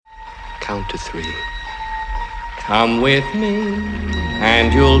count to 3. Come with me,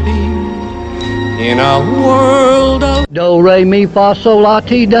 and you'll be in a world of Do, re, mi, fa, sol, la,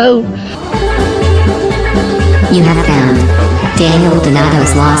 ti, do. You have found Daniel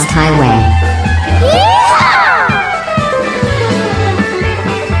Donato's Lost Highway.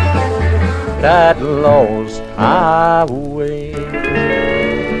 That lost highway.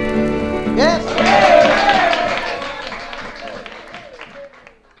 Yes.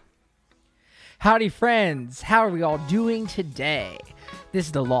 Howdy, friends. How are we all doing today? This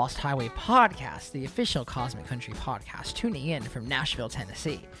is the Lost Highway Podcast, the official Cosmic Country podcast, tuning in from Nashville,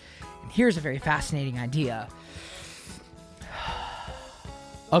 Tennessee. And here's a very fascinating idea.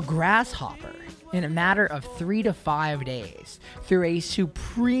 A grasshopper, in a matter of 3 to 5 days, through a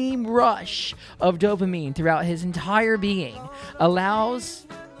supreme rush of dopamine throughout his entire being, allows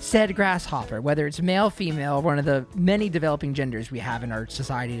said grasshopper, whether it's male, female, one of the many developing genders we have in our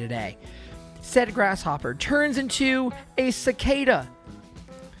society today, said grasshopper turns into a cicada.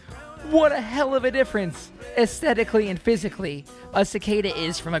 What a hell of a difference, aesthetically and physically, a cicada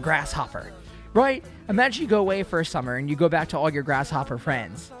is from a grasshopper, right? Imagine you go away for a summer and you go back to all your grasshopper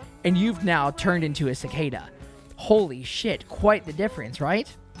friends, and you've now turned into a cicada. Holy shit, quite the difference, right?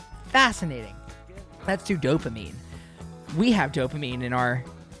 Fascinating. Let's do dopamine. We have dopamine in our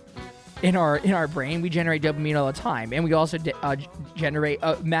brain. We generate dopamine all the time, and we also generate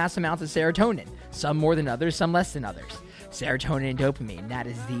mass amounts of serotonin. Some more than others, some less than others. Serotonin and dopamine, that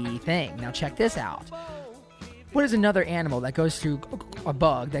is the thing. Now check this out. What is another animal that goes through, a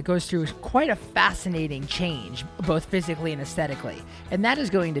bug that goes through quite a fascinating change, both physically and aesthetically? And that is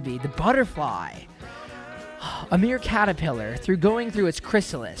going to be the butterfly. A mere caterpillar, going through its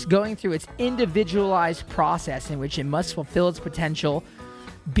chrysalis, going through its individualized process in which it must fulfill its potential,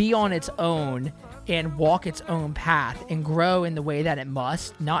 be on its own, and walk its own path and grow in the way that it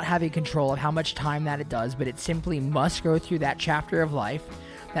must, not having control of how much time that it does, but it simply must go through that chapter of life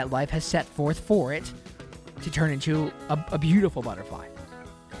that life has set forth for it to turn into a beautiful butterfly.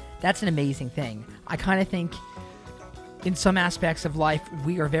 That's an amazing thing. I kind of think in some aspects of life,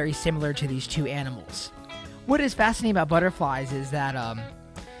 we are very similar to these two animals. What is fascinating about butterflies is that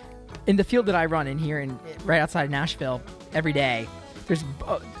in the field that I run in here, right outside of Nashville, every day, there's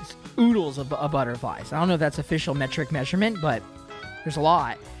oodles of butterflies. I don't know if that's official metric measurement, but there's a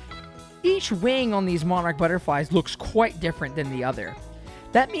lot. Each wing on these monarch butterflies looks quite different than the other.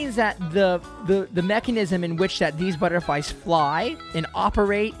 That means that the mechanism in which that these butterflies fly and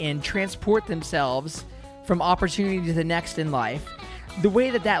operate and transport themselves from opportunity to the next in life, the way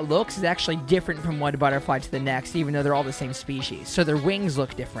that looks is actually different from one butterfly to the next, even though they're all the same species. So their wings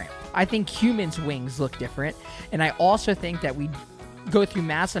look different. I think humans' wings look different, and I also think that we go through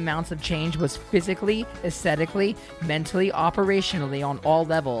mass amounts of change, both physically, aesthetically, mentally, operationally, on all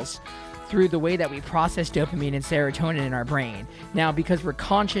levels, through the way that we process dopamine and serotonin in our brain. Now, because we're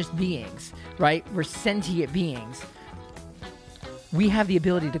conscious beings, right? We're sentient beings. We have the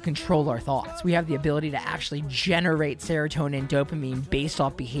ability to control our thoughts. We have the ability to actually generate serotonin and dopamine based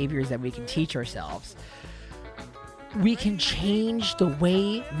off behaviors that we can teach ourselves. We can change the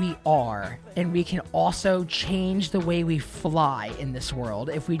way we are, and we can also change the way we fly in this world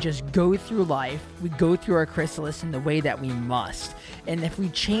if we just go through life, we go through our chrysalis in the way that we must. And if we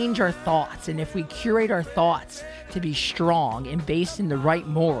change our thoughts, and if we curate our thoughts to be strong and based in the right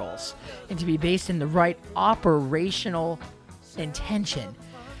morals, and to be based in the right operational intention,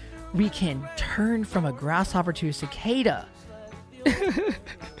 we can turn from a grasshopper to a cicada.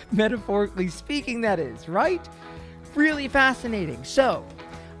 Metaphorically speaking, that is, right? Really fascinating. So,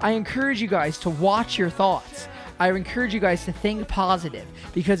 I encourage you guys to watch your thoughts. I encourage you guys to think positive,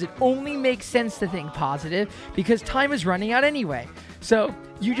 because it only makes sense to think positive because time is running out anyway. So,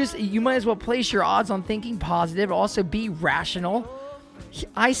 you might as well place your odds on thinking positive. Also, be rational.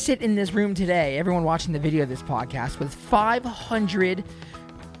 I sit in this room today, everyone watching the video of this podcast, with 500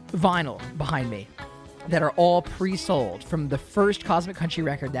 vinyl behind me that are all pre-sold from the first Cosmic Country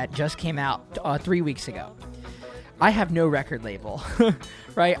record that just came out 3 weeks ago. I have no record label,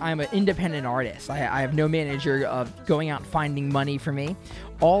 right? I'm an independent artist. I have no manager of going out and finding money for me.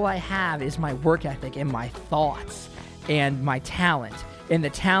 All I have is my work ethic and my thoughts and my talent. And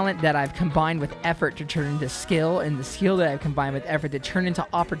the talent that I've combined with effort to turn into skill, and the skill that I've combined with effort to turn into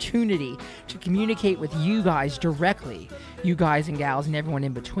opportunity to communicate with you guys directly, you guys and gals and everyone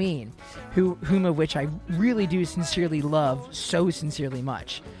in between, whom of which I really do sincerely love so sincerely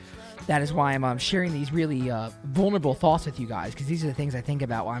much. That is why I'm sharing these really vulnerable thoughts with you guys, because these are the things I think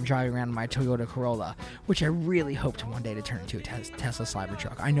about while I'm driving around in my Toyota Corolla, which I really hope to one day to turn into a Tesla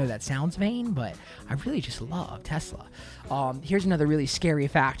Cybertruck. I know that sounds vain, but I really just love Tesla. Here's another really scary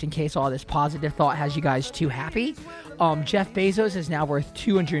fact in case all this positive thought has you guys too happy. Jeff Bezos is now worth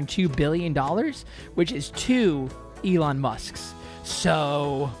 $202 billion, which is 2 Elon Musks.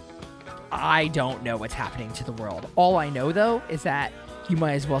 So I don't know what's happening to the world. All I know, though, is that you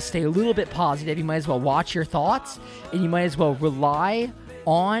might as well stay a little bit positive. You might as well watch your thoughts, and you might as well rely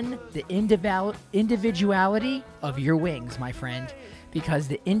on the individuality of your wings, my friend, because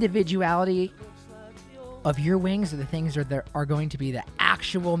the individuality of your wings are the things that are going to be the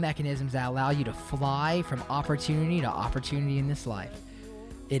actual mechanisms that allow you to fly from opportunity to opportunity in this life.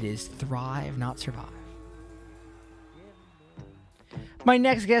 It is thrive, not survive. My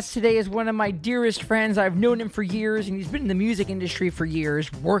next guest today is one of my dearest friends. I've known him for years, and he's been in the music industry for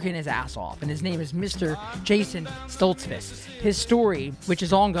years, working his ass off. And his name is Mr. Jason Stoltzfus. His story, which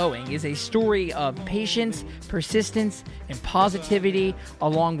is ongoing, is a story of patience, persistence, and positivity,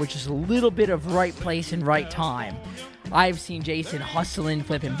 along with just a little bit of right place and right time. I've seen Jason hustling,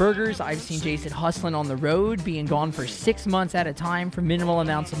 flipping burgers. I've seen Jason hustling on the road, being gone for 6 months at a time for minimal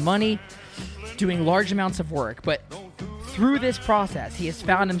amounts of money, doing large amounts of work. But through this process, he has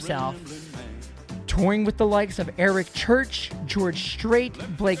found himself touring with the likes of Eric Church, George Strait,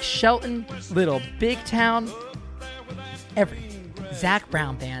 Blake Shelton, Little Big Town, Zach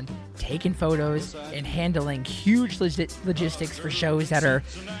Brown Band, taking photos and handling huge logistics for shows that are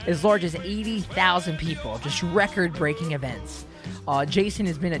as large as 80,000 people, just record-breaking events. Jason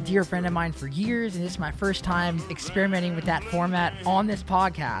has been a dear friend of mine for years, and this is my first time experimenting with that format on this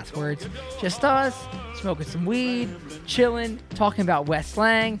podcast, where it's just us, smoking some weed, chilling, talking about Wes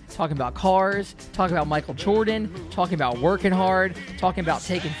Lang, talking about cars, talking about Michael Jordan, talking about working hard, talking about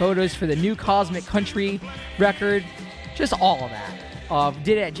taking photos for the new Cosmic Country record, just all of that.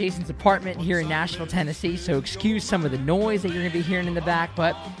 Did it at Jason's apartment here in Nashville, Tennessee, so excuse some of the noise that you're going to be hearing in the back,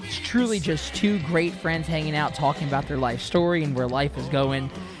 but it's truly just two great friends hanging out, talking about their life story and where life is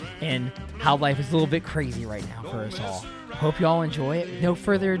going and how life is a little bit crazy right now for us all. Hope you all enjoy it. With no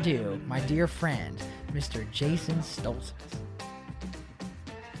further ado, my dear friend, Mr. Jason Stoltzfus.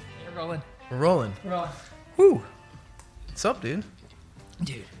 You're rolling. We're rolling. We're rolling. Woo. What's up, dude?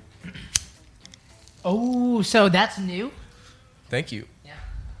 Dude. Oh, so that's new? Thank you. Yeah.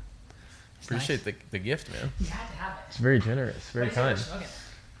 Appreciate the gift, man. You had to have it. It's very generous, very kind.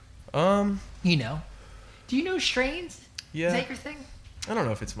 You know. Do you know strains? Yeah. Is that your thing? I don't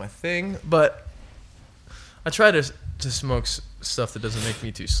know if it's my thing, but I try to smoke stuff that doesn't make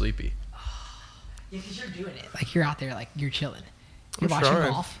me too sleepy. Yeah, because you're doing it. Like, you're out there, like, you're chilling. You're I'm watching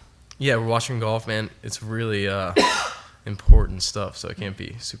trying. golf. Yeah, we're watching golf, man. It's really important stuff, so I can't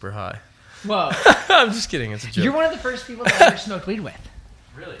be super high. Whoa. I'm just kidding. It's a joke. You're one of the first people that I ever smoked weed with.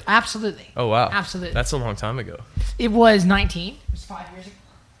 Really? Absolutely. Oh, wow. Absolutely. That's a long time ago. It was 19. It was 5 years ago.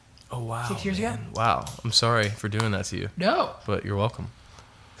 Oh, wow. 6 years ago? Wow. I'm sorry for doing that to you, No. but you're welcome.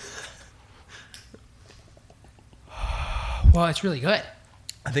 Well, it's really good.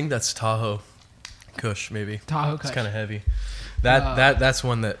 I think that's Tahoe Kush, maybe. Tahoe It's Kush. kind of heavy. That's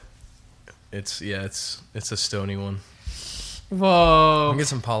one that it's a stony one. Whoa. We can get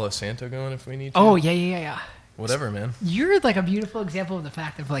some Palo Santo going if we need to. Oh, yeah. Whatever, man. You're like a beautiful example of the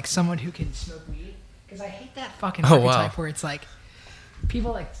fact of like someone who can smoke weed. Because I hate that fucking Oh, wow. archetype where it's like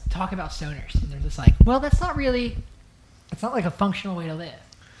people like talk about stoners and they're just like, well, it's not like a functional way to live.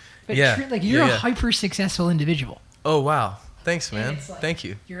 But Yeah. like you're Yeah. a hyper successful individual. Oh, wow. Thanks, man. And it's like, Thank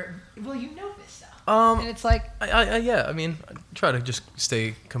you. You know this stuff. Um, and it's like, I mean, I try to just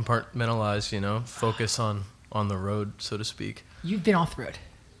stay compartmentalized, focus on the road, so to speak. you've been off the road.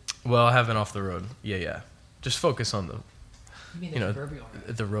 Well, I haven't off the road. Yeah. Just focus on You mean the proverbial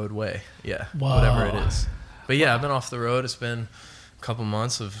road. the roadway. Yeah. Whoa. Whatever it is. But yeah, I've been off the road. It's been a couple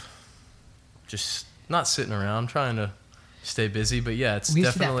months of just not sitting around, trying to stay busy. But yeah, it's We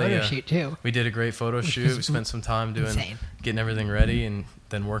used to do that definitely photo shoot too. we did a great photo shoot. was We spent some time insane. getting everything ready and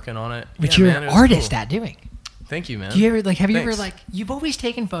then working on it. Which Yeah, you're man, an it was artist cool. at doing. Thank you, man. Do you ever have you ever Thanks. like you've always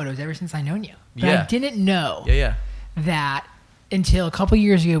taken photos ever since I known you. But I Yeah. didn't know Yeah. that until a couple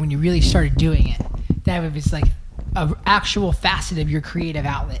years ago when you really started doing it, that it was like an actual facet of your creative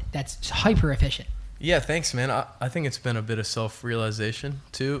outlet that's hyper efficient. Yeah, thanks, man. I think it's been a bit of self-realization,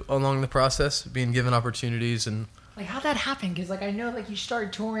 too, along the process, being given opportunities and... Like how'd that happen? Because like I know like you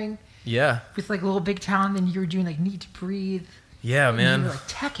started touring Yeah. with like Little Big Town, then you were doing like Need to Breathe. Yeah, and man. You were like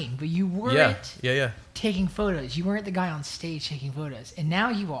teching, but you weren't Yeah. taking photos. You weren't the guy on stage taking photos, and now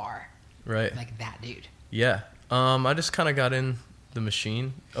you are Right. like that dude. Yeah. I just kind of got the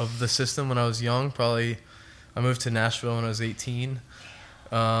machine of the system when I was young. Probably I moved to Nashville when I was 18.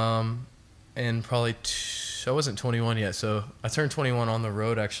 And probably I wasn't 21 yet, so I turned 21 on the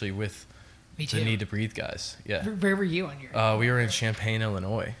road actually with Me too. the Need to Breathe guys. Yeah. Where were you on your? We were in Champaign,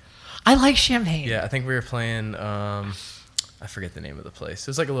 Illinois. I like Champagne. Yeah, I think we were playing, I forget the name of the place. It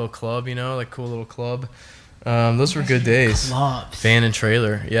was like a little club, you know, like cool little club. Those were good days. Clubs. Van and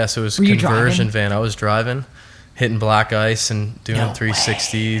trailer. Yeah, so it was Were you conversion driving? van. I was driving, hitting black ice and doing No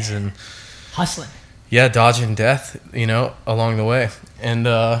 360s and Hustling. yeah, dodging death, you know, along the way. And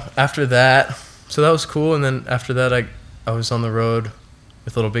after that, so that was cool. And then after that, I was on the road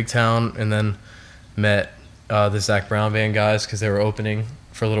with Little Big Town, and then met the Zach Brown Band guys because they were opening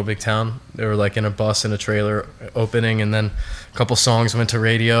for Little Big Town. They were like in a bus in a trailer opening, and then a couple songs went to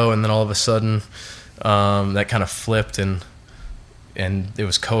radio, and then all of a sudden that kind of flipped, and it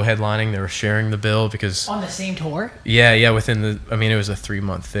was co-headlining. They were sharing the bill because On the same tour? yeah, it was a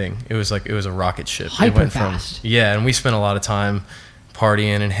 3-month thing. It was a rocket ship. It Hyper went from- fast. Yeah, and we spent a lot of time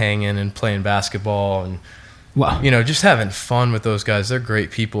partying and hanging and playing basketball and Wow. you know, just having fun with those guys. They're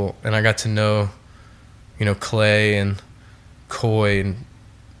great people, and I got to know, you know, Clay and Coy and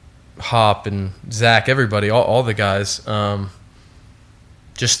Hop and Zach, everybody, all the guys,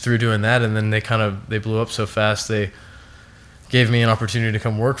 just through doing that. And then they blew up so fast. They gave me an opportunity to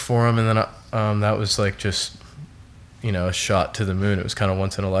come work for them, and then that was like just, you know, a shot to the moon. It was kind of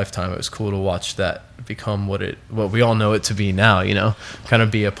once in a lifetime. It was cool to watch that become what we all know it to be now, you know, kind of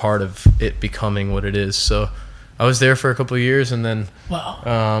be a part of it becoming what it is. So I was there for a couple of years, and then Wow.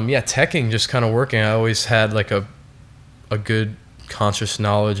 teching, just kind of working. I always had like a good conscious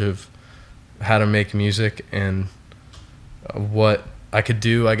knowledge of how to make music and what I could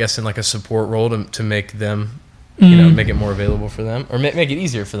do, I guess, in like a support role to make them, you know, make it more available for them, or make it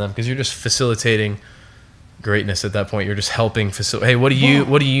easier for them, because you're just facilitating greatness at that point. You're just helping facilitate. Hey, what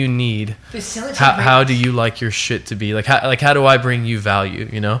do you need? Facilitate How do you like your shit to be? How do I bring you value?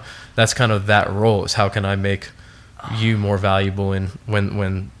 You know, that's kind of that role, is how can I make you more valuable in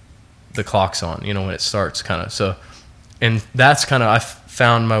when the clock's on, you know, when it starts, kind of. So, and that's kind of, I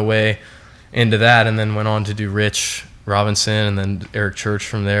found my way into that, and then went on to do Rich Robinson and then Eric Church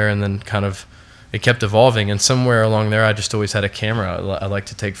from there, and then kind of it kept evolving. And somewhere along there, I just always had a camera. I like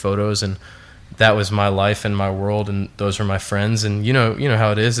to take photos, and that was my life and my world, and those are my friends. And you know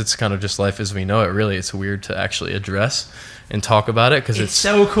how it is. It's kind of just life as we know it. Really, it's weird to actually address and talk about it, because It's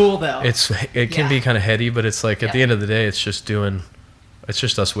so cool though. it can be kind of heady, but it's like at the end of the day, it's just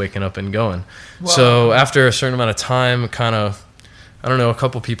us waking up and going. Whoa. So after a certain amount of time, kind of, I don't know, a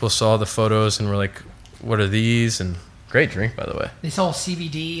couple people saw the photos and were like, "What are these?" And great drink, by the way. This whole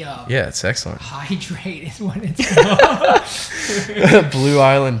CBD. Yeah, it's excellent. Hydrate is what it's called. Blue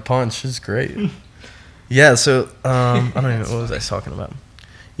Island Punch is great. Yeah, so I don't even know, what was I talking about?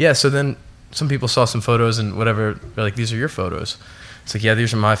 Yeah, so then some people saw some photos and whatever, they're like, "These are your photos." It's like, yeah,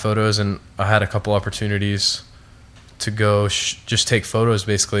 these are my photos, and I had a couple opportunities to go just take photos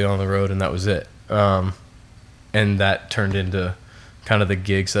basically on the road, and that was it. And that turned into kind of the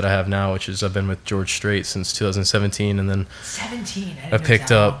gigs that I have now, which is I've been with George Strait since 2017, and then 17. I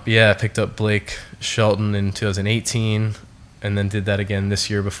picked up Blake Shelton in 2018, and then did that again this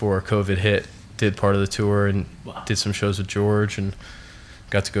year before COVID hit. Did part of the tour and did some shows with George, and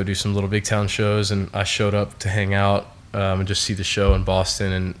got to go do some Little Big Town shows. And I showed up to hang out and just see the show in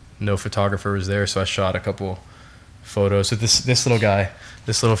Boston, and no photographer was there, so I shot a couple photos with this little guy,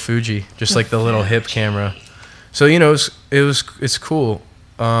 this little Fuji, just like the little hip camera. So you know, it's cool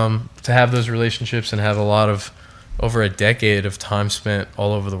to have those relationships and have a lot of over a decade of time spent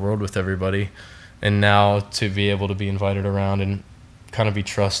all over the world with everybody, and now to be able to be invited around and kind of be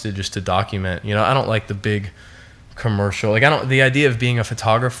trusted just to document. You know, I don't like the big commercial. Like the idea of being a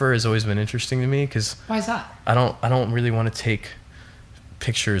photographer has always been interesting to me, because Why is that? I don't really want to take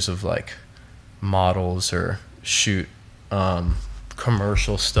pictures of like models or shoot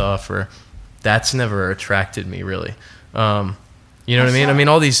commercial stuff, or that's never attracted me really. You know what I mean? I mean,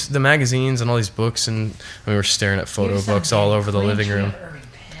 all the magazines and all these books, and we were staring at photo books all over the living room.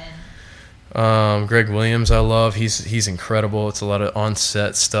 Greg Williams, I love. He's incredible. It's a lot of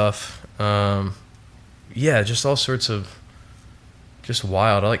on-set stuff. Yeah, just all sorts of just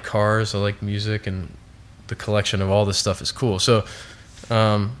wild. I like cars. I like music, and the collection of all this stuff is cool. So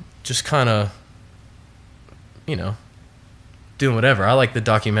just kind of, you know, doing whatever. I like the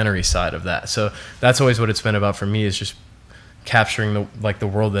documentary side of that. So that's always what it's been about for me, is just capturing the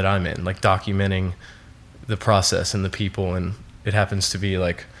world that I'm in, like documenting the process and the people. And it happens to be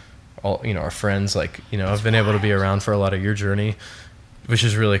like all, you know, our friends, like, you know, I've been able to be around for a lot of your journey, which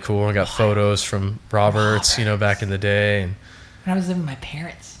is really cool. I got photos from Roberts, you know, back in the day, and when I was living with my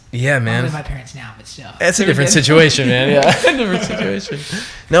parents. Yeah, I'm man. with my parents now, but still. It's a different situation, man. Yeah, different situation.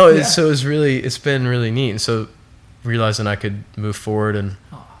 No, it's been really neat. And so realizing I could move forward and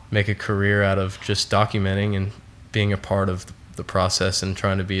make a career out of just documenting and being a part of the process and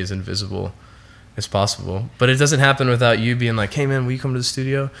trying to be as invisible as possible. But it doesn't happen without you being like, hey man, will you come to the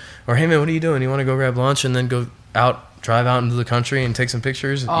studio? Or hey man, what are you doing? You want to go grab lunch and then go drive out into the country and take some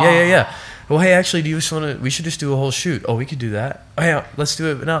pictures? Yeah. Well, hey, actually, do you just want to? We should just do a whole shoot. Oh, we could do that. Oh yeah, let's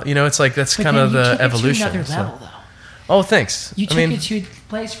do it now. You know, it's like that's kind of the evolution. You took it to another level, though. Oh, thanks. You took it to a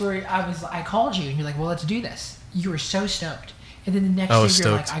place where I called you and you're like, well, let's do this. You were so stoked, and then the next day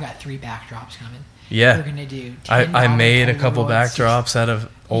you're like, I got 3 backdrops coming. Yeah, we're gonna do. I made a couple backdrops out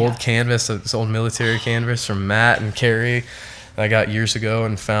of old canvas, this old military canvas from Matt and Carrie that I got years ago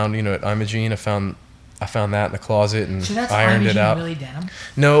and found, at Imogene. I found that in the closet and so that's ironed Imogene it out. Really denim?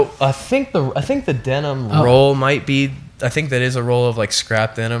 No, I think the denim roll might be. I think that is a roll of like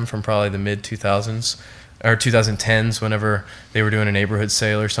scrap denim from probably the mid 2000s or 2010s, whenever they were doing a neighborhood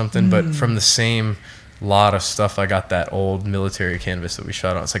sale or something. But from the same lot of stuff, I got that old military canvas that we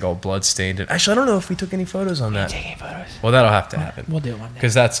shot on. It's like all blood stained. And actually, I don't know if we took any photos on that. Take any photos? Well, that'll have to happen. We'll do it one day.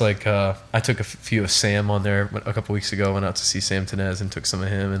 Because that's like I took a few of Sam on there a couple weeks ago. Went out to see Sam Tenez and took some of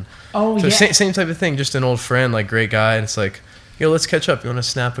him. And same type of thing. Just an old friend, like great guy. And it's like, yo, let's catch up. You want to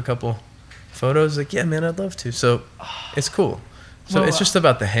snap a couple photos? Like, yeah, man, I'd love to. So it's cool. So it's just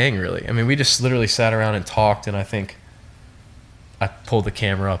about the hang, really. I mean, we just literally sat around and talked, and I think I pulled the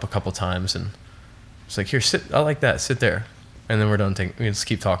camera up a couple times and it's like, here, sit. I like that. Sit there, and then we're done. We just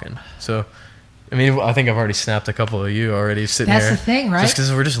keep talking. So, I mean, I think I've already snapped a couple of you already sitting there. That's the thing, right? Just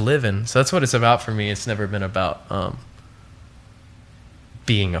because we're just living. So that's what it's about for me. It's never been about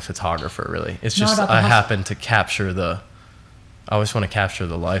being a photographer, really. It's just I happen to capture I always want to capture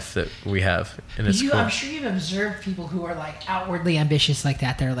the life that we have, and it's cool. I'm sure you've observed people who are like outwardly ambitious like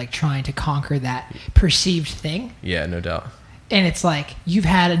that. They're like trying to conquer that perceived thing. Yeah, no doubt. And it's like you've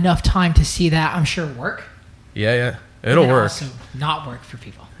had enough time to see that, I'm sure, work. Yeah, it'll work. Also, not work for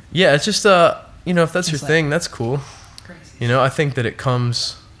people. Yeah, it's just if that's your thing, that's cool. Crazy. I think that it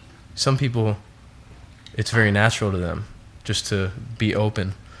comes. Some people, it's very natural to them just to be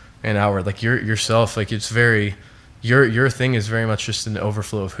open and outward. Like yourself, like it's very. Your thing is very much just an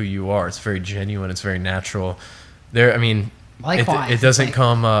overflow of who you are. It's very genuine. It's very natural. Likewise, it doesn't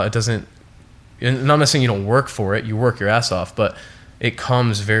come. It doesn't. I'm not saying you don't work for it. You work your ass off, but it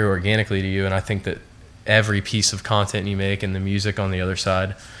comes very organically to you. And I think that every piece of content you make and the music on the other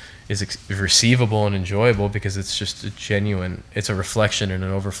side is receivable and enjoyable because it's just a genuine. It's a reflection and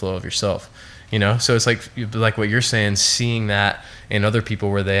an overflow of yourself. So it's like what you're saying, seeing that in other people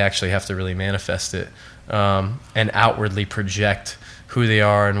where they actually have to really manifest it. And outwardly project who they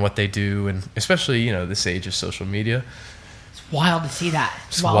are and what they do, and especially this age of social media, it's wild to see that.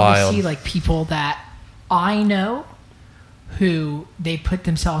 It's wild to see like people that I know who they put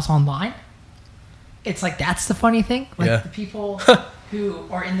themselves online. It's like that's the funny thing. Like the people who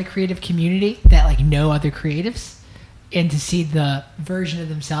are in the creative community that like know other creatives, and to see the version of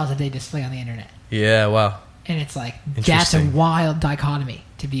themselves that they display on the internet. Yeah, wow. And it's like that's a wild dichotomy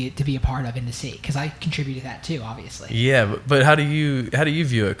to be a part of and to see, because I contribute to that too, obviously. Yeah, but how do you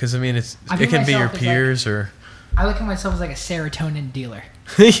view it? Because I mean, it can be your peers or. I look at myself as like a serotonin dealer.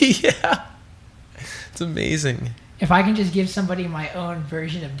 Yeah, it's amazing. If I can just give somebody my own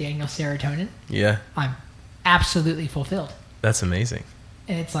version of Daniel Serotonin, yeah, I'm absolutely fulfilled. That's amazing.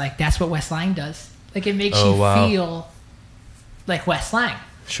 And it's like that's what Wes Lang does. Like it makes you feel like Wes Lang.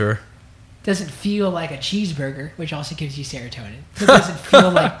 Sure. Doesn't feel like a cheeseburger, which also gives you serotonin. It doesn't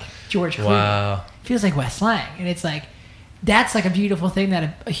feel like George Clooney. Wow. It feels like Wes Lang. And it's like, that's like a beautiful thing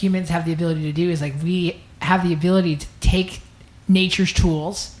that humans have the ability to do, is like we have the ability to take nature's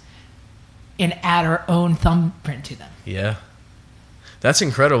tools and add our own thumbprint to them. Yeah. That's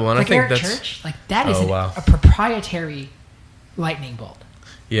incredible. And like I think Eric that's... Church, like that is a proprietary lightning bolt.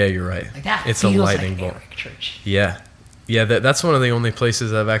 Yeah, you're right. Like that it's feels a lightning like bolt. Eric Church. Yeah. Yeah, that's one of the only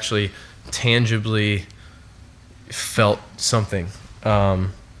places I've actually tangibly felt something.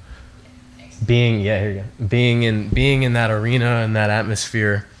 Being in that arena and that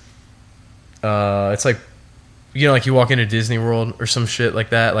atmosphere, it's like like you walk into Disney World or some shit like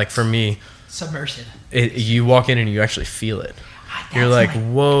that. Like for me, submersive. You walk in and you actually feel it. You're like,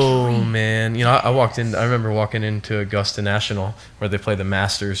 whoa, man. I remember walking into Augusta National where they play the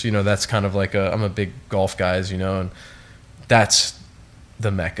Masters. That's kind of like I'm a big golf guy, as you know, and that's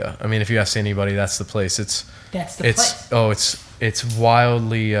the Mecca. I mean, if you ask anybody, that's the place. Place. It's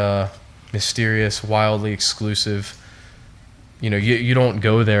wildly mysterious, wildly exclusive. You don't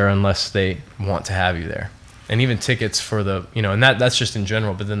go there unless they want to have you there. And even tickets for the, and that's just in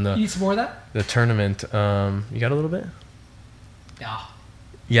general. But then You need some more of that? the tournament, you got a little bit? Yeah.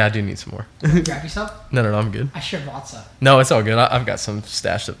 Yeah, I do need some more. Grab yourself? No, I'm good. I sure bought some. No, it's all good. I've got some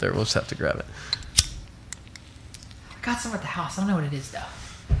stashed up there. We'll just have to grab it. I got some at the house. I don't know what it is, though.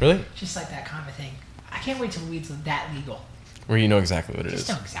 Really? Just like that kind of thing. I can't wait till weed's that legal. Where you know exactly what it Just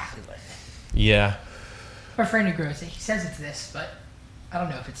is. know exactly what it is. Yeah. My friend who grows it, he says it's this, but I don't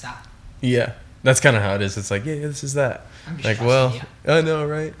know if it's that. Yeah. That's kind of how it is. It's like, yeah, this is that. I'm just Like, trusting well, you. I know,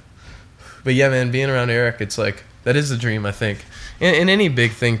 right? But yeah, man, being around Eric, it's like, that is the dream, I think. And any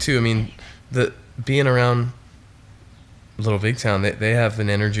big thing, too. I mean, being around Little Big Town, they have an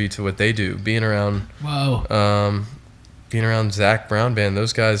energy to what they do. Being around Zach Brown Band,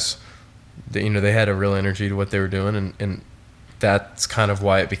 those guys, they had a real energy to what they were doing, and that's kind of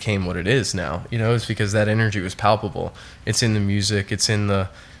why it became what it is now. It's because that energy was palpable. It's in the music, it's in the,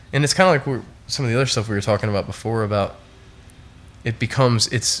 and it's kind of like some of the other stuff we were talking about before about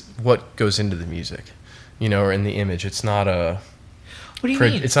it's what goes into the music, or in the image. It's not a, What do you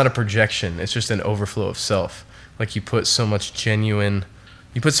mean? it's not a projection. It's just an overflow of self. Like you put so much of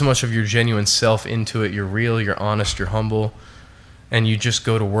your genuine self into it. You're real, you're honest, you're humble, and you just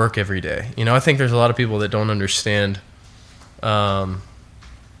go to work every day. I think there's a lot of people that don't understand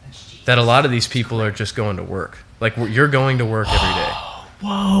that a lot of these people are just going to work. Like you're going to work every day.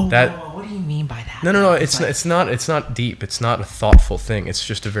 Whoa, That- whoa, what do you mean by that? No. It's not deep. It's not a thoughtful thing. It's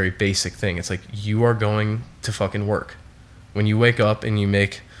just a very basic thing. It's like you are going to fucking work. When you wake up and you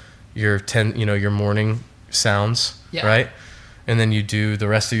make your your morning sounds, Yeah. right? And then you do the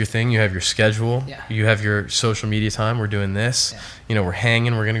rest of your thing. You have your schedule. Yeah. You have your social media time. We're doing this. Yeah. We're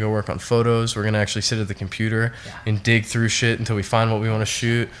hanging. We're going to go work on photos. We're going to actually sit at the computer Yeah. and dig through shit until we find what we want to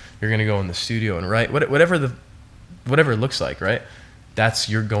shoot. You're going to go in the studio and write. Whatever it looks like, right?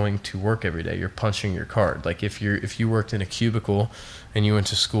 You're going to work every day. You're punching your card. Like if you worked in a cubicle and you went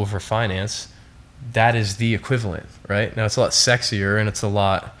to school for finance, that is the equivalent, right? Now it's a lot sexier and it's a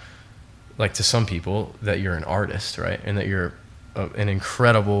lot like to some people that you're an artist, right? And that you're an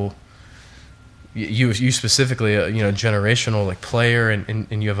incredible, you specifically, generational like player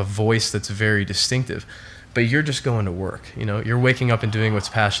and you have a voice that's very distinctive. But you're just going to work, You're waking up and doing what's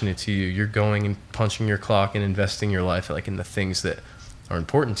passionate to you. You're going and punching your clock and investing your life like in the things that are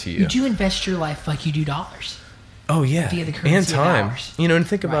important to you. You do invest your life like you do dollars. Oh yeah, Via the currency and of time. hours. And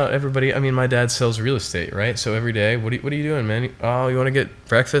think about Right. everybody. I mean, my dad sells real estate, right? So every day, what are you doing, man? Oh, you want to get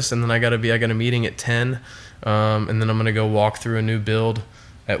breakfast, and then I got a meeting at 10, and then I'm gonna go walk through a new build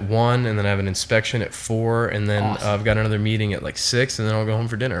at 1, and then I have an inspection at 4, and then Awesome. I've got another meeting at like 6, and then I'll go home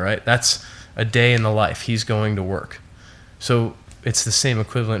for dinner, right? That's a day in the life. He's going to work. So it's the same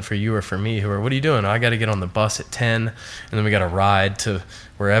equivalent for you or for me what are you doing? I got to get on the bus at 10 and then we got to ride to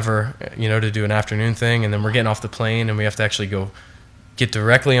wherever, to do an afternoon thing. And then we're getting off the plane and we have to actually go get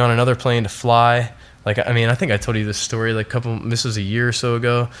directly on another plane to fly. Like, I mean, I think I told you this story like this was a year or so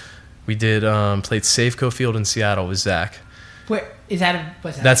ago. We did, played Safeco Field in Seattle with Zach. Wait, is that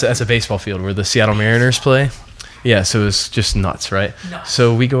what's that? That's a baseball field where the Seattle Mariners play. Yeah. So it was just nuts, right? Nuts.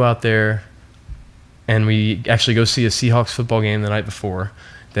 So we go out there and we actually go see a Seahawks football game the night before,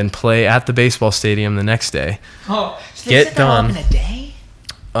 then play at the baseball stadium the next day. Oh, so they Get set that up done. in a day?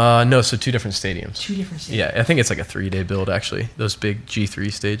 No, so 2 different stadiums. 2 different stages. Yeah, I think it's like a 3-day build actually. Those big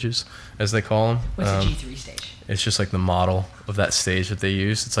G3 stages, as they call them. What's the G3 stage? It's just like the model of that stage that they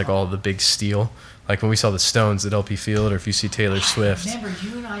use. It's like all the big steel. Like when we saw the Stones at LP Field, or if you see Taylor Swift. Remember,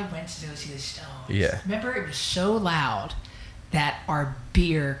 you and I went to go see the Stones. Yeah. Remember, it was so loud that our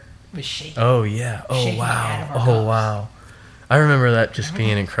beer was shaking. Oh yeah. Oh Shaking out of wow. our Oh cups. wow. I remember that just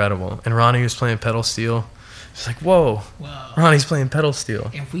being incredible. And Ronnie was playing pedal steel. It's like, whoa. Whoa. Ronnie's playing pedal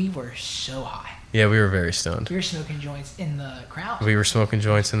steel. And we were so high. Yeah, we were very stoned. We were smoking joints in the crowd. We were smoking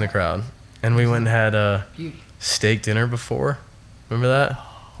joints in the crowd. And we went and had a Beauty. steak dinner before. Remember that?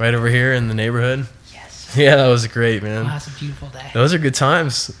 Right over here in the neighborhood. Yes. Yeah, that was great, man. Wow, it's a beautiful day. Those are good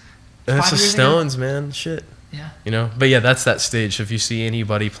times. And it's 5 the years ago? Stones, man. Shit. Yeah. But yeah, that's that stage. If you see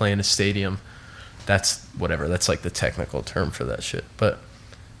anybody playing a stadium, that's whatever. That's like the technical term for that shit. But,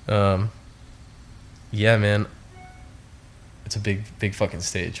 yeah, man. It's a big fucking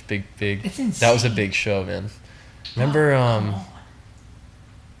stage. Big. It's insane. That was a big show, man. Remember,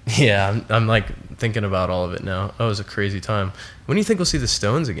 yeah, I'm like thinking about all of it now. That was a crazy time. When do you think we'll see the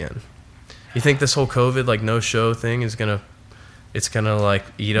Stones again? You think this whole COVID like no show thing is gonna like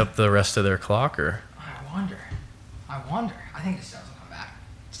eat up the rest of their clock, or? I wonder. I think the Stones will come back.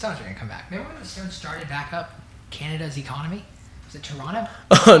 Stones are gonna come back. Remember when the Stones started back up Canada's economy? Was it Toronto?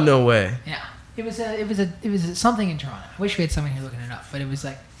 Oh no way. Yeah. It was something in Toronto. I wish we had someone here looking it up, but it was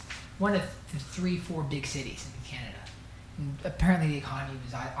like one of the 3-4 big cities in Canada. And apparently, the economy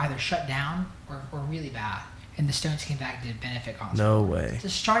was either shut down or really bad, and the Stones came back and did a benefit concert. No way. To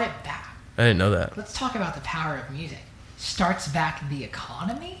start it back. I didn't know that. Let's talk about the power of music. Starts back the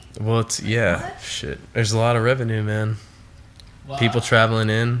economy? Well, it's What? shit. There's a lot of revenue, man. Wow. People traveling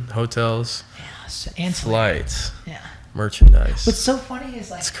in, hotels, Yeah, so ancillary. flights, Yeah. merchandise. What's so funny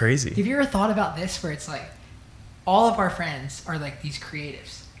is like, It's crazy. have you ever thought about this where it's like, all of our friends are like these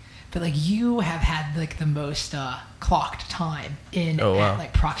creatives, but like you have had like the most clocked time in Oh, wow. at,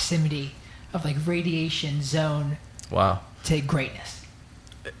 like proximity of like radiation zone Wow. to greatness.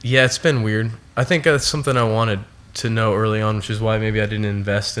 Yeah, it's been weird. I think that's something I wanted to know early on, which is why maybe I didn't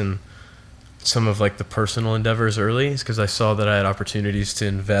invest in some of like the personal endeavors early, is because I saw that I had opportunities to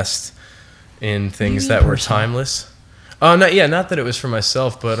invest in things mean that were personal? timeless. Not that it was for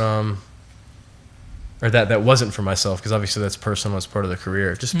myself, but or that wasn't for myself, because obviously that's personal, it's part of the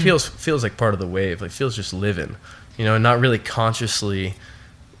career. It just feels like part of the wave, like feels just living, and not really consciously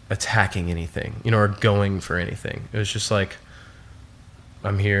attacking anything, or going for anything. It was just like,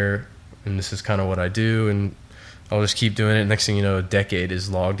 I'm here and this is kind of what I do, and I'll just keep doing it. Next thing you know, a decade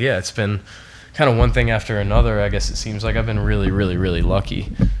is logged. Yeah, it's been kind of one thing after another. I guess it seems like I've been really, really, really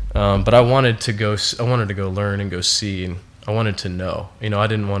lucky. But I wanted to go learn and go see, and I wanted to know. I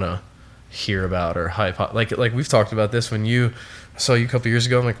didn't want to hear about or hype. Like we've talked about this when I saw you a couple years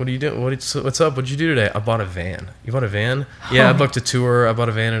ago. I'm like, what are you doing? What's up? What'd you do today? I bought a van. You bought a van? Yeah, I booked a tour. I bought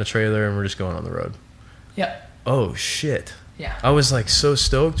a van and a trailer, and we're just going on the road. Yep. Oh shit. Yeah. I was like so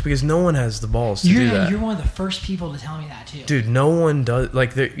stoked because no one has the balls to do that. You're one of the first people to tell me that too. Dude, no one does.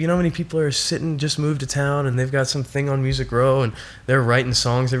 Like, how many people are sitting, just moved to town, and they've got something on Music Row, and they're writing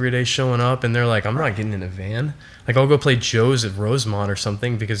songs every day, showing up, and they're like, I'm not getting in a van. Like, I'll go play Joe's at Rosemont or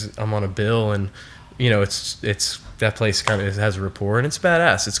something because I'm on a bill, and it's that place kind of has a rapport, and it's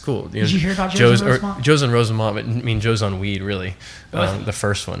badass. It's cool. Did you hear about Joe's in Rosemont? Joe's in Rosemont. I mean, Joe's on weed, really. The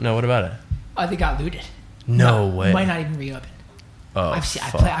first one. No, what about it? They got looted. No way. Might not even reopen. Oh,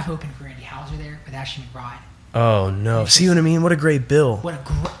 I've opened for Randy Houser there with Ashley McBride. Oh no! See what I mean? What a great bill! What a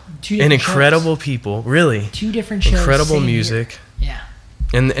two and different incredible shows. people, really. 2 different shows. Incredible same music. Year.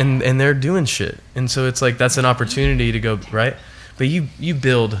 Yeah. And they're doing shit, and so it's like that's an opportunity to go right. But you've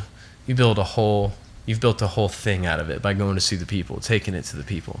built a whole thing out of it by going to see the people, taking it to the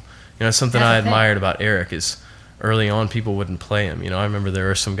people. It's something That's I the thing. admired about Eric is early on people wouldn't play him. I remember there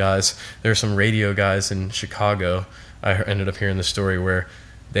were some radio guys in Chicago. I ended up hearing the story where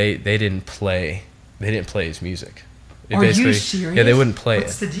they didn't play his music. Are you serious? Yeah, they wouldn't play it.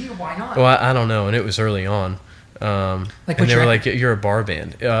 What's the deal? Why not? Well, I don't know, and it was early on. And they were like, "You're a bar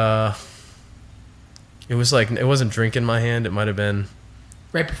band." It was like it wasn't Drink in My Hand. It might have been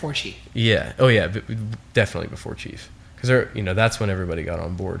right before Chief. Yeah. Oh yeah. Definitely before Chief, because that's when everybody got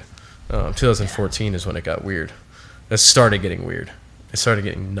on board. 2014 is when it got weird. It started getting weird. It started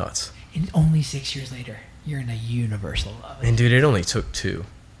getting nuts. And only 6 years later, you're in a universal love. And dude, it only took 2.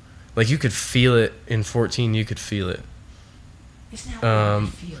 Like you could feel it in 14. You could feel it. Isn't that weird? You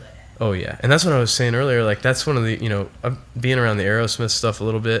feel it. Oh yeah, and that's what I was saying earlier. Like that's one of the being around the Aerosmith stuff a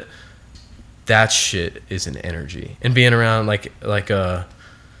little bit. That shit is an energy, and being around like GNR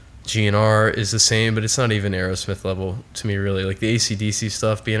is the same, but it's not even Aerosmith level to me really. Like the AC/DC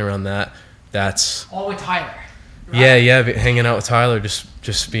stuff, being around that's all with Tyler. Right? Yeah, hanging out with Tyler,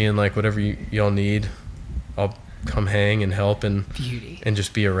 just being like whatever y'all need, I'll come hang and help and beauty and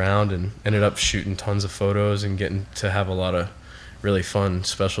just be around, and ended up shooting tons of photos and getting to have a lot of really fun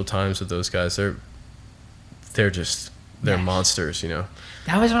special times with those guys. They're monsters,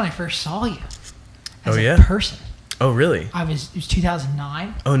 That was when I first saw you as a person. Oh really? It was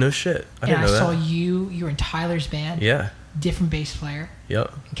 2009. Oh no shit. I didn't know that. And I saw you were in Tyler's band. Yeah. Different bass player.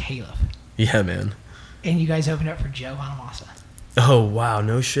 Yep. And Caleb. Yeah, man. And you guys opened up for Joe Bonamassa. Oh wow,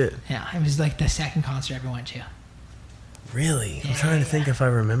 no shit. Yeah, it was like the second concert I ever went to. Really? I'm trying to think if I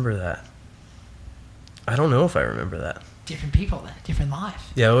remember that. I don't know if I remember that. Different people then, different lives.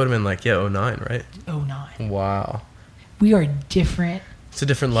 Yeah, it would have been like 09, right? 09. Wow. We are different. It's a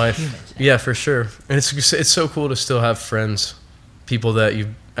different life. Humans. Yeah, for sure. And it's so cool to still have friends, people that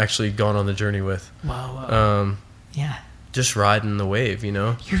you've actually gone on the journey with. Whoa. Yeah. Just riding the wave,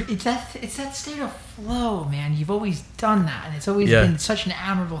 It's that state of flow, man. You've always done that, and it's always been such an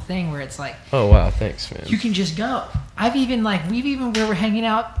admirable thing where it's like, oh wow, thanks, man. You can just go. We were hanging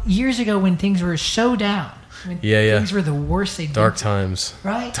out years ago when things were so down. When things were the worst they'd been. Dark times.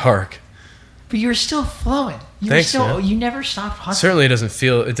 Right? Dark. But you're still flowing. Thanks, man. You never stopped hustling. Certainly it doesn't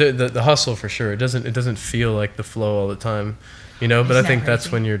feel the hustle for sure. It doesn't feel like the flow all the time. But I think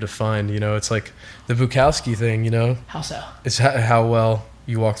that's when you're defined. It's like the Bukowski thing. How so? It's how well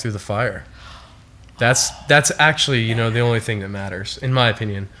you walk through the fire. That's actually, you know, the only thing that matters, in my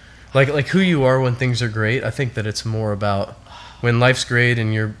opinion. Like who you are when things are great. I think that it's more about when life's great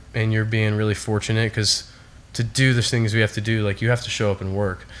and you're being really fortunate, because to do the things we have to do, like, you have to show up and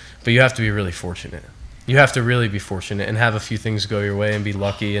work, but you have to be really fortunate. You have to really be fortunate and have a few things go your way and be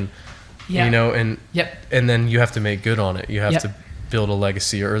lucky, and you know, and and then you have to make good on it. You have to build a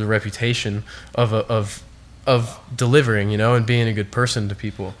legacy or the reputation of delivering, you know, and being a good person to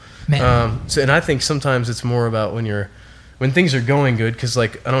people. So, and I think sometimes it's more about when things are going good, because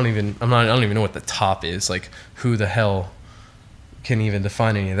like I don't even know what the top is. Like, who the hell can even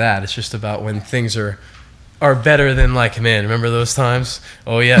define any of that? It's just about when things are better than, like, man, remember those times?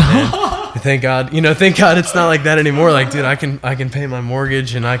 Oh yeah, man. Thank God it's not like that anymore. Like, dude, I can pay my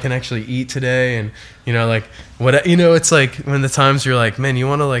mortgage and I can actually eat today, and you know, like, what, you know, it's like when the times you're like, man, you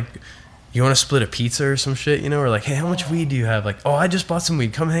want to split a pizza or some shit, you know, or like, hey, how much weed do you have? Like, oh, I just bought some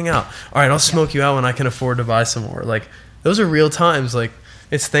weed, come hang out. All right, I'll smoke you out when I can afford to buy some more. Like, those are real times. Like,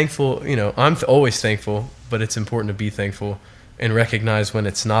 it's thankful, you know, I'm always thankful, but it's important to be thankful and recognize when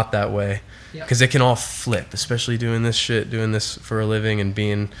it's not that way, because it can all flip, especially doing this for a living and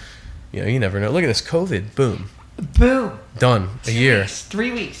being, you know, you never know. Look at this, COVID, boom, done. A year,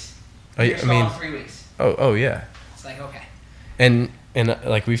 3 weeks. I mean, 3 weeks. Oh yeah. It's like, okay. And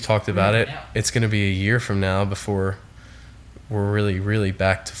like we've talked about it, it's going to be a year from now before we're really, really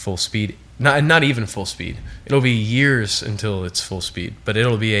back to full speed. Not even full speed. It'll be years until it's full speed, but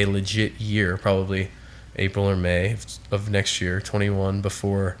it'll be a legit year, probably April or May of next year, 21,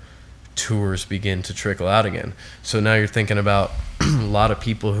 before tours begin to trickle out again. So now you're thinking about a lot of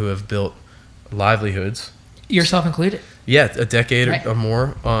people who have built livelihoods, yourself included. Yeah, a decade or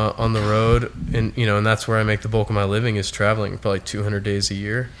more on the road, and you know, and that's where I make the bulk of my living, is traveling, probably 200 days a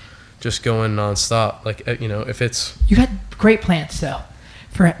year, just going nonstop. Like, you know, if it's, you got great plans though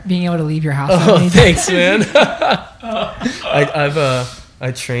for being able to leave your house. Oh, thanks, man.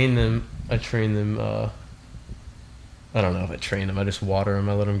 I train them. I don't know if I train them. I just water them.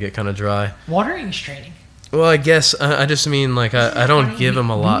 I let them get kind of dry. Watering is training. Well, I guess I just mean, like, I don't give them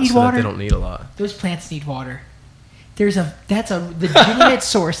a lot so that they don't need a lot. Those plants need water. That's a legitimate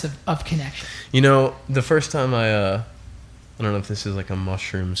source of connection. You know, the first time I don't know if this is like a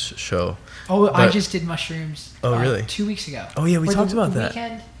mushrooms show. Oh, I just did mushrooms. Oh, really? 2 weeks ago. Oh yeah, we talked about that.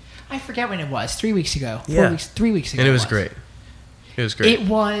 Weekend. I forget when it was. 3 weeks ago. 3 weeks ago. And it was great. It was great. It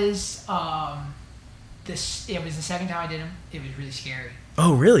was It was the second time I did them. It was really scary.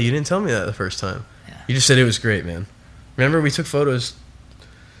 Oh, really? You didn't tell me that the first time. Yeah. You just said it was great, man. Remember, we took photos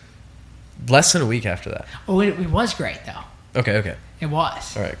less than a week after that. Oh, it was great though. Okay. It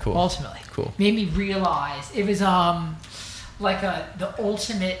was. All right, cool. Ultimately. Cool. Made me realize it was like the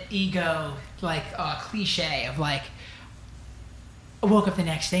ultimate ego, like cliche of like, I woke up the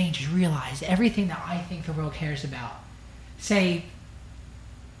next day and just realized everything that I think the world cares about. Say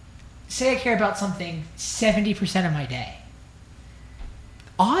I care about something 70% of my day.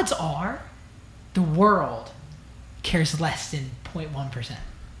 Odds are the world cares less than 0.1%.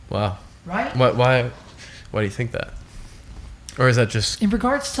 Wow. Right? Why do you think that? Or is that just in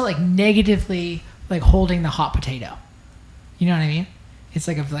regards to like negatively like holding the hot potato? You know what I mean? It's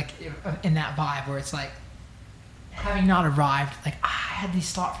like in that vibe where it's like having not arrived. Like, I had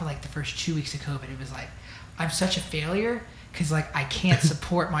this thought for like the first 2 weeks of COVID. It was like, I'm such a failure because like I can't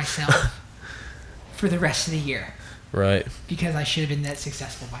support myself for the rest of the year. Right. Because I should have been that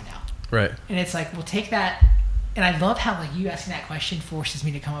successful by now. Right. And it's like, we'll take that. And I love how like you asking that question forces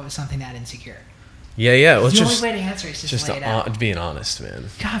me to come up with something that insecure. Yeah. Well, the only way to answer it is just lay it out. Being honest, man.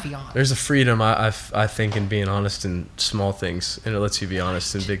 Gotta be honest. There's a freedom I think in being honest in small things, and it lets you be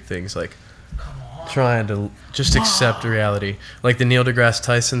honest in big things, like trying to just accept reality. Like the Neil deGrasse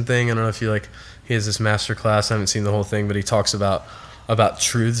Tyson thing. I don't know if you like. He has this master class. I haven't seen the whole thing, but he talks about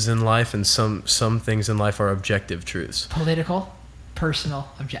truths in life, and some things in life are objective truths. Political, personal,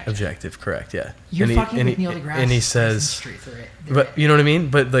 objective. Objective, correct? Yeah. You're fucking with Neil deGrasse. And he says, but you know what I mean.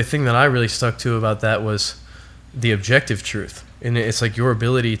 But the thing that I really stuck to about that was the objective truth, and it's like your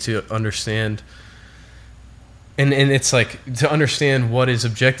ability to understand. And it's like to understand what is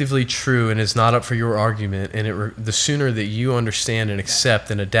objectively true and is not up for your argument. And the sooner that you understand and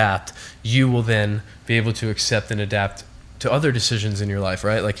accept and adapt, you will then be able to accept and adapt to other decisions in your life,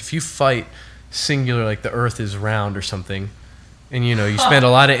 right? Like if you fight singular, like the earth is round or something, and you know, you spend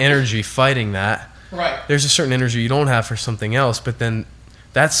a lot of energy fighting that, right? There's a certain energy you don't have for something else, but then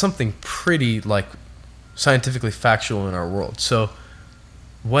that's something pretty like scientifically factual in our world. So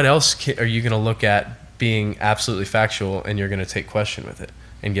what else are you going to look at being absolutely factual, and you're going to take question with it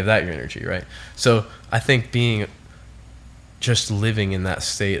and give that your energy, right? So I think being just living in that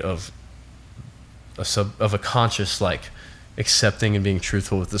state of a conscious, like, accepting and being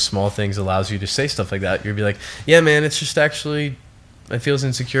truthful with the small things allows you to say stuff like that. You'll be like, yeah, man, it's just actually, it feels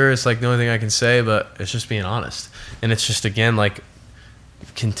insecure. It's like the only thing I can say, but it's just being honest. And it's just, again, like,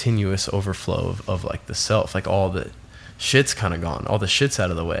 continuous overflow of like the self, like all the shit's kind of gone, all the shit's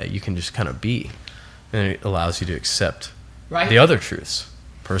out of the way. You can just kind of be, and it allows you to accept the other truths,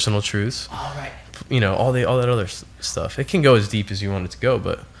 personal truths. All right. You know, all that other stuff. It can go as deep as you want it to go,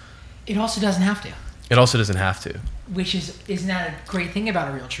 but it also doesn't have to. It also doesn't have to. Which isn't that a great thing about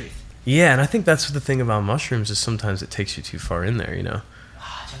a real truth? Yeah, and I think that's the thing about mushrooms is sometimes it takes you too far in there, you know.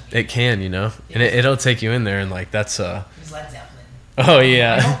 It can, you know, and it'll take you in there, and like that's It was Led Zeppelin. Oh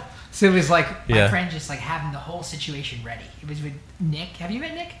yeah. So it was like my friend just like having the whole situation ready. It was with Nick. Have you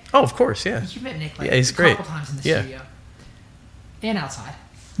met Nick? Oh, of course, yeah. You met Nick like he's a great. couple times in the studio and outside.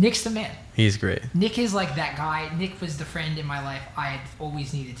 Nick's the man. He's great. Nick is like that guy. Nick was the friend in my life I had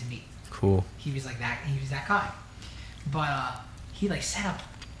always needed to meet. Cool. He was like that. He was that guy. But he like set up.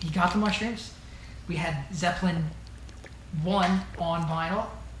 He got the mushrooms. We had Zeppelin 1 on vinyl.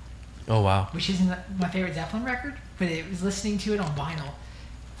 Oh wow. Which isn't my favorite Zeppelin record, but it was listening to it on vinyl.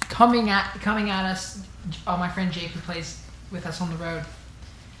 Coming at us, my friend Jake, who plays with us on the road,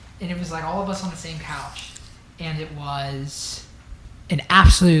 and it was like all of us on the same couch, and it was an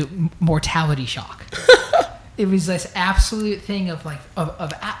absolute mortality shock. It was this absolute thing of like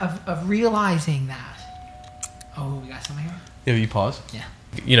of realizing that. Oh, we got something here. Yeah, you pause. Yeah.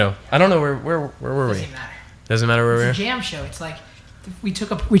 You know, I don't know where were we? Doesn't matter. Doesn't matter where we were. It's a jam show. It's like we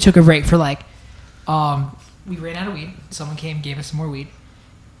took a break for like we ran out of weed. Someone came, gave us some more weed,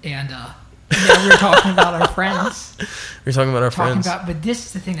 and we were talking about our friends. We're talking about our friends. But this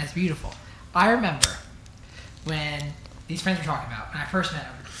is the thing that's beautiful. I remember when these friends were talking about when I first met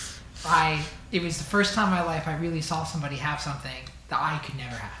them. It was the first time in my life I really saw somebody have something that I could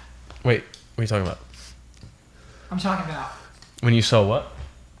never have. Wait, what are you talking about? I'm talking about when you saw what?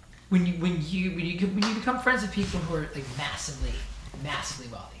 When you become friends with people who are like massively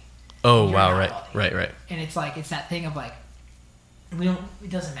wealthy. Oh You're wow! not Right. wealthy. And it's like it's that thing of like it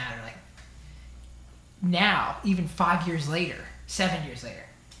doesn't matter. Like now, even 5 years later, 7 years later,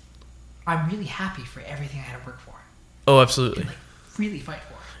 I'm really happy for everything I had to work for. Oh, absolutely. And like really fight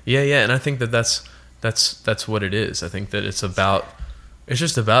for. Yeah, and I think that's what it is. I think that it's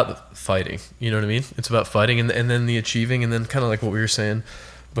just about fighting. You know what I mean? It's about fighting and then the achieving, and then kind of like what we were saying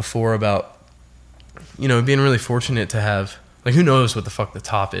before about, you know, being really fortunate to have, like, who knows what the fuck the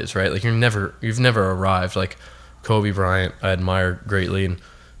top is, right? Like you've never arrived. Like Kobe Bryant, I admire greatly, and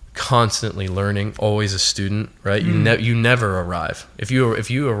constantly learning, always a student, right? You never arrive. If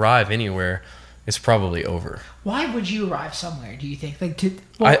you arrive anywhere, it's probably over. Why would you arrive somewhere? Do you think?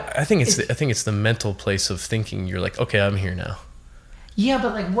 I think it's the mental place of thinking. You're like, okay, I'm here now. Yeah,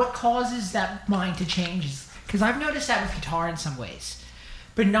 but like, what causes that mind to change? Because I've noticed that with guitar in some ways,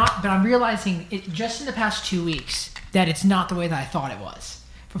 but I'm realizing it just in the past 2 weeks that it's not the way that I thought it was.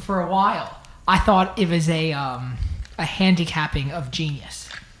 But for a while, I thought it was a handicapping of genius.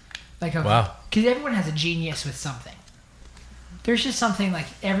 Wow. Because everyone has a genius with something. There's just something like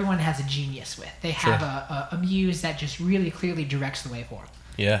everyone has a genius with. They have a muse that just really clearly directs the way for them.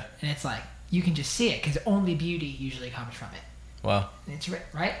 Yeah. And it's like, you can just see it because only beauty usually comes from it. Wow. And it's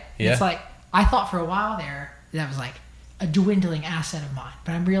right? Yeah. It's like, I thought for a while there that was like a dwindling asset of mine.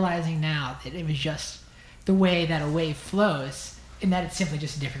 But I'm realizing now that it was just the way that a wave flows, and that it's simply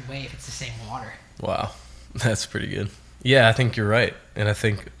just a different wave. It's the same water. Wow. That's pretty good. Yeah, I think you're right. And I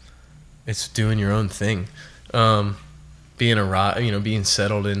think it's doing your own thing. Being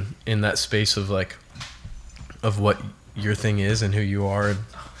settled in that space of like, of what your thing is and who you are.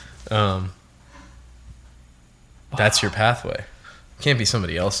 And, that's your pathway. It can't be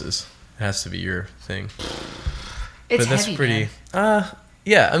somebody else's. It has to be your thing. It's but that's heavy, pretty. man.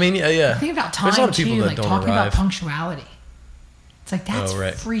 Yeah. I mean, yeah. Think about time There's a lot of people too, that like don't talking arrive. about punctuality. It's like that's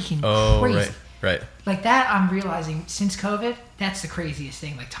freaking crazy. Right. Like that, I'm realizing since COVID, that's the craziest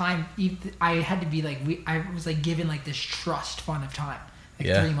thing. Like time, I had to be like, I was like given like this trust fund of time,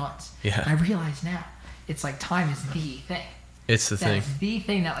 like 3 months. Yeah. And I realize now, it's like time is the thing. It's the thing. That's the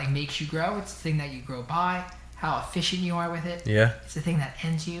thing that like makes you grow. It's the thing that you grow by. How efficient you are with it. Yeah. It's the thing that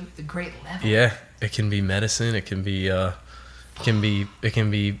ends you at a great level. Yeah. It can be medicine. It can be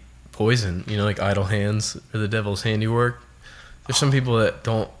poison. You know, like idle hands or the devil's handiwork. There's some people that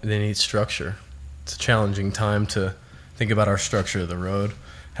they need structure. It's a challenging time to think about our structure of the road,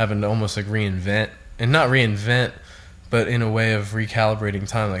 having to almost like reinvent, and not reinvent, but in a way of recalibrating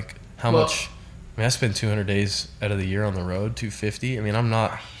time. Like how much, I spend 200 days out of the year on the road, 250. I mean, I'm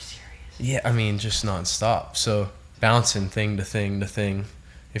not. Are you serious? Yeah, I mean, just nonstop. So bouncing thing to thing to thing.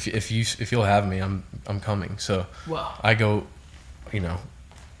 If you'll have me, I'm coming. So Wow. I go,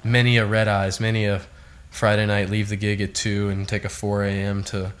 many a red eyes, many a Friday night, leave the gig at 2 and take a 4 a.m.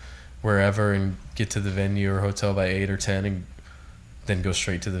 to wherever and get to the venue or hotel by 8 or 10 and then go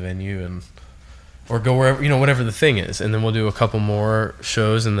straight to the venue or go wherever, whatever the thing is. And then we'll do a couple more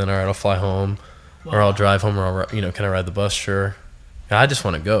shows and then, all right, I'll fly home or I'll drive home or I'll, can I ride the bus? Sure. And I just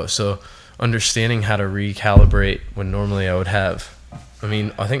want to go. So understanding how to recalibrate when normally I would have,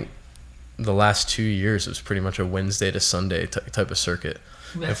 I think the last 2 years it was pretty much a Wednesday to Sunday type of circuit.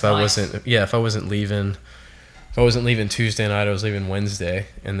 That's if I nice. wasn't leaving Tuesday night, I was leaving Wednesday,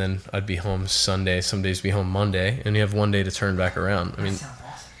 and then I'd be home Sunday. Some days be home Monday, and you have one day to turn back around. That sounds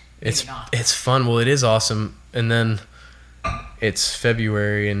awesome. Maybe not. It's fun. Well, it is awesome, and then it's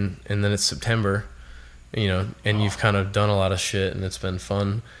February, and then it's September, and you've kind of done a lot of shit, and it's been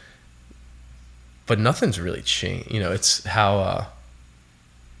fun. But nothing's really changed. It's how.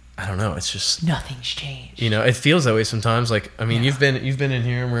 I don't know. It's just Nothing's changed. it feels that way sometimes. Like, you've been in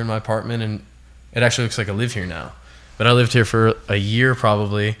here, and we're in my apartment, and it actually looks like I live here now. But I lived here for a year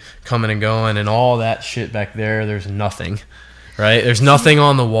probably, coming and going, and all that shit back there. There's nothing, right? There's nothing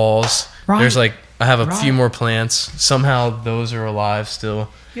on the walls. Right. There's I have a few Right. more plants. Somehow those are alive still.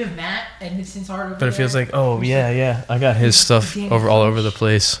 You have Matt Edmondson's art over But it feels there. like, yeah, I got his stuff all over the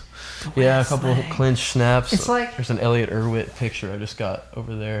place. The Yeah, a West couple Slang. clinch snaps. It's like- there's an Elliot Erwitt picture I just got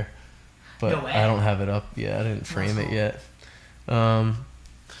over there, but No way. I don't have it up yet. I didn't frame it cool. yet.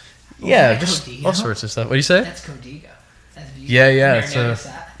 that Just Codigo? all sorts of stuff. What do you say? That's Codigo. That's beautiful. Yeah. Never It's noticed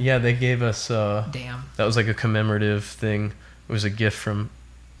that. yeah. They gave us Damn. that was like a commemorative thing. It was a gift from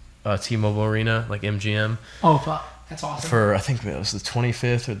T-Mobile Arena, like MGM, Oh fuck, that's awesome. for I think it was the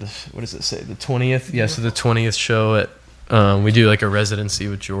 25th or what does it say? The 20th. Yeah, so the 20th show at we do like a residency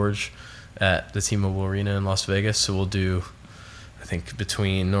with George at the T-Mobile Arena in Las Vegas. So we'll do, I think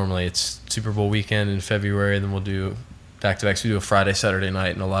normally it's Super Bowl weekend in February, and then we'll do back-to-backs. We do a Friday, Saturday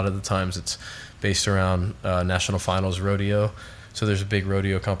night, and a lot of the times it's based around National Finals rodeo. So there's a big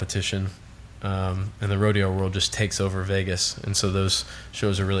rodeo competition, and the rodeo world just takes over Vegas, and so those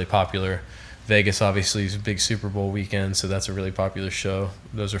shows are really popular. Vegas obviously is a big Super Bowl weekend, so that's a really popular show.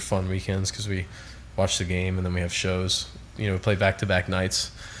 Those are fun weekends because we watch the game and then we have shows. We play back-to-back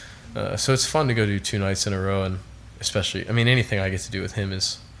nights. So it's fun to go do 2 nights in a row, and especially, anything I get to do with him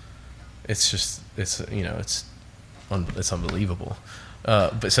it's unbelievable.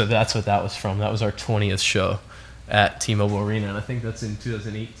 But so that's what that was from. That was our 20th show at T-Mobile Arena, and I think that's in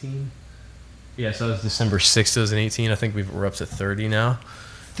 2018. Yeah, so that was December 6th, 2018. I think we're up to 30 now.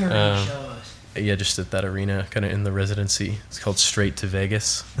 30 um, shows. Yeah, just at that arena, kind of in the residency. It's called Straight to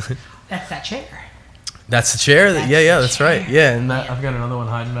Vegas. That's that chair. That's the chair. That's Yeah, the that's right. chair. Yeah, and Man. I've got another one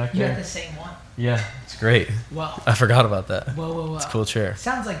hiding back You there. got the same one. Yeah, it's great. Whoa. I forgot about that. Whoa. It's a cool chair.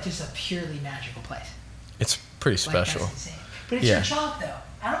 Sounds like just a purely magical place. It's pretty Like, special. that's insane. But it's Yeah. your job, though.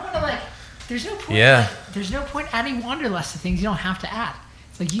 I don't want to There's no point. Yeah. There's no point adding wanderlust to things you don't have to add.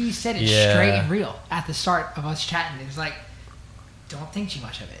 It's like you said it's Yeah. straight and real at the start of us chatting. It was like, don't think too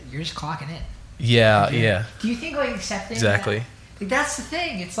much of it. You're just clocking in. Yeah, Okay? yeah. Do you think accepting Exactly. that- that's the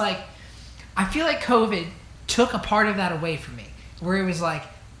thing. It's like I feel like COVID took a part of that away from me, where it was like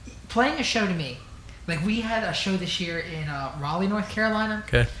playing a show to me. Like we had a show this year in Raleigh, North Carolina.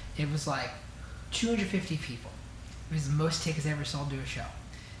 Okay. It was like 250 people. It was the most tickets I ever sold to a show.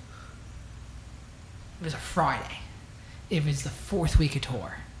 It was a Friday. It was the 4th week of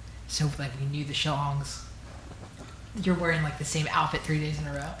tour. So we knew the songs. You're wearing the same outfit 3 days in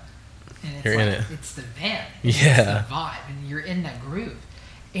a row. And it's You're in it. It's the van. Yeah. It's the vibe. And you're in that groove.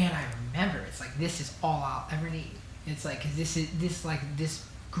 And I remember it's this is all I'll ever need. It's cause this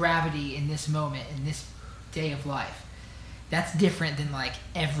gravity in this moment, in this day of life. That's different than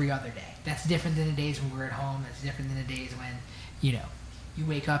every other day. That's different than the days when we're at home. That's different than the days when, you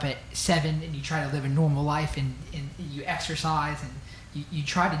wake up at 7 and you try to live a normal life and you exercise and you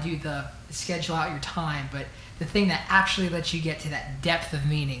try to do the schedule out your time. But the thing that actually lets you get to that depth of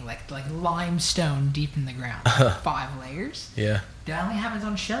meaning, like limestone deep in the ground, 5 layers, Yeah. that only happens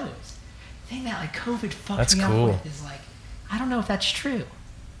on shows. The thing that COVID fucked That's me cool. up with is I don't know if that's true.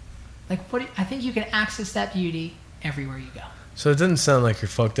 I think you can access that beauty everywhere you go. So it doesn't sound like you're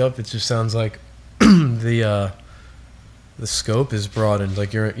fucked up. It just sounds like the scope is broadened.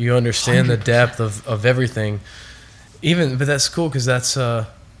 You understand the 100%. depth of everything. But that's cool because that's the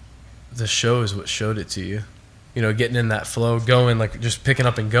show is what showed it to you. Getting in that flow, going just picking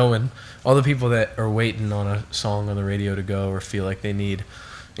up and going. All the people that are waiting on a song on the radio to go or feel like they need.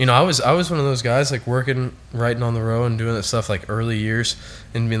 I was one of those guys working, writing on the road and doing that stuff early years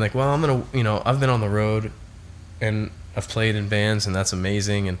and being well, I'm gonna, I've been on the road and I've played in bands, and that's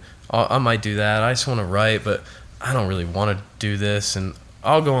amazing, and I might do that. I just want to write, but I don't really want to do this, and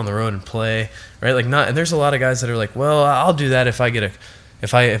I'll go on the road and play, right? Like, not. And there's a lot of guys that are like, well, I'll do that if I get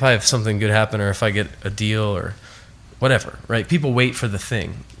if I have something good happen, or if I get a deal, or whatever, right? People wait for the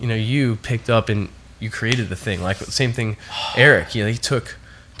thing. You know, you picked up and you created the thing. Like, the same thing, Eric. You know, he took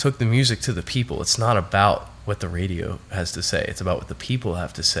the music to the people. It's not about what the radio has to say. It's about what the people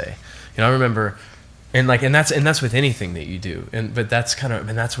have to say. You know, I remember. And that's with anything that you do, but that's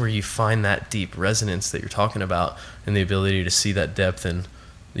that's where you find that deep resonance that you're talking about, and the ability to see that depth, and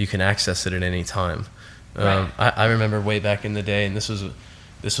you can access it at any time. Right. I remember way back in the day, and this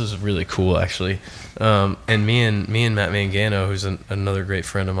was really cool actually. And me and Matt Mangano, who's another great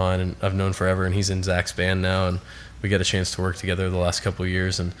friend of mine, and I've known forever, and he's in Zach's band now, and we got a chance to work together the last couple of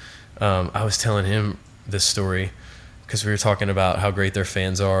years. And I was telling him this story because we were talking about how great their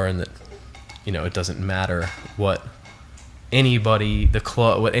fans are, and that, you know, it doesn't matter what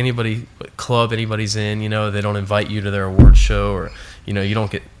club anybody's in, you know, they don't invite you to their award show, or, you know, you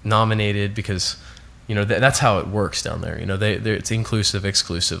don't get nominated because, you know, that's how it works down there. You know, it's inclusive,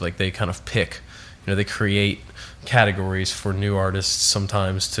 exclusive. Like, they kind of pick, you know, they create categories for new artists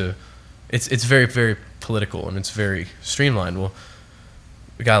sometimes to, it's very, very political, and it's very streamlined. Well,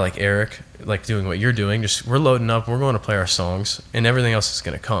 a guy like Eric, like doing what you're doing, just we're loading up, we're going to play our songs, and everything else is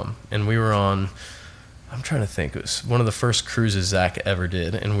going to come. And we were on, I'm trying to think, it was one of the first cruises Zach ever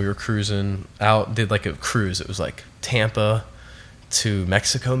did, and we were cruising out, did like a cruise. It was like Tampa to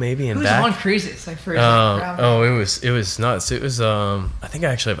Mexico maybe, and Who's back. on cruises? Like, for it was nuts. It was I think I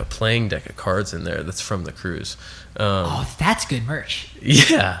actually have a playing deck of cards in there that's from the cruise. That's good merch.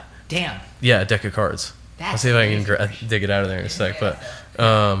 Yeah. Damn. Yeah, a deck of cards. I'll see if I can dig it out of there in a sec, but.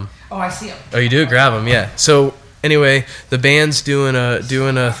 I see them. Oh, you do? Grab them, yeah. So anyway, the band's doing a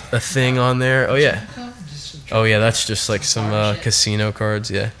thing on there. Oh yeah. Oh yeah, that's just like some casino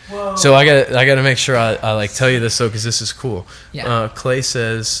cards, yeah. Whoa. So I got to make sure I like tell you this though, because this is cool. Yeah. Clay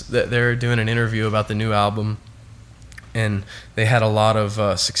says that they're doing an interview about the new album, and they had a lot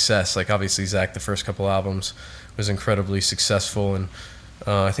of success. Like, obviously Zach, the first couple albums was incredibly successful, and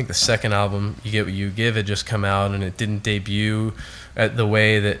I think the second album, You Get What You Give, had just come out, and it didn't debut at the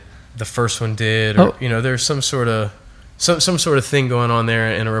way that the first one did, or you know, there's some sort of thing going on there.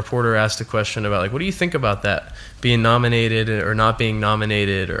 And a reporter asked a question about, like, what do you think about that, being nominated or not being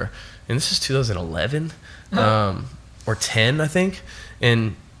nominated, and this is 2011 or 10, I think,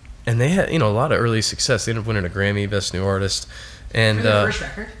 and they had, you know, a lot of early success. They ended up winning a Grammy, Best New Artist, and For the first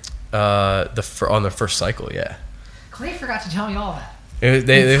record? On the first cycle, yeah. Clay forgot to tell me all that.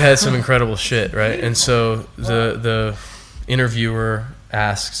 They've had some incredible shit, right? And so the interviewer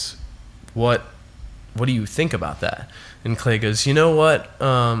asks, what do you think about that? And Clay goes, you know what,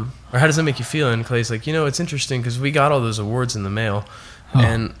 or how does that make you feel? And Clay's like, you know, it's interesting because we got all those awards in the mail,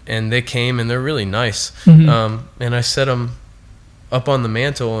 and they came, and they're really nice. Mm-hmm. And I set them up on the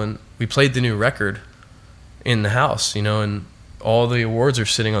mantle, and we played the new record in the house, you know, and all the awards are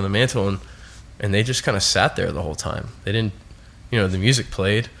sitting on the mantle, and they just kind of sat there the whole time. They didn't, you know, the music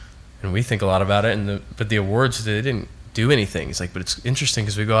played, and we think a lot about it, but the awards, they didn't do anything. It's like, but it's interesting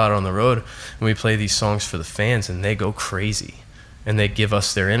because we go out on the road and we play these songs for the fans, and they go crazy, and they give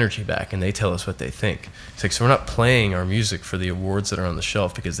us their energy back, and they tell us what they think. It's like, so we're not playing our music for the awards that are on the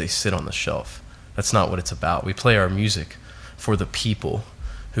shelf because they sit on the shelf. That's not what it's about. We play our music for the people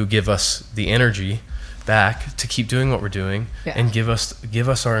who give us the energy back to keep doing what we're doing, and give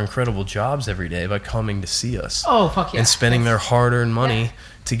us our incredible jobs every day by coming to see us. Oh, fuck yeah. And spending their hard-earned money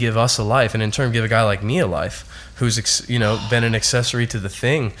to give us a life, and in turn give a guy like me a life, who's, you know, been an accessory to the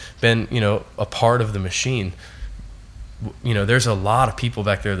thing, been, you know, a part of the machine. You know, there's a lot of people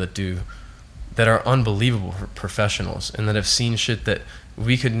back there that are unbelievable professionals, and that have seen shit that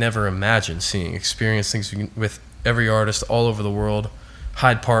we could never imagine seeing, experience things with every artist all over the world.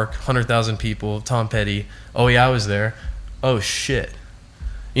 Hyde Park, 100,000 people, Tom Petty. Oh yeah, I was there. Oh shit.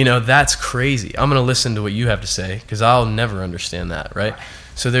 You know, that's crazy. I'm going to listen to what you have to say because I'll never understand that, right?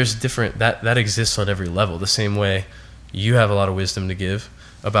 So there's different, that exists on every level. The same way you have a lot of wisdom to give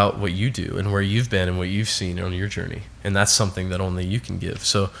about what you do and where you've been and what you've seen on your journey. And that's something that only you can give.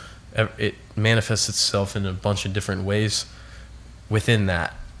 So it manifests itself in a bunch of different ways within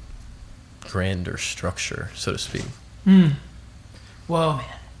that grander structure, so to speak. Mm. Whoa, man.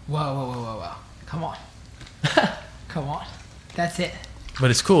 Whoa. Come on. Come on. That's it. But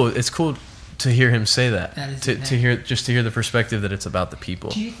it's cool. It's cool to hear him say that. That is to hear the perspective that it's about the people.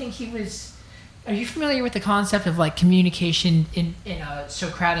 Do you think he was... Are you familiar with the concept of, like, communication in a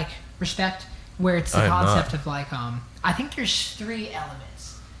Socratic respect? Where it's the concept of, like, I think there's 3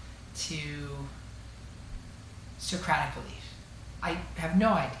 elements to Socratic belief. I have no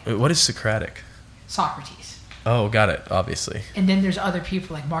idea. Wait, what is Socratic? Socrates. Oh, got it. Obviously, And then there's other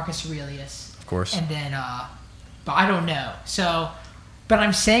people like Marcus Aurelius. of course. And then, but I don't know. So, but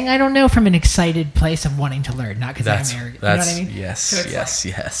I'm saying I don't know from an excited place of wanting to learn, not because I'm arrogant. You know what I mean? Yes, So it's yes,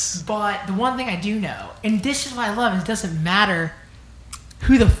 like- yes. But the one thing I do know, and this is what I love, is it doesn't matter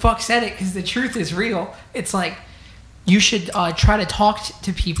who the fuck said it, because the truth is real. It's like you should try to talk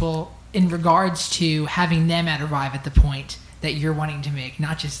to people in regards to having them arrive at the point that you're wanting to make,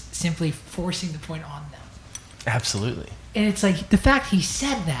 not just simply forcing the point on them. Absolutely. And it's like the fact he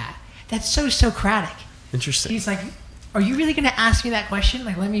said that, that's so Socratic. Interesting. He's like, are you really going to ask me that question?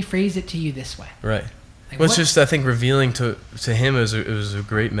 Like, let me phrase it to you this way. Right. Like, Well, it's what- just, I think, revealing to him it was a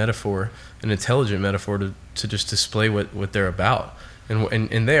great metaphor, an intelligent metaphor to just display what they're about.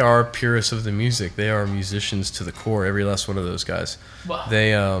 And they are purists of the music. They are musicians to the core, every last one of those guys. Wow.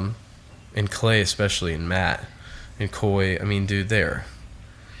 They, and Clay especially, and Matt, and Coy, I mean, dude, they're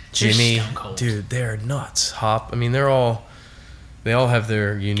Jimmy, stone cold. dude, they're nuts. Hop, I mean, they all have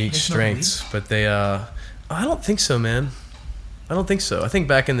their unique They smoke strengths, but they, I don't think so, man. I don't think so. I think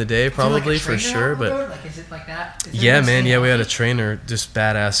back in the day, probably, for sure, but like, is it like that? Is yeah, everyone man. staying Yeah, we had a healthy? trainer, just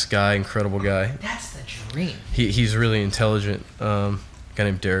badass guy, incredible guy. That's the dream. He's really intelligent. Guy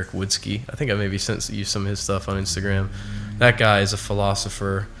named Derek Woodsky. I think I maybe sent you some of his stuff on Instagram. That guy is a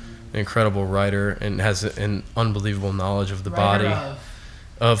philosopher, an incredible writer, and has an unbelievable knowledge of the Writer body,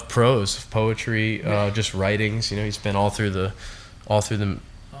 of prose, of poetry, just writings. You know, he's been all through the,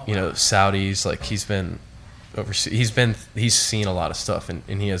 you know, Saudis. Like he's been overseas. He's seen a lot of stuff, and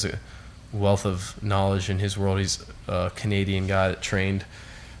he has a wealth of knowledge in his world. He's a Canadian guy that trained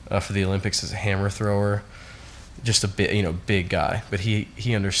for the Olympics as a hammer thrower. Just a bit, you know, big guy, but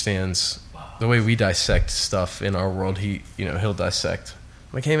he understands the way we dissect stuff in our world. He'll dissect.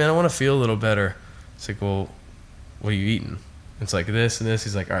 I'm like, hey man, I want to feel a little better. It's like, well, what are you eating? It's like this and this.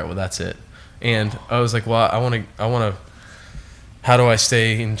 He's like, all right, well that's it. And I was like, well, I want to. How do I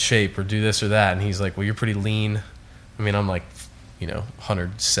stay in shape or do this or that? And he's like, well, you're pretty lean. I mean, I'm like,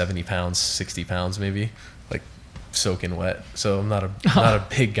 170 pounds, 60 pounds maybe, like soaking wet. So I'm not a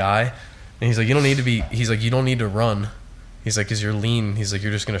big guy. And he's like, you don't need to be. He's like, you don't need to run. He's like, because you're lean. He's like,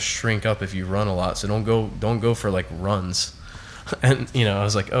 you're just gonna shrink up if you run a lot. So don't go for like runs. And I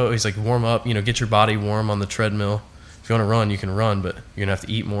was like, oh, he's like, warm up. Get your body warm on the treadmill. If you want to run, you can run, but you're gonna have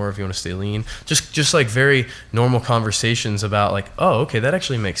to eat more if you want to stay lean. Just like very normal conversations about like, oh, okay, that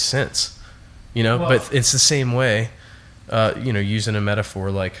actually makes sense. Well, but it's the same way. Using a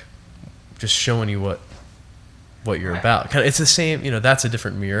metaphor, like just showing you what you're about. It's the same. That's a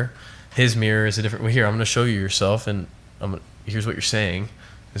different mirror. His mirror is a different. Well, here, I'm going to show you yourself, and here's what you're saying.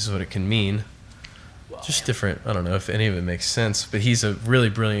 This is what it can mean. Just different. I don't know if any of it makes sense, but he's a really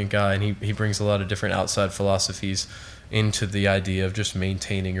brilliant guy, and he brings a lot of different outside philosophies into the idea of just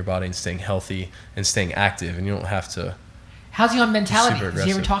maintaining your body and staying healthy and staying active, and you don't have to. How's he on mentality? Super Does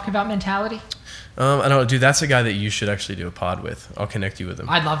he ever aggressive. talk about mentality? I don't know, dude. That's a guy that you should actually do a pod with. I'll connect you with him.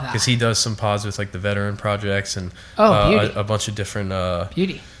 I'd love that. Because he does some pods with like the veteran projects and beauty. a bunch of different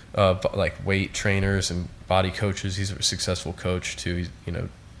Beauty. like weight trainers and body coaches. He's a successful coach too.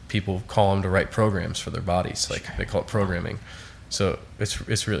 People call him to write programs for their bodies. Like they call it programming. So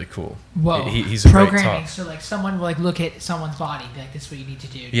it's really cool. Whoa. He's a programming. great talk. So like someone will like look at someone's body, and be like, this is what you need to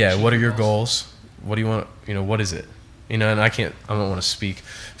do. to Yeah. achieve What are your goals? What do you want? What is it? And I don't want to speak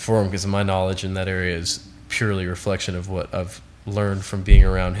for him because my knowledge in that area is purely a reflection of what I've learned from being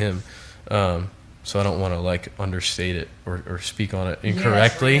around him. So I don't want to like understate it or speak on it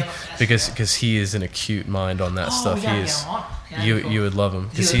incorrectly that's because he is an acute mind on that stuff. We gotta He get is. him on. Yeah, that'd be cool. You would love him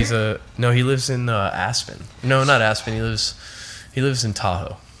because Does he live he lives in Aspen. No, not Aspen. He lives in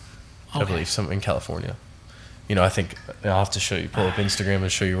Tahoe, I Okay. believe, in California. I think I'll have to pull up Instagram and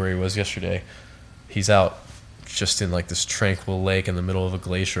show you where he was yesterday. He's out just in like this tranquil lake in the middle of a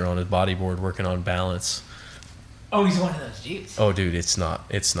glacier on his bodyboard working on balance. Oh, he's one of those dudes. Oh, dude, it's not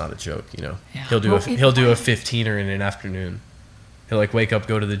a joke. Yeah. He'll do Well, he'll do a 15er in an afternoon. He'll like wake up,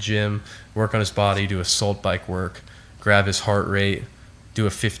 go to the gym, work on his body, do a salt bike work, grab his heart rate, do a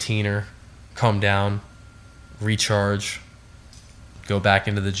 15er, calm down, recharge, go back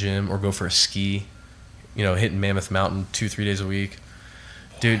into the gym or go for a ski. Hitting Mammoth Mountain 2-3 days a week.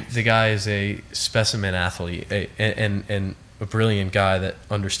 Dude, the guy is a specimen athlete and a brilliant guy that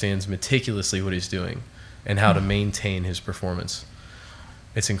understands meticulously what he's doing and how to maintain his performance.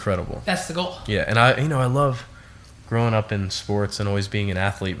 It's incredible. That's the goal. Yeah, and I love growing up in sports and always being an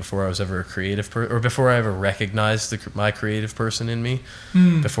athlete before I was ever a creative or before I ever recognized my creative person in me,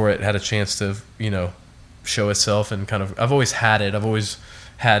 before it had a chance to, show itself and kind of. I've always had it. I've always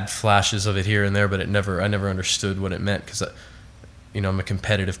had flashes of it here and there, but I never understood what it meant because, I'm a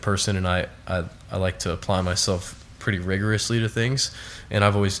competitive person and I like to apply myself pretty rigorously to things, and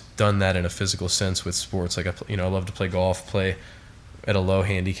I've always done that in a physical sense with sports. Like I love to play golf, play at a low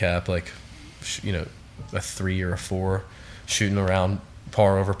handicap, like a 3 or a 4, shooting around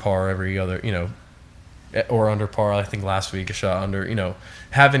par over par every other, or under par. I think last week I shot under,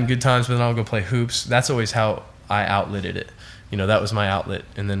 having good times, but then I'll go play hoops. That's always how I outletted it. That was my outlet.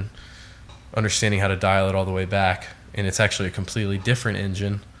 And then understanding how to dial it all the way back. And it's actually a completely different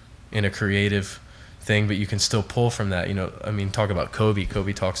engine in a creative thing, but you can still pull from that. Talk about Kobe.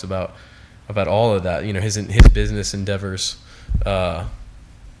 Kobe talks about all of that, his business endeavors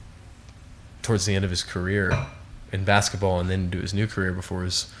towards the end of his career in basketball and then into his new career before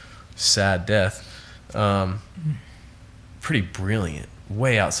his sad death. Pretty brilliant,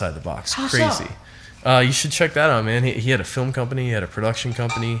 way outside the box. How crazy. so? You should check that out, man. He had a film company, he had a production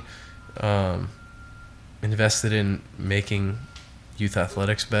company, invested in making youth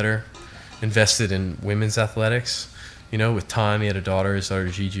athletics better, invested in women's athletics. With time, he had a daughter. His daughter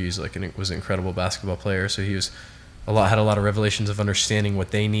Gigi was an incredible basketball player. So he had a lot of revelations of understanding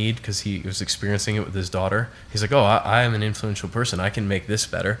what they need because he was experiencing it with his daughter. He's like, I am an influential person. I can make this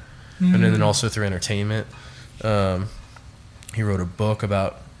better. And then also through entertainment, he wrote a book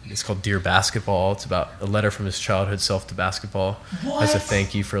it's called Dear Basketball. It's about a letter from his childhood self to basketball as a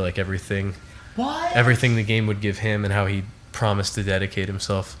thank you for everything the game would give him, and how he promised to dedicate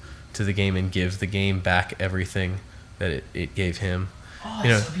himself to the game and give the game back everything that it gave him.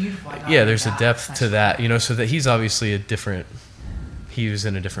 That's so beautiful. There's a depth to that, so that he's obviously he was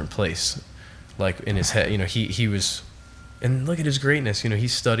in a different place, like in his head, he was, and look at his greatness, he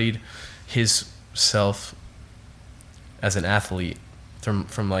studied his self as an athlete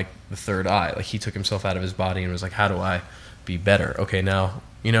from like the third eye. Like he took himself out of his body and was like, how do I be better? Okay, now,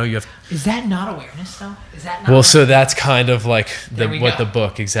 you have. Is that not awareness though? Is that not well, so that's kind of like what the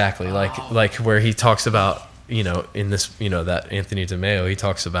book exactly, like where he talks about, in this, that Anthony DeMeo, he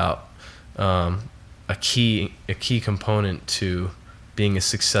talks about a key component to being a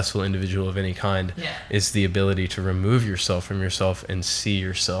successful individual of any kind is the ability to remove yourself from yourself and see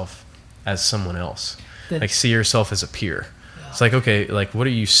yourself as someone else. See yourself as a peer. It's like, okay, what are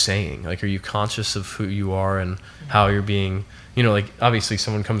you saying? Are you conscious of who you are and how you're being, obviously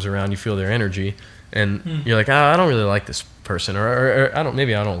someone comes around, you feel their energy and you're like, I don't really like this person, or I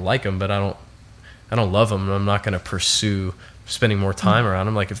don't like them, but I don't love them, and I'm not going to pursue spending more time around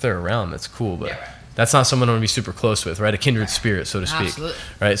them. If they're around, that's cool, but that's not someone I want to be super close with, right? A kindred spirit, so to speak. Absolutely.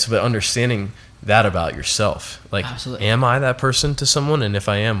 Right? So, but understanding that about yourself, Absolutely. Am I that person to someone? And if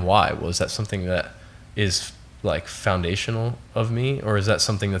I am, why? Well, is that something that is foundational of me, or is that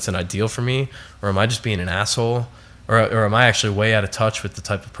something that's an ideal for me, or am I just being an asshole, or am I actually way out of touch with the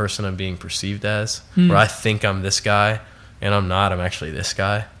type of person I'm being perceived as, where I think I'm this guy and I'm not, I'm actually this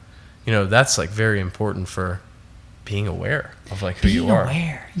guy. That's very important for being aware of who you are. Being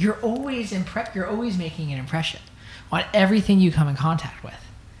aware. You're always you're always making an impression on everything you come in contact with,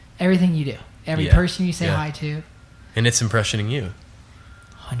 everything you do, every person you say hi to, and it's impressioning you.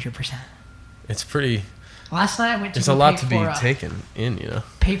 100%. It's pretty. Last night I went to. There's a lot to be taken in,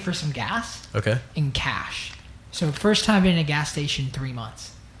 Pay for some gas. Okay. In cash. So first time in a gas station in 3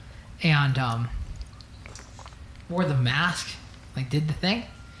 months, and wore the mask, did the thing.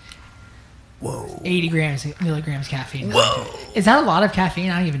 Whoa. 80 milligrams caffeine. Whoa. Is that a lot of caffeine?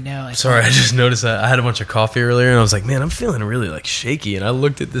 I don't even know. Sorry, I just noticed that. I had a bunch of coffee earlier, and I was like, man, I'm feeling really shaky. And I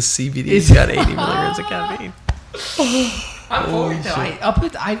looked at this CBD. It's got 80 milligrams of caffeine. I'm forward though.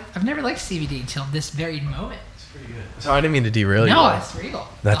 I've never liked CBD until this very moment. It's pretty good. Sorry, I didn't mean to derail you. No, it's real.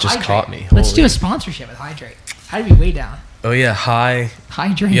 That just caught me. Let's do a sponsorship with Hydrate. How do we way down? Oh yeah,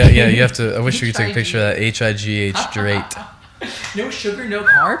 Hydrate. Yeah, you have to. I wish we could take a picture of that. HIGH Drate. No sugar, no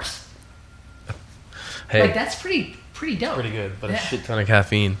carbs. Hey, that's pretty dope. Pretty good, but a shit ton of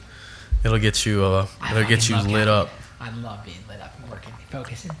caffeine. It'll get you. It'll get you lit up. I love being lit up and working,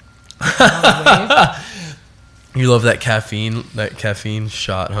 focusing. You love that caffeine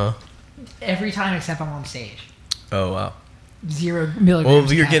shot, huh? Every time except I'm on stage. Oh wow. 0 milligrams.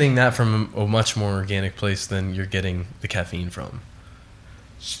 Well, you're getting that from a much more organic place than you're getting the caffeine from.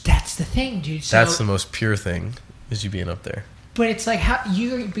 That's the thing, dude. So, that's the most pure thing, is you being up there. But it's how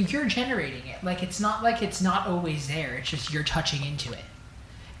you're generating it. It's not it's not always there. It's just you're touching into it,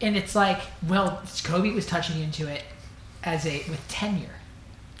 and it's Kobe was touching into it with tenure.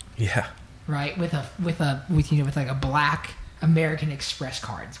 Yeah. Right, with a black American Express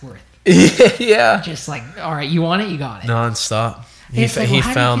card's worth. Yeah. Just all right, you want it, you got it. Non-stop. He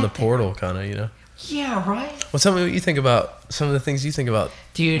found the portal, kind of, Yeah, right? Well, tell me what you think about some of the things you think about,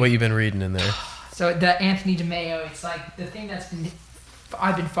 Dude. what you've been reading in there. So the Anthony DeMeo, it's like the thing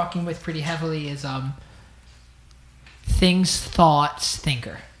I've been fucking with pretty heavily is things, thoughts,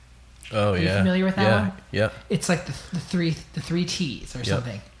 thinker. Oh, Are yeah. you familiar with that one? Yeah. It's like the three T's or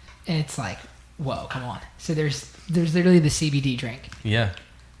something, and it's like, whoa, come on. So there's literally the CBD drink, Yeah.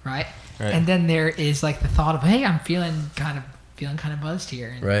 right? Right. And then there is like the thought of, hey, I'm feeling kind of buzzed here,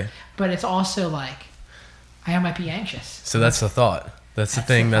 and, Right. But it's also like, I might be anxious. So that's the thought. That's the That's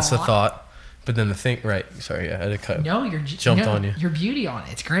thing. the That's the thought. thought. But then the thing, right? Sorry, I had to cut. No, Jumped on you. Your beauty on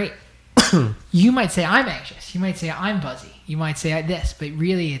it. It's great. You might say I'm anxious. You might say I'm buzzy. You might say this, but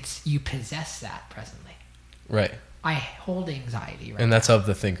really, it's you possess that presently. Right. I hold anxiety, right? And that's of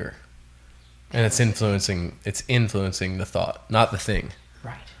the thinker. And it's influencing the thought, not the thing.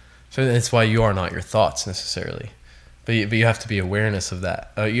 Right. So that's why you are not your thoughts necessarily. But you have to be awareness of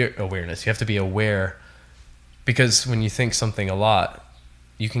that. You have to be aware, because when you think something a lot,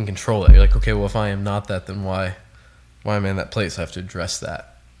 you can control it. You're like, okay, well, if I am not that, then why am I in that place? I have to address that.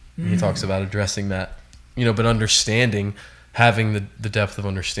 And he talks about addressing that, but understanding, having the depth of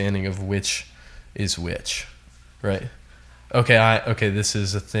understanding of which is which, right? Okay, this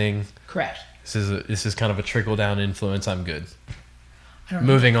is a thing. Correct. This is kind of a trickle down influence. I'm good. I don't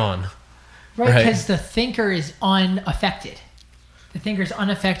Moving on. Right, because the thinker is unaffected. The thinker is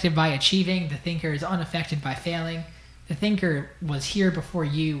unaffected by achieving. The thinker is unaffected by failing. The thinker was here before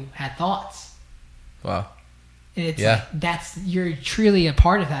you had thoughts. Wow. And it's like, you're truly a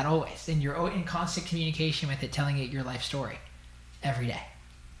part of that always, and you're in constant communication with it, telling it your life story every day.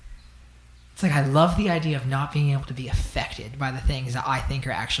 It's like I love the idea of not being able to be affected by the things that I think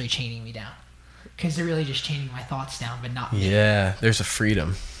are actually chaining me down, because they're really just chaining my thoughts down, but not me. Yeah, there's a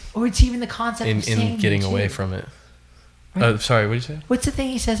freedom Or it's even the concept of saying in getting me away too. from it. Right. Sorry, what did you say? What's the thing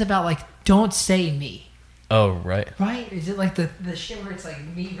he says about like don't say me? Oh, right. Right? Is it like the shit where it's like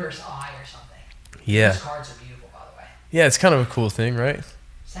me versus I or something? Yeah. Those cards are beautiful, by the way. Yeah, it's kind of a cool thing, right?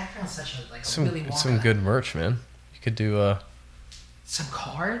 Zach Brown's such a like Some Willy Wonka. some good merch, man. You could do Some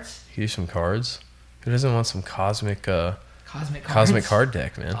cards. you could do some cards. Who doesn't want some cosmic Cosmic card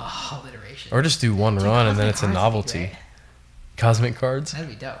deck, man? Oh, alliteration. Or just do one Dude, run and then cosmic it's a cards would be novelty. great. Cosmic cards? That'd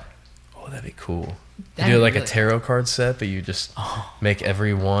be dope. Oh, that'd be cool. You That'd do be like really a tarot card set, but you just make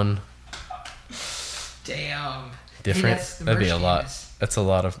every one Damn. different. Hey, the That'd be merch a game lot. is- That's a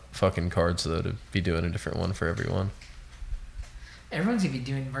lot of fucking cards, though, to be doing a different one for everyone. Everyone's gonna be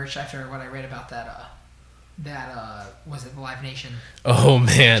doing merch after what I read about that. Was it the Live Nation? Oh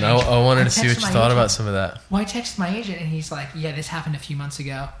man, I wanted I to see what texted you my thought agent. about some of that. Well, I texted my agent and he's like, "Yeah, this happened a few months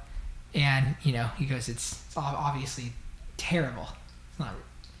ago," and he goes, "It's obviously terrible. It's not,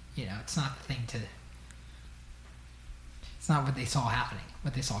 it's not the thing to. It's not what they saw happening,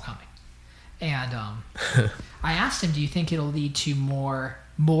 what they saw coming." And I asked him, "Do you think it'll lead to more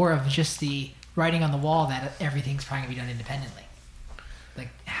of just the writing on the wall that everything's probably gonna be done independently? Like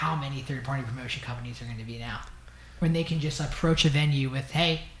how many third-party promotion companies are going to be now, when they can just approach a venue with,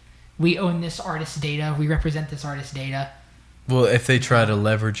 hey, we own this artist's data, we represent this artist's data." Well, if they try to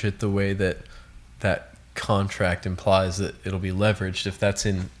leverage it the way that contract implies that it'll be leveraged, if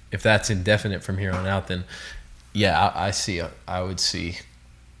that's indefinite from here on out, then yeah, I would see.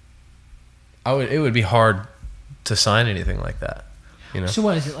 It would be hard to sign anything like that, So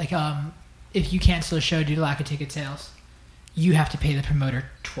what is it like? If you cancel a show due to lack of ticket sales, you have to pay the promoter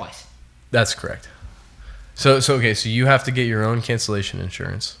twice. That's correct. So you have to get your own cancellation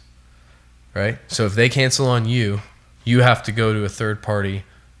insurance, right? So if they cancel on you, you have to go to a third party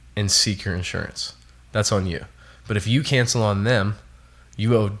and seek your insurance. That's on you. But if you cancel on them,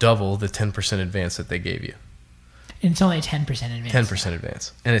 you owe double the 10% advance that they gave you. And it's only 10% advance. 10%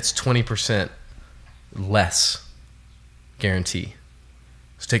 advance. And it's 20% less guarantee.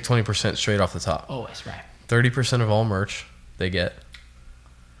 So take 20% straight off the top. Always, right. 30% of all merch they get.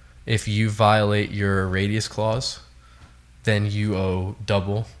 If you violate your radius clause, then you owe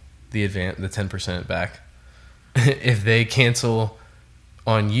double the 10% back. If they cancel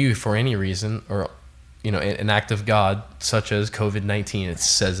on you for any reason, or an act of God such as COVID-19, it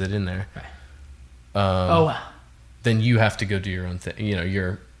says it in there. Right. Wow. Then you have to go do your own thing.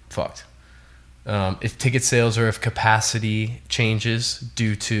 You're fucked. If ticket sales or if capacity changes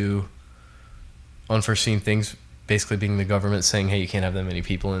due to unforeseen things, basically being the government saying, hey, you can't have that many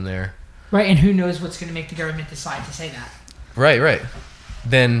people in there. Right, and who knows what's going to make the government decide to say that. Right.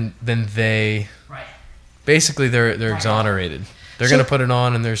 Then they Right. basically they're Right. exonerated. They're So- going to put it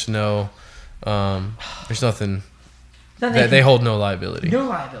on, and there's nothing. Then They hold no liability. No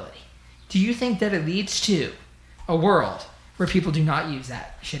liability. Do you think that it leads to a world where people do not use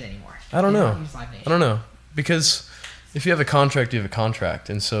that shit anymore. I don't They know. don't use Live Nation. I don't know, because if you have a contract, you have a contract,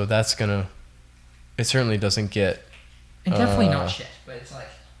 and so that's gonna. It certainly doesn't get. And definitely not shit, but it's like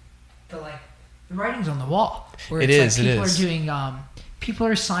the writing's on the wall. Where It it's is, like it people is. are doing people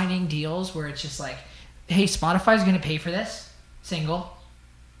are signing deals where it's just like, hey, Spotify's gonna pay for this single,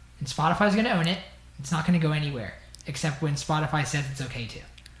 and Spotify's gonna own it. It's not gonna go anywhere except when Spotify says it's okay to.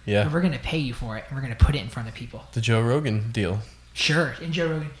 Yeah. But we're gonna pay you for it, and we're gonna put it in front of people. The Joe Rogan deal, Sure, in Joe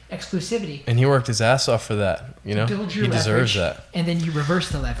Rogan exclusivity. and he worked his ass off for that. You know, Build your he deserves leverage, that. and then you reverse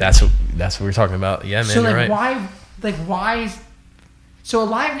the leverage. That's what we're talking about. Yeah, man, So you're like right. why is so a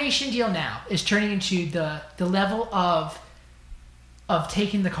Live Nation deal now is turning into the level of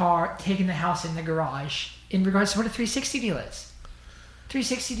taking the house in the garage in regards to what a 360 deal is.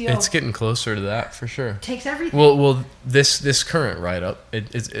 360 deal It's getting closer to that for sure. takes everything. Well, this current write up,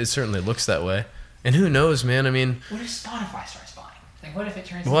 it certainly looks that way. And who knows, man? I mean, What if Spotify starts buying? Like what if it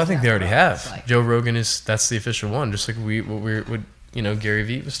turns? well, I into think that they already world? have. It's like- Joe Rogan that's the official one, just like what Gary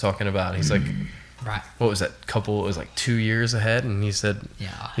Vee was talking about. He's like, right. what was that couple? It was like 2 years ahead, and he said,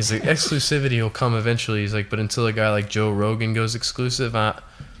 Yeah. he's like, exclusivity will come eventually. He's like, but until a guy like Joe Rogan goes exclusive,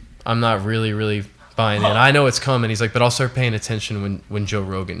 I'm not really buying it. I know it's coming. He's like, but I'll start paying attention when Joe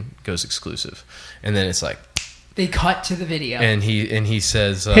Rogan goes exclusive, and then it's like, They cut to the video. and he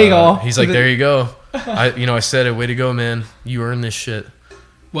says, Hey, y'all. he's like, there you go. I said it. Way to go, man. You earned this shit.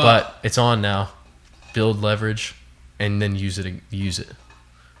 Well, But it's on now. Build leverage, and then use it.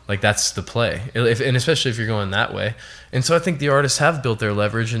 Like that's the play, and especially if you're going that way. And so I think the artists have built their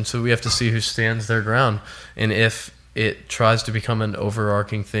leverage, and so we have to see who stands their ground. And if it tries to become an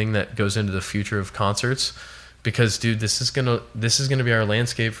overarching thing that goes into the future of concerts, because dude, this is gonna be our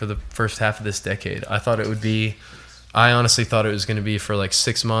landscape for the first half of this decade. I honestly thought it was gonna be for like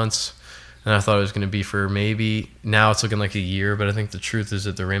 6 months. And I thought it was going to be for maybe, now it's looking like a year, but I think the truth is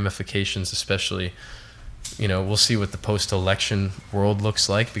that the ramifications, especially, we'll see what the post-election world looks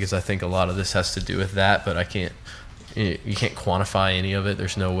like, because I think a lot of this has to do with that, but you can't quantify any of it.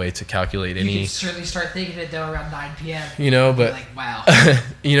 There's no way to calculate you any, can certainly start thinking it though around 9 p.m. but, like wow.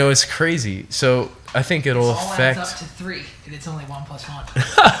 it's crazy. So I think it'll It all affect, adds up to 3, and it's only 1 + 1.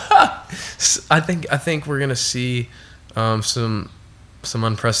 I think we're going to see some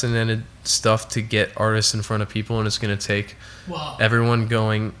unprecedented stuff to get artists in front of people, and it's going to take Whoa. everyone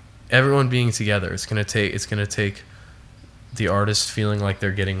being together. It's going to take the artist feeling like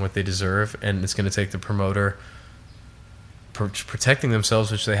they're getting what they deserve, and it's going to take the promoter protecting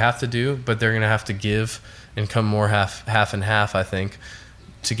themselves, which they have to do, but they're going to have to give and come more half and half, I think,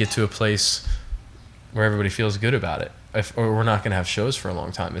 to get to a place where everybody feels good about it. Or we're not going to have shows for a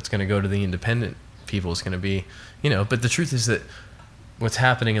long time. It's going to go to the independent people. It's going to be, but the truth is that what's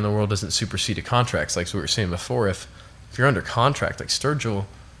happening in the world doesn't supersede a contracts. Like we were saying before, if you're under contract, like Sturgill,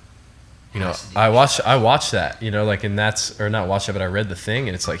 I watched that, and that's, or not watched it, but I read the thing,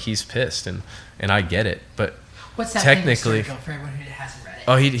 and it's like he's pissed, and I get it, but What's that technically, thing with Sturgill for everyone who hasn't read it?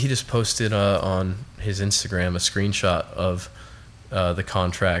 oh, he just posted on his Instagram a screenshot of the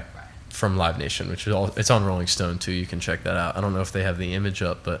contract from Live Nation, which is it's on Rolling Stone too. You can check that out. I don't know if they have the image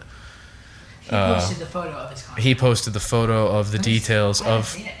up, but He posted the photo of his contract. he posted the photo of the details I haven't of.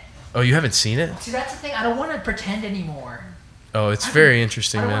 seen it. Oh, you haven't seen it? See, that's the thing. I don't want to pretend anymore. Oh, it's very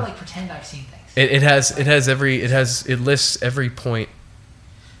interesting, I don't man. want to pretend I've seen things. It lists every point.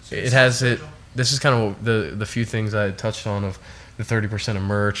 It has it. This is kind of the few things I had touched on of the 30% of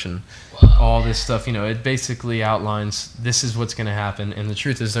merch and all this stuff. It basically outlines this is what's going to happen, and the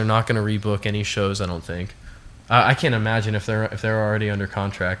truth is they're not going to rebook any shows. I don't think. I can't imagine if they're already under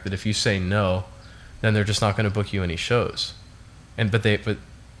contract that if you say no, then they're just not going to book you any shows. But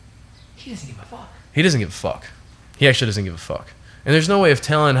he doesn't give a fuck. he doesn't give a fuck. He actually doesn't give a fuck. And there's no way of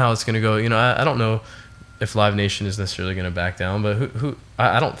telling how it's going to go. I don't know if Live Nation is necessarily going to back down, but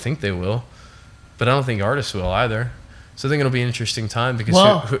I don't think they will. But I don't think artists will either. So I think it'll be an interesting time because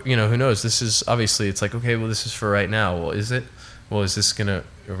who knows? This is obviously, it's like, okay, well, this is for right now. Well, is it? Well,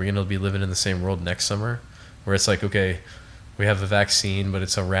 are we gonna be living in the same world next summer, where it's like, okay, we have the vaccine, but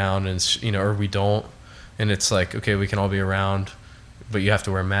it's around, and or we don't, and it's like, okay, we can all be around, but you have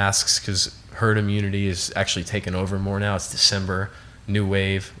to wear masks because herd immunity is actually taking over more now. It's December, new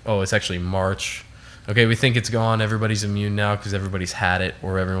wave. Oh, it's actually March. Okay, we think it's gone. Everybody's immune now because everybody's had it,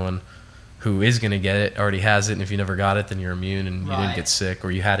 or everyone who is going to get it already has it, and if you never got it, then you're immune and you didn't get sick,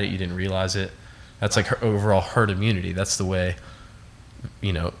 or you had it, you didn't realize it. That's like overall herd immunity. That's the way,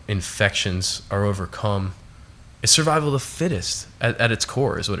 infections are overcome. It's survival of the fittest at its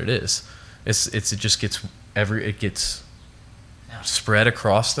core is what it is. It just gets spread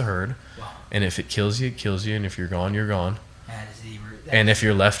across the herd, and if it kills you, it kills you, and if you're gone, you're gone. That is the And if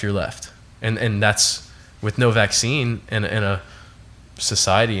you're left, you're left. And that's with no vaccine and a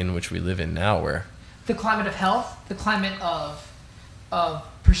society in which we live in now, where the climate of health, the climate of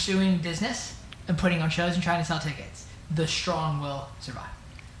pursuing business and putting on shows and trying to sell tickets, the strong will survive.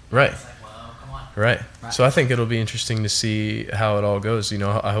 right. It's like, whoa, come on. Right. Right. So I think it'll be interesting to see how it all goes. You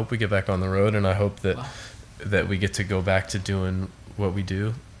know, I hope we get back on the road, and I hope that Wow. that we get to go back to doing what we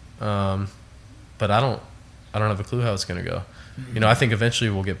do. But I don't have a clue how it's going to go. You know, I think eventually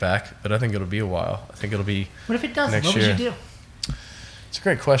we'll get back, but I think it'll be a while. I think it'll be What if it doesn't? next What would year. you do? It's a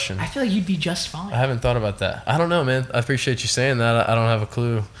great question. I feel like you'd be just fine. I haven't thought about that. I don't know, man. I appreciate you saying that. I don't have a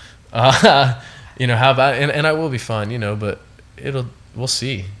clue. You know, how about and I will be fine, you know, but we'll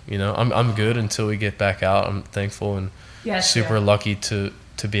see. You know, I'm good until we get back out. I'm thankful and Yes, super yeah. lucky to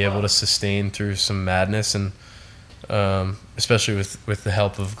be able to sustain through some madness, and especially with the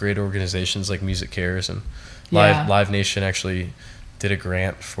help of great organizations like Music Cares and Yeah. Live Nation actually did a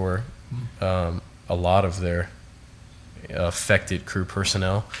grant for a lot of their affected crew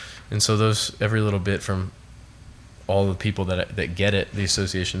personnel, and so those every little bit from all the people that get it, the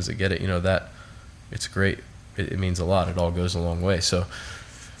associations that get it, you know, that it's great. It means a lot. It all goes a long way. So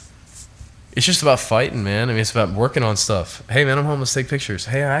it's just about fighting, man. I mean, it's about working on stuff. Hey, man, I'm home. Let's take pictures.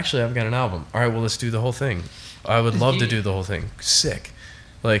 Hey, I've got an album. All right, well, let's do the whole thing. I would love to do the whole thing. Sick.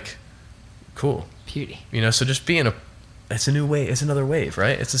 Like, cool. Beauty. You know, so just it's a new wave. It's another wave,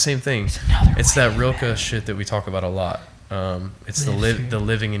 right? It's the same thing. another It's that wave, Rilke shit that we talk about a lot. It's the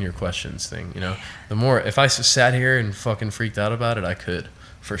living in your questions thing, you know. The more, if I sat here and fucking freaked out about it, I could,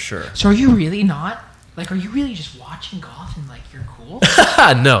 for sure. So are you really not? Like, are you really just watching golf and, like, you're cool?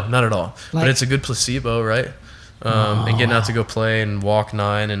 No, not at all. Like- But it's a good placebo, right? And getting out to go play and walk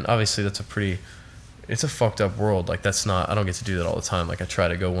 9, and obviously that's it's a fucked up world. Like, I don't get to do that all the time. Like, I try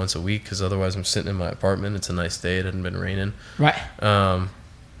to go once a week because otherwise I'm sitting in my apartment. It's a nice day. It hadn't been raining. Right.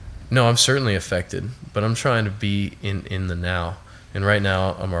 No, I'm certainly affected, but I'm trying to be in the now. And right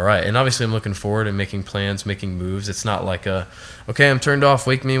now, I'm all right. And obviously, I'm looking forward and making plans, making moves. It's not like okay, I'm turned off.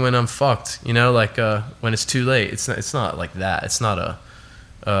 Wake me when I'm fucked. You know, like when it's too late. It's not like that. It's not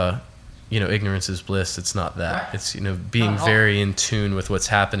ignorance is bliss. It's not that. Right. It's, being Not at all. very in tune with what's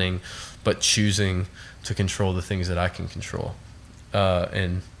happening, but choosing to control the things that I can control,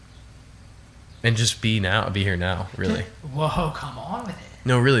 and just be here now. Really. Whoa, come on with it.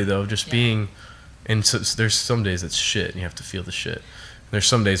 No, really though, just Yeah. being, and so there's some days it's shit, and you have to feel the shit. There's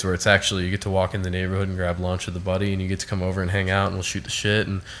some days where it's actually, you get to walk in the neighborhood and grab lunch with a buddy, and you get to come over and hang out, and we'll shoot the shit,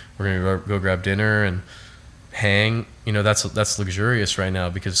 and we're gonna go grab dinner and hang. You know, that's luxurious right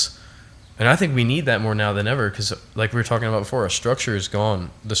now and I think we need that more now than ever, because like we were talking about before, our structure is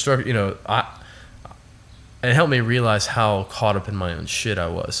gone. The structure, it helped me realize how caught up in my own shit I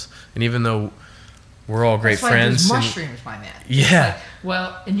was, and even though we're all great That's why friends. there's and- mushrooms, my man. Yeah.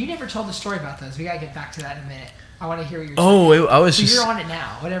 And you never told the story about those. We gotta get back to that in a minute. I want to hear what you're Oh, I was saying. So just. you're on it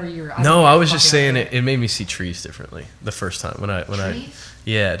now. Whatever you're. No, I was just saying it made me see trees differently the first time when I Trees?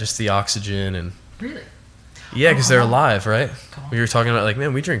 yeah, just the oxygen and Really? yeah, because they're Come on. alive, right? Come on. We were talking about like,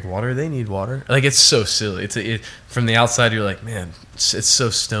 man, we drink water, they need water. Like, it's so silly. From the outside you're like, man, it's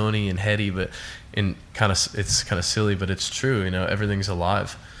so stony and heady, but it's kind of silly, but it's true. You know, everything's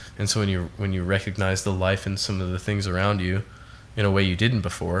alive, and so when you recognize the life in some of the things around you in a way you didn't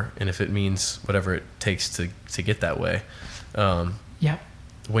before, and if it means whatever it takes to get that way. Yep.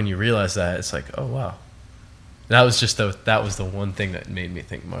 When you realize that, it's like, oh wow, that was the one thing that made me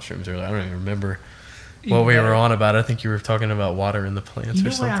think mushrooms earlier. I don't even remember what we were on about. I think you were talking about water in the plants You know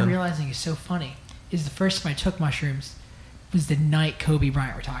or what I'm something. realizing is so funny is the first time I took mushrooms was the night Kobe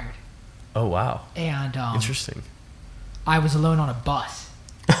Bryant retired, Oh wow, and interesting. I was alone on a bus,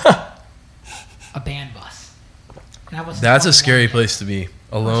 a band bus. And I wasn't That's a 21 scary yet. place to be,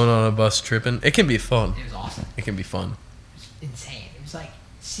 alone on a bus tripping. It can be fun. It was awesome. It can be fun. It was insane. It was like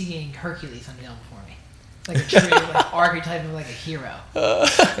seeing Hercules unveiled before me, like a true like archetype of like a hero.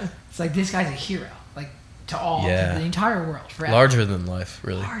 It's like this guy's a hero, like to all, Yeah. to the entire world, forever. Larger than life,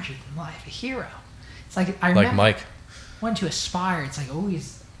 really. Larger than life, a hero. It's like I Like remember Mike. when to aspire. It's like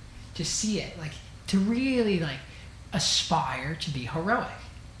always just see it, like to really like aspire to be heroic.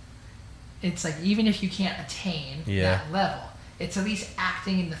 It's like even if you can't attain Yeah. that level, it's at least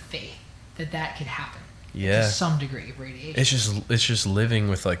acting in the faith that could happen. Yeah. To some degree of radiation. It's just living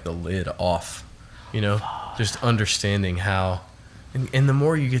with like the lid off, you know, just understanding how, and the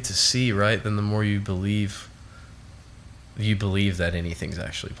more you get to see, right, then the more you believe that anything's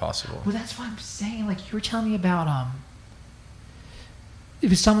actually possible. Well, that's what I'm saying. Like you were telling me about it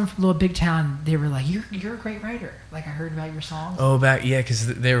was someone from Little Big Town. They were like, "You're a great writer. Like, I heard about your songs." Oh, because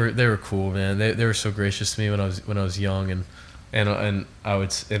they were cool, man. They were so gracious to me when I was young, and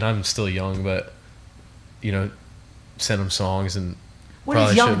I'm still young, but send them songs and What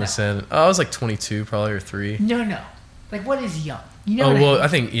probably is young, shouldn't have sent. Oh, I was like 22, probably, or 3. No. Like, what is young? You know. Oh what well, mean? I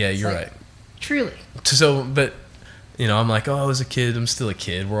think you're like, right. Truly. So, but I'm like, oh, I was a kid. I'm still a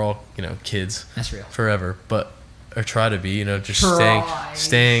kid. We're all kids. That's real. Forever, but or try to be. Just Try.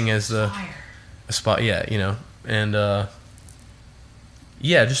 staying as a spot. Yeah, and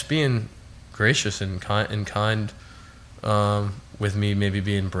just being gracious and kind with me, maybe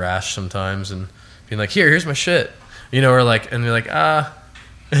being brash sometimes and being like, here's my shit, or like, and they're like,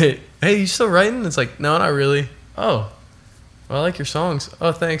 hey, you still writing? It's like, no, not really. Oh, well, I like your songs.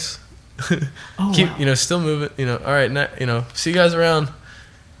 Oh, thanks. Oh, Keep, wow. Still moving, all right, see you guys around.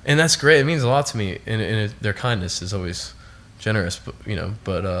 And that's great. It means a lot to me. And their kindness is always generous,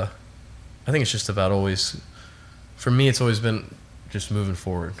 but, I think it's just about always, for me, it's always been just moving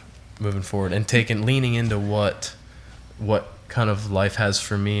forward and leaning into what kind of life has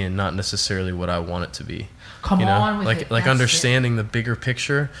for me and not necessarily what I want it to be. Come on with like it. Like That's understanding the bigger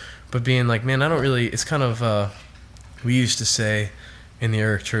picture, but being like, man, I don't really, it's kind of, we used to say in the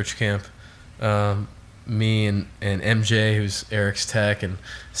Eric Church camp, me and MJ, who's Eric's tech, and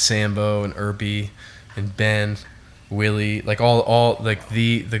Sambo and Irby and Ben, Willie, like all like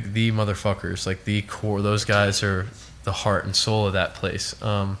the motherfuckers, like the core, those guys are the heart and soul of that place.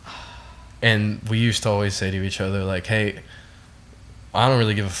 And we used to always say to each other, like, hey, I don't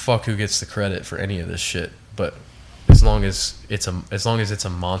really give a fuck who gets the credit for any of this shit, but as long as it's a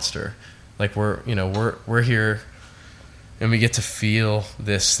monster, like we're here and we get to feel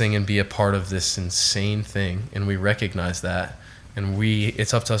this thing and be a part of this insane thing, and we recognize that, and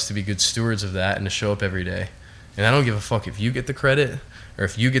it's up to us to be good stewards of that and to show up every day. And I don't give a fuck if you get the credit or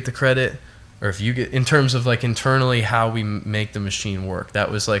if you get the credit or if you get, in terms of like internally how we make the machine work.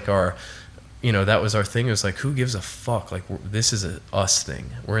 That was like our that was our thing. It was like, who gives a fuck? Like, this is a us thing.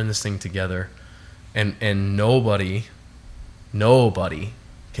 We're in this thing together, and nobody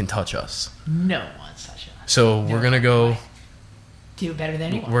can touch us. No one's touching us. So we're gonna go do better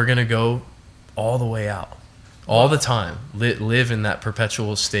than anyone. We're gonna go all the way out, all the time. Live in that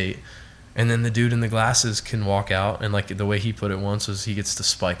perpetual state, and then the dude in the glasses can walk out, and like the way he put it once was, he gets to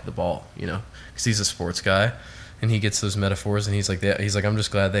spike the ball, because he's a sports guy. And he gets those metaphors, and he's like, I'm just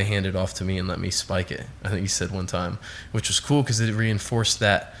glad they handed off to me and let me spike it. I think he said one time, which was cool because it reinforced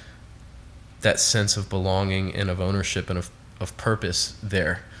that sense of belonging and of ownership and of purpose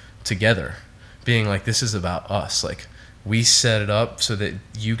there together, being like, this is about us. Like, we set it up so that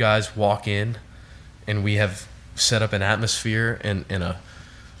you guys walk in, and we have set up an atmosphere and a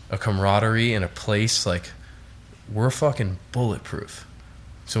camaraderie and a place, like, we're fucking bulletproof.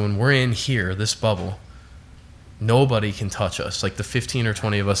 So when we're in here, this bubble, nobody can touch us. Like the 15 or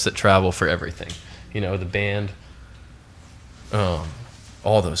 20 of us that travel for everything, the band,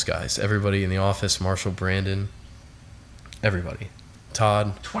 all those guys, everybody in the office, Marshall, Brandon, everybody,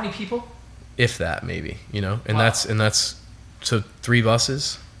 Todd. 20 people? If that, maybe, and Wow. that's so 3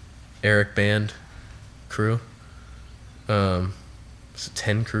 buses, Eric band, crew, so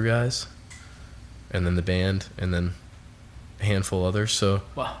 10 crew guys, and then the band, and then a handful others. So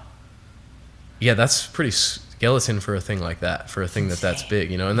Wow. Yeah, that's pretty skeleton for a thing like that, for a thing that's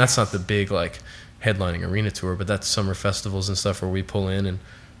big, and that's not the big like headlining arena tour, but that's summer festivals and stuff where we pull in and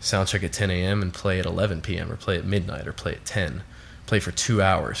sound check at 10 a.m. and play at 11 p.m. or play at midnight or play at 10, play for 2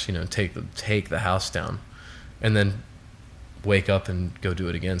 hours, take the house down, and then wake up and go do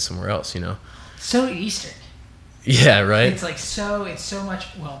it again somewhere else, So Eastern. Yeah, right. It's like it's so much.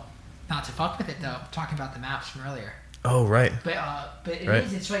 Well, not to fuck with it though. Talking about the maps from earlier. Oh, right. But it Right.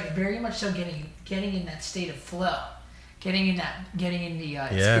 is. It's like very much so getting in that state of flow, getting in the.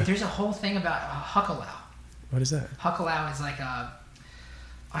 Yeah. There's a whole thing about Huckalau. What is that? Huckalau is like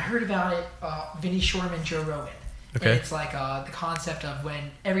I heard about it. Vinny Shorman, Joe Rogan. Okay. And it's like the concept of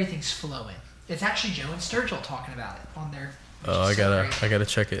when everything's flowing. It's actually Joe and Sturgill talking about it on their. Oh, I gotta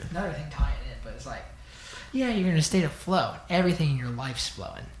check it. Another thing tying it in, but it's like, yeah, you're in a state of flow. Everything in your life's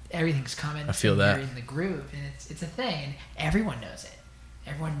flowing. Everything's coming. I feel and that. You're in the groove, and it's a thing, and everyone knows it.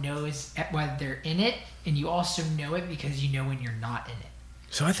 Everyone knows whether they're in it, and you also know it because you know when you're not in it.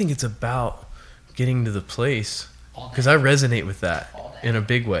 So I think it's about getting to the place, All day. because I resonate with that All day. in a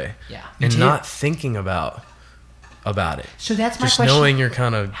big way. Yeah, me And too. not thinking about it. So that's my Just question. knowing you're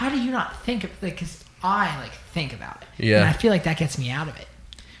kind of. How do you not think of, like, because I think about it. Yeah. And I feel like that gets me out of it.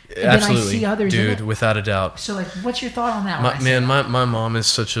 And Absolutely, then I see others in dude, it. without a doubt. So like, what's your thought on that? when I say Man, that? my mom is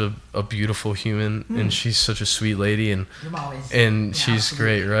such a beautiful human, and she's such a sweet lady, and Your mom is, and yeah, she's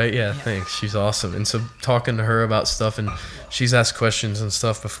absolutely. great, right? Yeah, thanks. She's awesome. And so talking to her about stuff, and she's asked questions and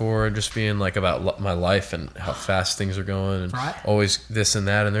stuff before, and just being like about my life and how fast things are going, and Right. always this and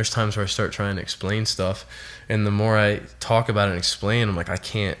that. And there's times where I start trying to explain stuff, and the more I talk about it and explain, I'm like, I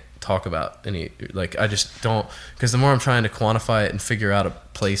can't talk about any, like, I just don't, because the more I'm trying to quantify it and figure out a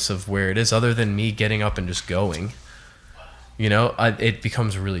place of where it is, other than me getting up and just going, you know, it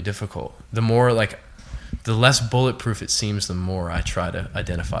becomes really difficult. The more, like, the less bulletproof it seems, the more I try to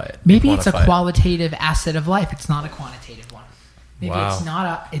identify it. Maybe it's a quantify it. qualitative asset of life. It's not a quantitative one. Maybe Wow. it's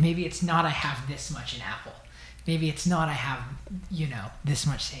not a. Maybe it's not I have this much in Apple. Maybe it's not I have this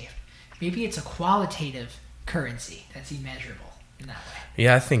much saved. Maybe it's a qualitative currency that's immeasurable in that way.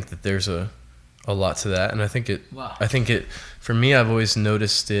 Yeah, I think that there's a lot to that, and I think it. Wow. I think it. For me, I've always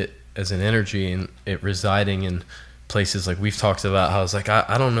noticed it as an energy, and it residing in places like we've talked about. How it's like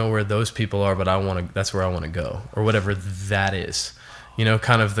I don't know where those people are, but I want to. That's where I want to go, or whatever that is. You know,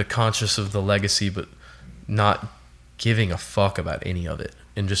 kind of the conscious of the legacy, but not giving a fuck about any of it,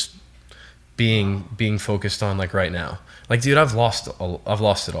 and just being focused on like right now. Like, dude, I've lost it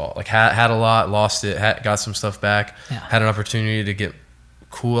all. Like, had a lot, lost it, got some stuff back, Yeah. had an opportunity to get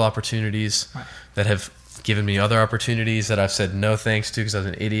cool opportunities Right. that have given me other opportunities that I've said no thanks to because I was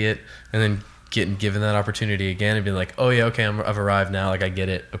an idiot, and then getting given that opportunity again and being like, oh yeah, okay, I've arrived now, like I get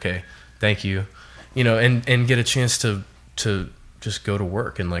it, okay, thank you, you know, and get a chance to just go to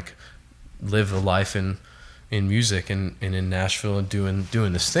work and like live a life in music and in Nashville and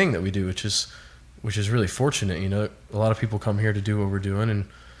doing this thing that we do, which is really fortunate. You know, a lot of people come here to do what we're doing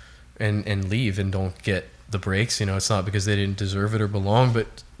and leave and don't get the breaks. You know, it's not because they didn't deserve it or belong,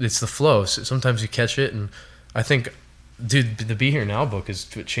 but it's the flow. So sometimes you catch it, and I think, dude, the Be Here Now book has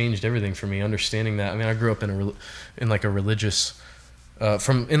changed everything for me. Understanding that. I mean, I grew up in a religious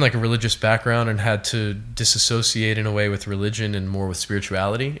background and had to disassociate in a way with religion and more with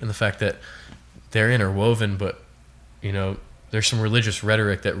spirituality, and the fact that they're interwoven, but you know, there's some religious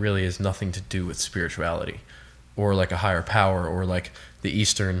rhetoric that really has nothing to do with spirituality or like a higher power or like the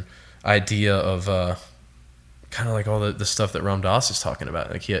Eastern idea of kind of like all the stuff that Ram Dass is talking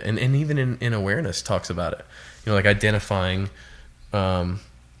about. Like, yeah, and even in awareness talks about it. You know, like identifying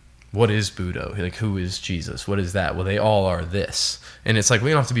what is Buddha? Like, who is Jesus? What is that? Well, they all are this. And it's like, we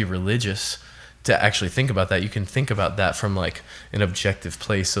don't have to be religious to actually think about that. You can think about that from like an objective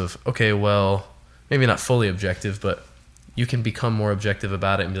place of, okay, well, maybe not fully objective, but you can become more objective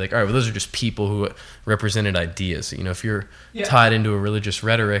about it and be like, all right, well, those are just people who represented ideas. You know, if you're tied into a religious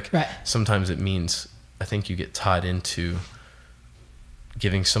rhetoric, Right. Sometimes it means, I think you get tied into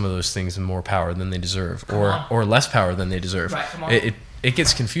giving some of those things more power than they deserve, or less power than they deserve. Right, come on. It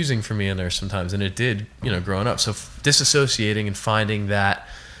gets confusing for me in there sometimes, and it did, you know, growing up. So disassociating and finding that,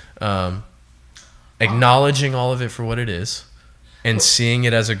 acknowledging all of it for what it is, and seeing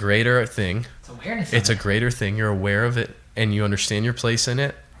it as a greater thing. It's awareness. It's a greater thing. You're aware of it, and you understand your place in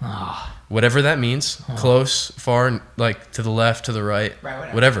it. Ah, Whatever that means, close, far, like to the left, to the right,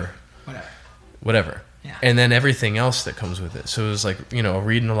 Right, whatever. Yeah. And then everything else that comes with it. So it was like, you know,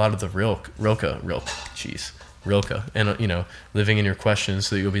 reading a lot of the Rilke, and, you know, living in your questions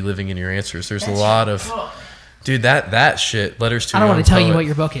so that you'll be living in your answers. There's a lot of, dude, that shit, Letters to a I don't Young want to tell you Poet, what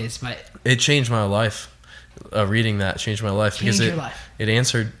your book is, but it changed my life. Reading that changed my life because Changed your life. it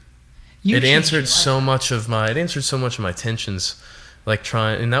answered you it changed answered your life. so much of my tensions, like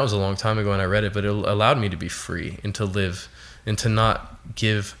trying, and that was a long time ago when I read it, but it allowed me to be free and to live and to not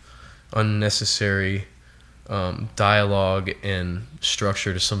give unnecessary dialogue and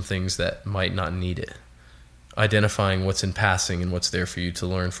structure to some things that might not need it. Identifying what's in passing and what's there for you to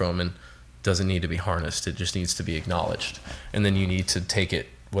learn from, and doesn't need to be harnessed. It just needs to be acknowledged, and then you need to take it,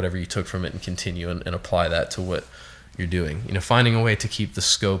 whatever you took from it, and continue and apply that to what you're doing. You know, finding a way to keep the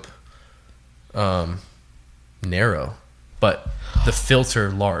scope narrow, but the filter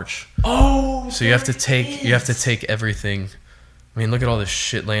large. Oh, So you have to take everything. I mean, look at all this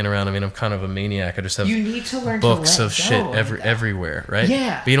shit laying around. I mean, I'm kind of a maniac. I just have you need to learn books to let of shit go everywhere, right?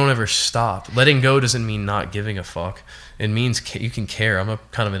 Yeah. But you don't ever stop. Letting go doesn't mean not giving a fuck. It means you can care. I'm a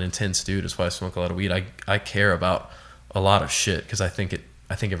kind of an intense dude. That's why I smoke a lot of weed. I care about a lot of shit because I think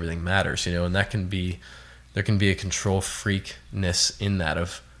everything matters, you know. And there can be a control freakness in that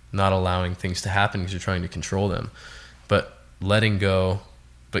of not allowing things to happen because you're trying to control them, but letting go,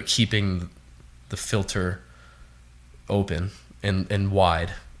 but keeping the filter open and wide,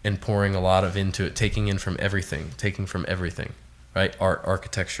 and pouring a lot into it, taking from everything, right? Art,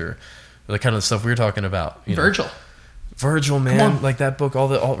 architecture, the kind of stuff we were talking about. You know. Virgil. Virgil, Come man, on. like that book,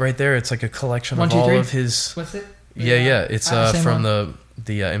 all right there. It's like a collection 1, of 2, all 3. of his. What's it? Yeah. It's same from one.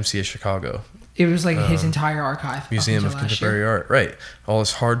 the MCA Chicago It was like his entire archive. up Museum of until last Contemporary year. Art. Right. All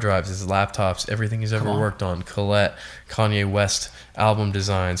his hard drives, his laptops, everything he's ever Come on. worked on. Colette, Kanye West album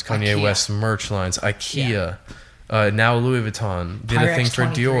designs, Kanye IKEA. West merch lines, IKEA. Now Louis Vuitton did a thing for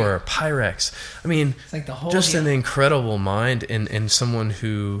 23. Dior, Pyrex. I mean, It's like the whole just deal. an incredible mind and someone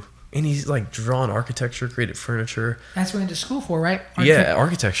who, and he's like drawn architecture, created furniture. That's what we went to school for, right? Yeah,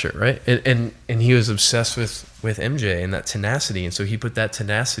 architecture, right? And he was obsessed with MJ and that tenacity, and so he put that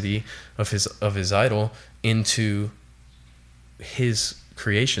tenacity of his idol into his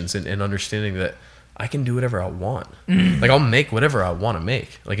creations and understanding that I can do whatever I want. Like I'll make whatever I want to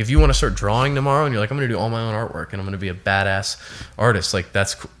make. Like if you want to start drawing tomorrow and you're like, I'm going to do all my own artwork and I'm going to be a badass artist, like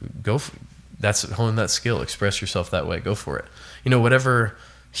that's hone that skill, express yourself that way, go for it. You know, whatever,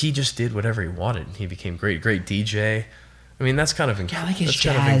 he just did whatever he wanted. He became great DJ. I mean, that's kind of Yeah, I like his that's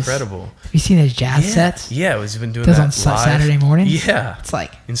jazz. kind of incredible. Have you seen his jazz sets? Yeah, he's been doing Does that on live. Saturday mornings? Yeah, It's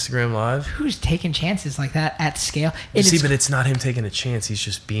like, Instagram Live. who's taking chances like that at scale? You And see, it's- but it's not him taking a chance. He's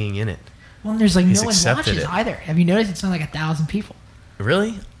just being in it. well, there's like he's no one accepted watches it. either. Have you noticed it's not like 1,000 people?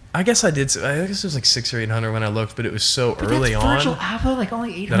 Really? I guess I did. I guess it was like 600 or 800 when I looked, but it was so But early that's Virgil on Abloh, like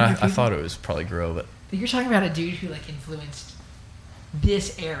only 800 that people. I thought it was probably grow. But You're talking about a dude who like influenced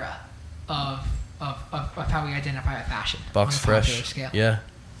this era of how we identify with fashion. Box on a popular Fresh, scale. yeah,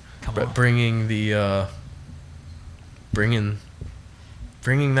 Come on. bringing the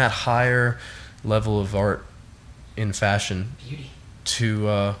bringing that higher level of art in fashion Beauty. to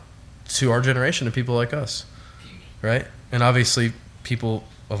our generation, to people like us, Beauty. right? And obviously, people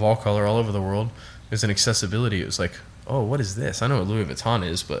of all color, all over the world, there's an accessibility. It was like, oh, what is this? I know what Louis Vuitton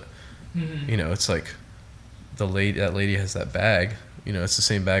is, but you know, it's like that lady has that bag. You know, it's the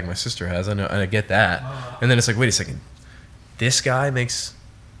same bag my sister has. I know, and I get that. And then it's like, wait a second, this guy makes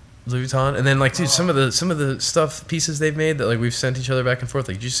Louis Vuitton, and then like, dude, some of the stuff pieces they've made that like we've sent each other back and forth.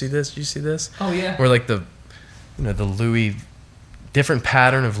 Like, did you see this? Did you see this? Oh yeah. Or like the Louis, different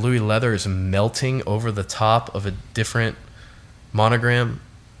pattern of Louis leather is melting over the top of a different monogram.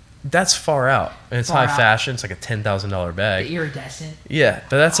 That's far out, and it's Far high out. fashion. It's like a $10,000 bag. The iridescent. Yeah,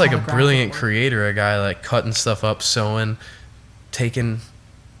 but that's like a Holographic brilliant work. creator, a guy like cutting stuff up, sewing, taking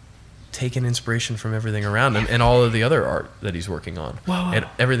inspiration from everything around him and all of the other art that he's working on. Whoa. And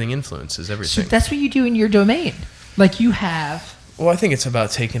everything influences So everything. that's what you do in your domain. Like you have. Well, I think it's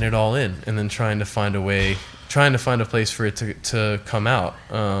about taking it all in and then trying to find a place for it to come out.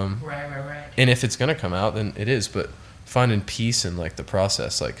 Right. And if it's going to come out, then it is. But finding peace in like the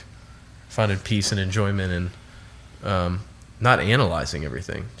process, like finding peace and enjoyment and not analyzing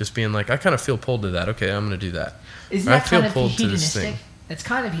everything, just being like, I kind of feel pulled to that. Okay, I'm going to do that. Isn't I that feel kind of pulled to this hedonistic? thing. It's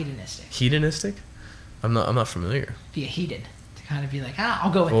kind of hedonistic. Hedonistic? I'm not familiar. Be a hedon. To kind of be like,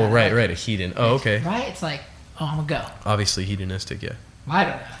 I'll go with Well, that. right, a hedon. Oh, okay. Right? It's like, I'm going to go. Obviously hedonistic, yeah. I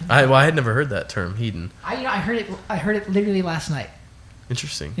don't know. I had never heard that term, hedon. I heard it literally last night.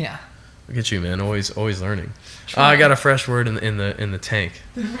 Interesting. Yeah. Look at you, man. Always learning. I got a fresh word in the tank.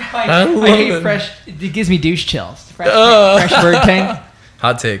 I love hate it. fresh. It gives me douche chills. Fresh bird tank.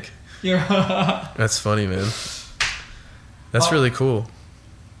 Hot take. Yeah. That's funny, man. That's really cool.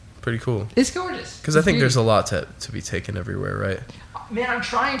 Pretty cool. It's gorgeous. Because I It's think there's a beautiful. lot to be taken everywhere, right? Man, I'm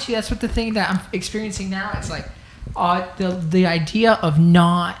trying to. That's what the thing that I'm experiencing now. It's like the idea of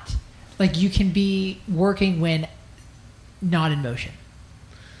not like you can be working when not in motion.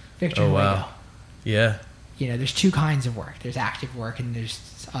 Victor Oh, Hugo. wow. Yeah. You know, there's two kinds of work. There's active work and there's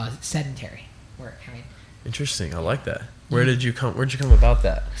sedentary work. I mean, Interesting. I like that. Where'd you come about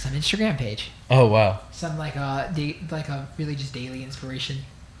that? some Instagram page, Oh, wow. some like a really just daily inspiration.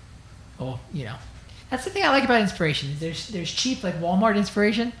 Oh, you know, that's the thing I like about inspiration. There's cheap like Walmart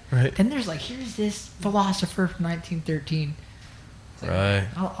inspiration. Right. Then there's like here's this philosopher from 1913. It's like, Right.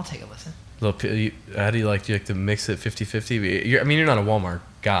 I'll take a listen. How do you like to mix it 50-50? I mean, you're not a Walmart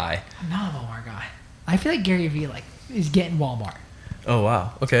guy. I'm not a Walmart guy. I feel like Gary Vee like is getting Walmart. Oh,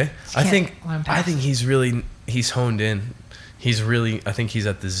 wow. Okay. I think he's honed in. I think he's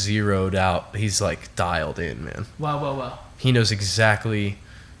at the zeroed out. He's like dialed in, man. Whoa. He knows exactly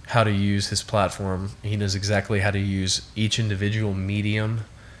how to use his platform. He knows exactly how to use each individual medium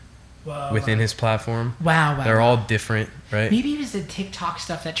within his platform. Wow. They're all different, right? Maybe it was the TikTok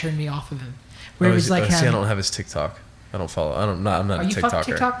stuff that turned me off of him. Where it was like see, I having, don't have his TikTok. I don't follow. I'm not Are a you fuck TikToker.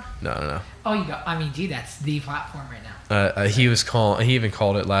 TikTok? No. oh, you go. I mean, dude, that's the platform right now. He even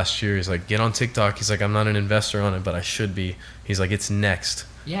called it last year. He's like, get on TikTok. He's like, I'm not an investor on it, but I should be. He's like, it's next.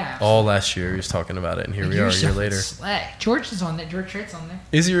 Yeah. All last year he was talking about it, and here we are a year later. Slay. George is on there. George Strait's on there.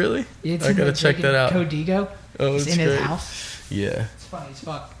 Is he really? It's I in gotta the check freaking that out. Codigo. Oh, Just it's in his great. house. Yeah. It's funny as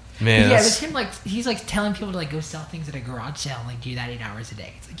fuck. Man, Yeah, that's- it's him he's telling people to go sell things at a garage sale and do that 8 hours a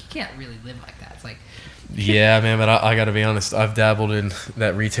day. It's you can't really live like that. It's Yeah, man, but I got to be honest. I've dabbled in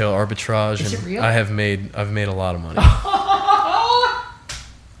that retail arbitrage, Is and it real? I've made a lot of money.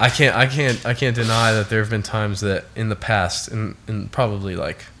 I can't deny that there have been times that in the past, and probably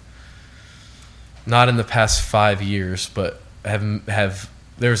not in the past 5 years, but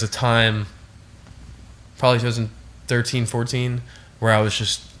there was a time, probably 2013, 14, where I was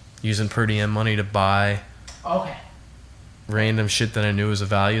just using per diem money to buy okay. random shit that I knew was of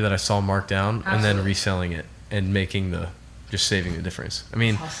value that I saw marked down, and then Absolutely. reselling it and just saving the difference. I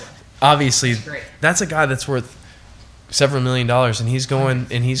mean, Awesome. obviously, That's great. that's a guy that's worth several $1 million, and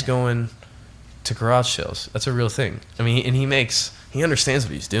he's going to garage sales. That's a real thing. I mean, and he understands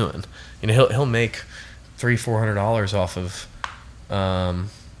what he's doing. You know, he'll make $300-$400 off of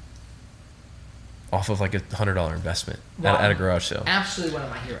like $100 investment at a garage sale. Absolutely one of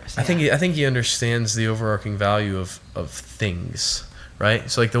my heroes. I think he understands the overarching value of things, right?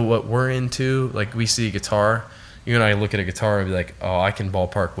 So like what we're into, like we see a guitar, you and I look at a guitar and be like, oh, I can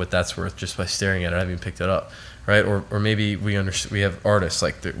ballpark what that's worth just by staring at it. I haven't even picked it up, right? Or maybe we have artists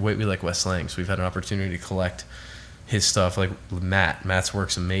like we like Wes Lang, so we've had an opportunity to collect his stuff. Like Matt's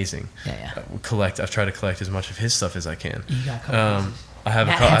work's amazing. Yeah. I've tried to collect as much of his stuff as I can. You got a couple pieces. I have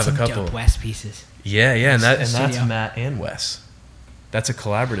Matt a had some couple. dope West pieces. Yeah, and that's studio. Matt and Wes. That's a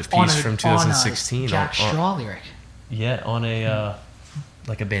collaborative On piece a- from on a 2016. Jack Straw lyric. Yeah, on a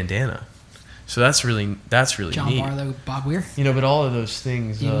like a bandana. So that's really John neat. Barlow, Bob Weir. You know, but all of those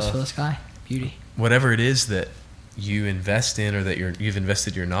things, Eagles for the Sky. Beauty. whatever it is that you invest in or that you've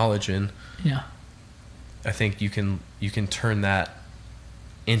invested your knowledge in, Yeah. I think you can turn that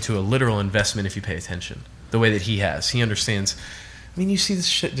into a literal investment if you pay attention. The way that he has, he understands. I mean, you see the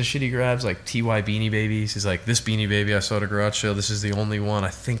shit he grabs, like TY Beanie Babies. He's like, this Beanie Baby I saw at a garage sale. This is the only one. I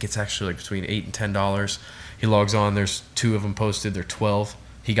think it's actually like between $8 and $10. He logs on. There's 2 of them posted. They're 12.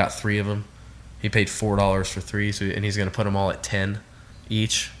 He got 3 of them. He paid $4 for 3. And he's gonna put them all at 10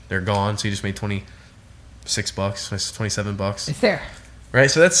 each. They're gone. So he just made $26, $27. It's there. Right.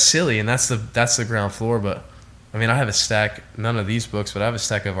 So that's silly, and that's the ground floor. But I mean, I have a stack. None of these books, but I have a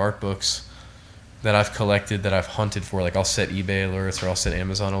stack of art books that I've collected, that I've hunted for. Like I'll set eBay alerts or I'll set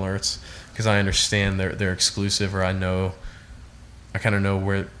Amazon alerts because I understand they're exclusive, or I kind of know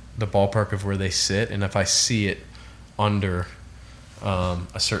where the ballpark of where they sit, and if I see it under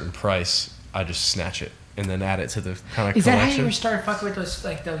a certain price, I just snatch it and then add it to the kind of Is that collection. how you started fucking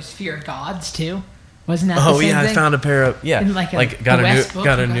with those Fear of Gods too? Wasn't that? Oh the same yeah, thing? I found a pair of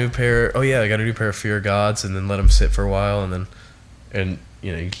got a new pair. Oh yeah, I got a new pair of Fear of Gods, and then let them sit for a while, and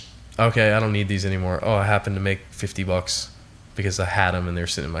you know, okay, I don't need these anymore. Oh, I happened to make $50 because I had them and they're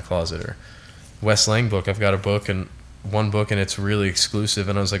sitting in my closet. Or Wes Lang book, I've got one book and it's really exclusive,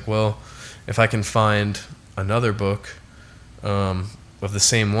 and I was like, well, if I can find another book of the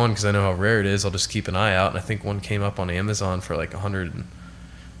same one, because I know how rare it is, I'll just keep an eye out. And I think one came up on Amazon for like $170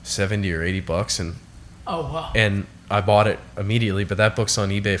 or $80, and Oh wow. and I bought it immediately. But that book's on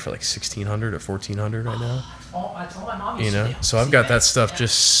eBay for like $1,600 or $1,400 right now. That's all my mom You used know, to do. so I've got that stuff. Yeah.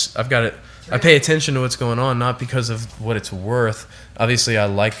 I've got it. I pay attention to what's going on, not because of what it's worth. Obviously, I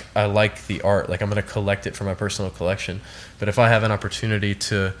like the art. Like I'm going to collect it for my personal collection. But if I have an opportunity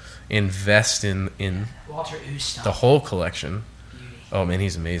to invest in Walter Oos stuff. the whole collection, Beauty. oh man,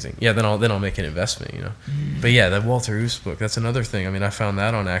 he's amazing. Yeah, then I'll make an investment. You know, but yeah, that Walter Oos book. That's another thing. I mean, I found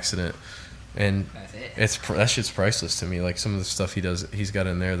that on accident, and That's it. that shit's priceless to me. Like some of the stuff he's got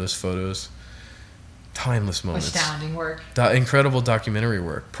in there, those photos. Timeless moments. Astounding work. Incredible documentary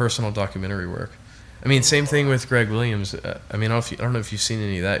work, personal documentary work. I mean, same thing with Greg Williams. I mean, I don't know if you've seen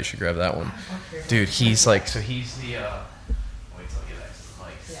any of that. You should grab that one, dude. He's like, so he's the. Wait till I get back to the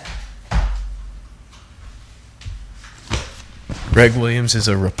mic. Yeah. Greg Williams is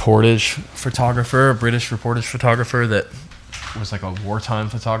a reportage photographer, a British reportage photographer that was like a wartime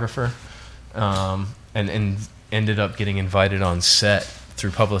photographer, and ended up getting invited on set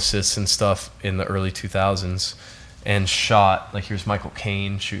through publicists and stuff in the early 2000s, and shot, like, here's Michael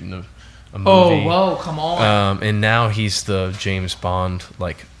Caine shooting a movie. Oh, whoa, come on. And now he's the James Bond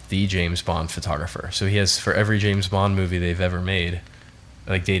photographer. So he has, for every James Bond movie they've ever made,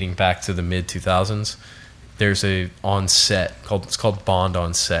 like dating back to the mid 2000s, there's a on set it's called Bond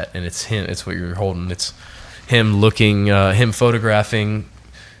on Set, and it's him. It's what you're holding. It's him him photographing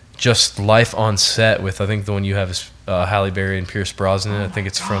just life on set with, I think the one you have is Halle Berry and Pierce Brosnan. I think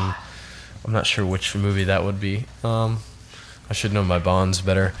it's from, I'm not sure which movie that would be. I should know my Bonds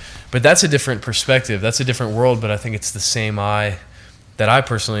better. But that's a different perspective. That's a different world, but I think it's the same eye that I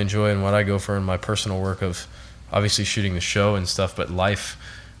personally enjoy and what I go for in my personal work of obviously shooting the show and stuff, but life,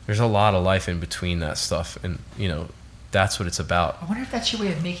 there's a lot of life in between that stuff. And, you know, that's what it's about. I wonder if that's your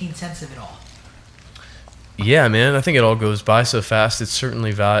way of making sense of it all. Yeah, man, I think it all goes by so fast. It's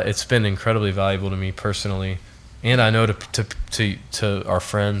certainly it's been incredibly valuable to me personally, and I know to our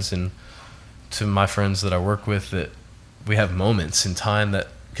friends and to my friends that I work with, that we have moments in time that,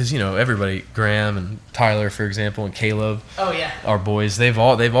 because, you know, everybody, Graham and Tyler, for example, and Caleb, Oh yeah. our boys, they've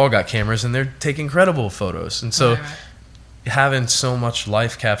all got cameras and they're taking incredible photos. And so Right. having so much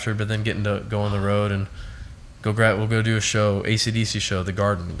life captured, but then getting to go on the road and we'll go do a show, AC/DC show, The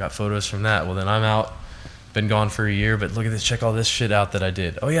Garden. We've got photos from that. Well, then I'm out, been gone for a year, but look at this, check all this shit out that I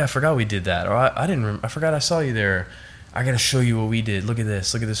did. Oh yeah, I forgot we did that. Or I forgot I saw you there. I got to show you what we did. Look at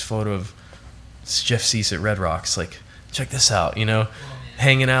this photo of Jeff Cease at Red Rocks. Like, check this out, you know,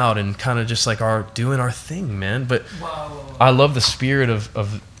 hanging out and kind of just like doing our thing, man. But Whoa. I love the spirit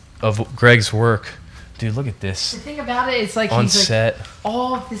of Greg's work. Dude, look at this. The thing about it, it's like On he's set.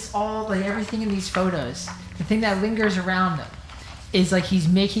 like everything in these photos. The thing that lingers around them is like he's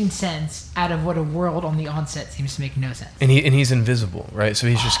making sense out of what a world on the onset seems to make no sense. And he's invisible, right? So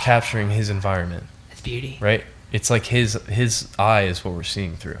he's just capturing his environment, It's beauty. right? It's like his eye is what we're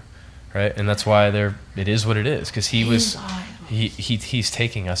seeing through, right? And that's why it is what it is, because His eye. he's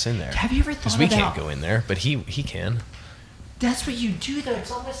taking us in there. Have you ever Because thought we about? can't go in there, but he can. That's what you do, though.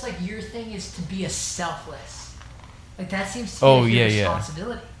 It's almost like your thing is to be a selfless. Like that seems to be Oh, like your yeah, yeah.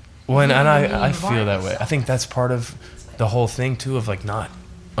 responsibility. Well, and You I feel environment that way. I stuff. think that's part of the whole thing too, of like not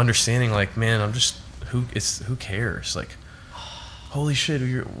understanding, like, man, I'm just who cares? Like, holy shit,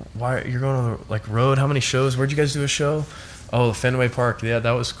 you're going on the like road? How many shows? Where'd you guys do a show? Oh, Fenway Park. Yeah,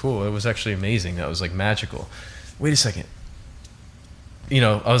 that was cool. It was actually amazing. That was like magical. Wait a second. You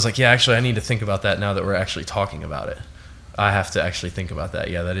know, I was like, yeah, actually, I need to think about that now that we're actually talking about it. I have to actually think about that.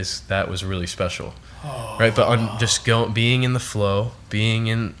 Yeah, that was really special. Right, but just being in the flow,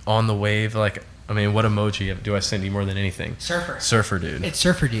 being on the wave. Like, I mean, what emoji do I send you more than anything? Surfer dude. It's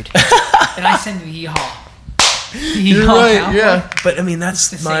surfer dude. And I send you yeehaw. You're Yeehaw, right, cowboy. yeah. But I mean,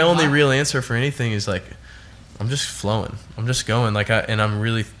 that's It's the my same only vibe. real answer for anything is like, I'm just flowing. I'm just going. Like, I'm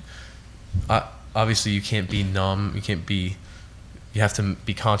really, obviously you can't be numb. You have to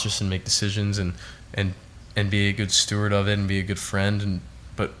be conscious and make decisions and be a good steward of it and be a good friend.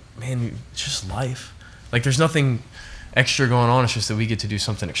 But man, it's just life. Like, there's nothing extra going on. It's just that we get to do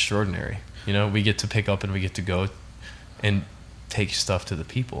something extraordinary. You know, we get to pick up and we get to go and take stuff to the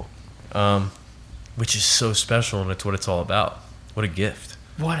people, which is so special, and it's what it's all about. What a gift.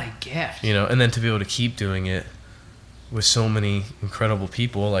 What a gift. You know, and then to be able to keep doing it with so many incredible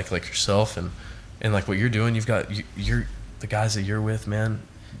people like yourself and like what you're doing. You're the guys that you're with, man,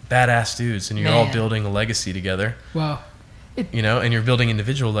 badass dudes, and you're all Man. building a legacy together. Wow. You know, and you're building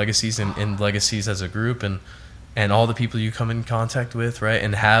individual legacies and legacies as a group, and all the people you come in contact with, right,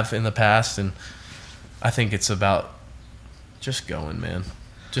 and have in the past. And I think it's about just going, man,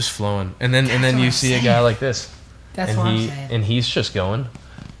 just flowing. And then That's what you I'm see a saying. guy like this. That's and what I'm he saying. and he's just going.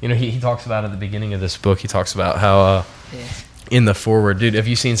 You know, he talks about at the beginning of this book, he talks about how Yeah. in the foreword, dude, have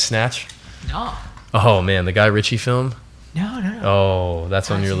you seen Snatch? No. Oh man, the Guy Ritchie film. No. Oh, that's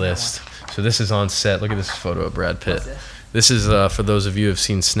on I've your seen that list. So this is on set. Look at this photo of Brad Pitt. What's this? This is for those of you who have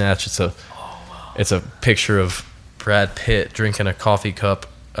seen Snatch. It's a picture of Brad Pitt drinking a coffee cup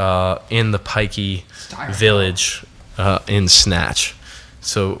in the Pikey Styrofoam. village in Snatch.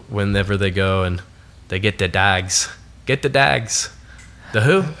 So whenever they go and they get the dags. The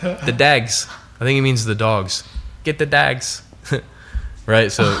who? The dags. I think it means the dogs. Get the dags.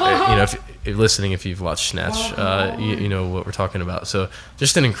 Right? So, you know, if you're listening, if you've watched Snatch, you know what we're talking about. So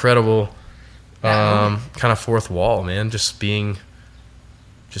just an incredible kind of fourth wall, man. Just being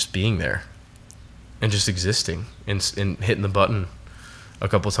there and just existing and hitting the button a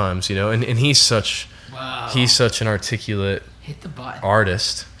couple times, you know. And he's such an articulate Hit the button.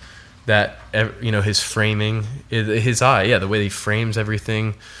 artist that, you know, his framing, his eye, the way he frames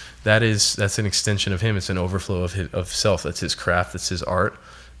everything, that's an extension of him. It's an overflow of self. That's his craft. That's his art.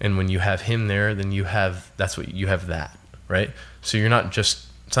 And when you have him there, then you have that, right? So it's not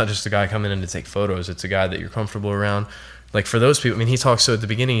just a guy coming in to take photos. It's a guy that you're comfortable around. Like, for those people, I mean, he talks, so at the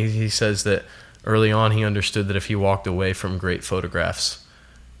beginning, he says that early on he understood that if he walked away from great photographs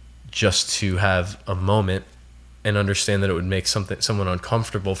just to have a moment and understand that it would make someone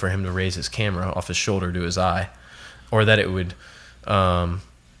uncomfortable for him to raise his camera off his shoulder to his eye, or that it would have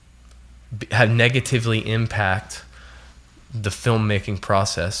negatively impact the filmmaking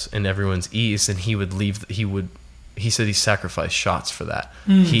process and everyone's ease, and he said he sacrificed shots for that.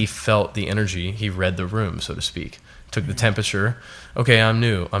 He felt the energy. He read the room, so to speak. Took the temperature. Okay, I'm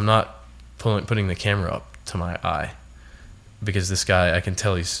new. I'm not putting the camera up to my eye, because this guy, I can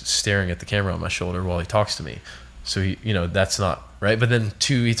tell he's staring at the camera on my shoulder while he talks to me. So he, that's not right. But then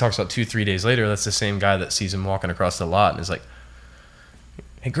he talks about 2-3 days later, that's the same guy that sees him walking across the lot and is like,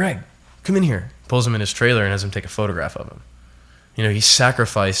 "Hey, Greg, come in here." Pulls him in his trailer and has him take a photograph of him. He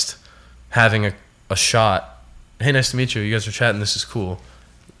sacrificed having a shot. "Hey, nice to meet you. You guys are chatting. This is cool."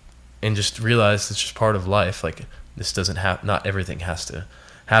 And just realized it's just part of life. Like, this doesn't have, not everything has to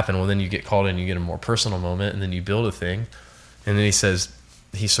happen. Well, then you get called in, you get a more personal moment, and then you build a thing. And then he says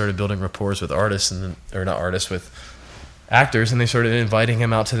he started building rapport with artists, with actors, and they started inviting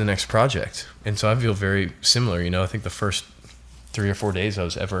him out to the next project. And so I feel very similar. I think the first 3 or 4 days I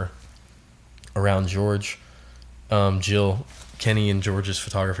was ever around George, Jill, Kenny and George's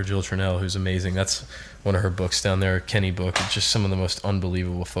photographer, Jill Turnell, who's amazing. That's one of her books down there, Kenny book. It's just some of the most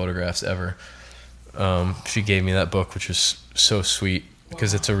unbelievable photographs ever. She gave me that book, which was so sweet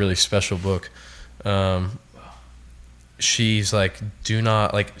because it's a really special book. She's like, do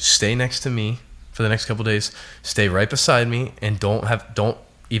not, like, stay next to me for the next couple days, stay right beside me, and don't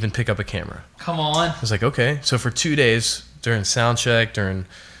even pick up a camera. Come on. I was like, okay. So for 2 days, during sound check, during,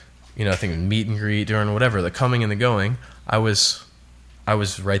 I think meet and greet, during whatever, the coming and the going, I was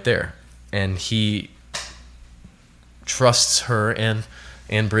right there. And he trusts her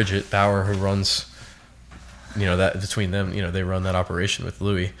and Bridget Bauer, who runs, that between them, they run that operation with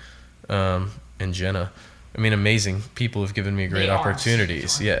Louis and Jenna. I mean, amazing people have given me great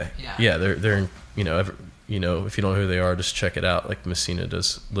opportunities. Yeah. They're if you don't know who they are, just check it out. Like Messina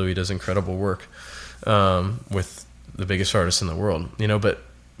does, Louis does incredible work with the biggest artists in the world. But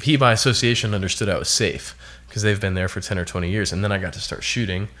he by association understood I was safe because they've been there for 10 or 20 years. And then I got to start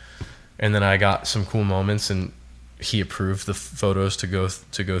shooting, and then I got some cool moments, and he approved the photos to go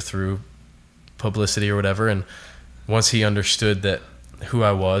through publicity or whatever. And once he understood that who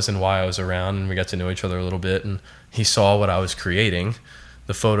I was and why I was around, and we got to know each other a little bit, and he saw what I was creating,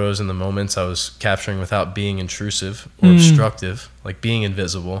 the photos and the moments I was capturing without being intrusive or obstructive, like being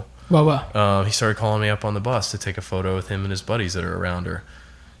invisible. Wow. He started calling me up on the bus to take a photo with him and his buddies that are around, or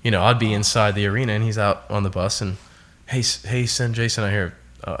I'd be inside the arena and he's out on the bus, and hey, send Jason out here.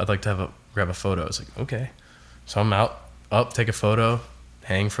 I'd like to grab a photo. I was like, okay. So I'm up, take a photo,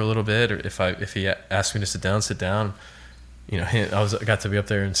 hang for a little bit, or if he asked me to sit down. I got to be up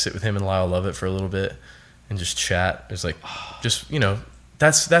there and sit with him and Lyle Lovett for a little bit and just chat. It was like,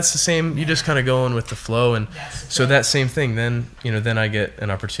 that's the same. You just kind of go in with the flow, and so that same thing. Then then I get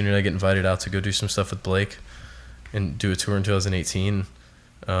an opportunity. I get invited out to go do some stuff with Blake and do a tour in 2018,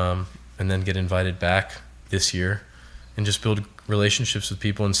 and then get invited back this year and just build relationships with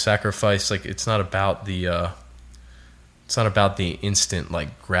people and sacrifice. Like, it's not about the instant,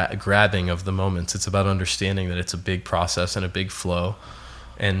 like, grabbing of the moments. It's about understanding that it's a big process and a big flow,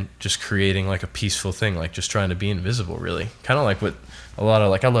 and just creating like a peaceful thing, like just trying to be invisible, really. Kind of like what a lot of,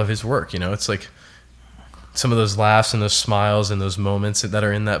 like, I love his work, it's like some of those laughs and those smiles and those moments that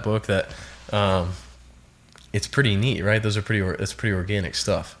are in that book that it's pretty neat, right? It's pretty organic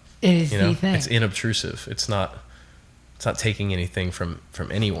stuff. It is the thing. It's inobtrusive. It's not taking anything from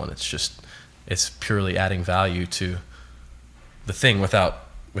anyone. It's purely adding value to the thing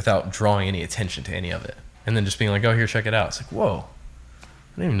without drawing any attention to any of it. And then just being like, oh, here, check it out. It's like, whoa,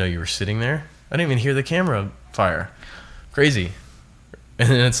 I didn't even know you were sitting there. I didn't even hear the camera fire. Crazy. And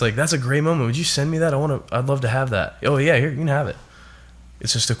then it's like, that's a great moment. Would you send me that? I'd love to have that. Oh yeah, here, you can have it.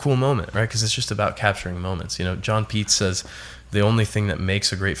 It's just a cool moment, right? Because it's just about capturing moments. John Peete says the only thing that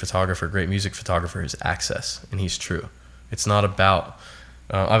makes a great photographer, great music photographer, is access. And he's true. It's not about,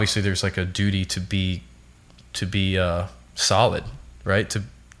 obviously there's like a duty to be solid, right?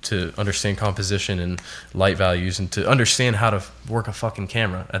 To understand composition and light values, and to understand how to work a fucking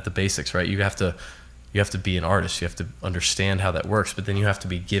camera at the basics, right? You have to be an artist. You have to understand how that works, but then you have to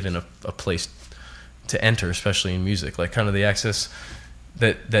be given a place to enter, especially in music, like kind of the access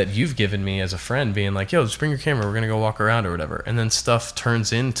that you've given me as a friend, being like, yo, just bring your camera, we're gonna go walk around or whatever, and then stuff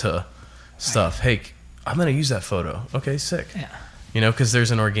turns into stuff. Hey, I'm gonna use that photo. Okay, sick. Yeah. Because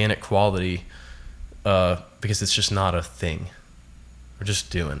there's an organic quality, because it's just not a thing. We're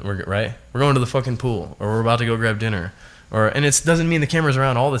just doing. We're going to the fucking pool, or we're about to go grab dinner, and it doesn't mean the camera's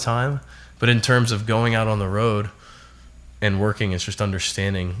around all the time, but in terms of going out on the road and working, it's just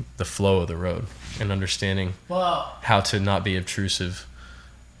understanding the flow of the road and understanding how to not be obtrusive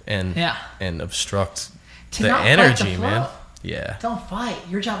and obstruct the energy, man. Yeah. Don't fight.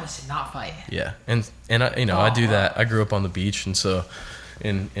 Your job is to not fight. Yeah, and I do that. I grew up on the beach, and so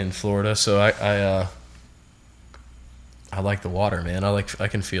in Florida, so I like the water, man. I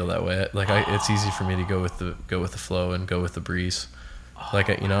can feel that way. Like it's easy for me to go with the flow and go with the breeze. Like,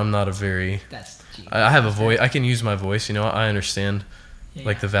 I'm not a very. That's. I have a voice. I can use my voice. I understand,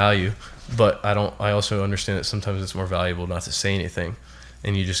 the value, but I don't. I also understand that sometimes it's more valuable not to say anything,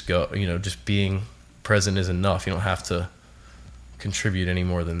 and you just go. Just being present is enough. You don't have to contribute any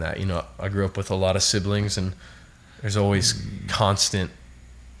more than that. I grew up with a lot of siblings, and there's always constant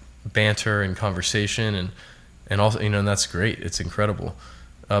banter and conversation, and also and that's great. It's incredible,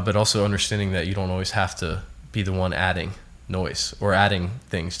 but also understanding that you don't always have to be the one adding noise or adding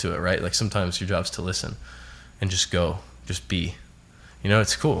things to it, right? Like sometimes your job's to listen and just be.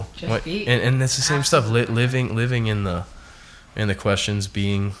 It's cool. Just be. And it's the same stuff. Living in the questions,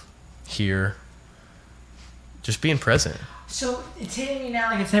 being here, just being present. So it's hitting me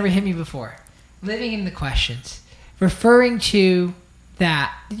now like it's never hit me before. Living in the questions, referring to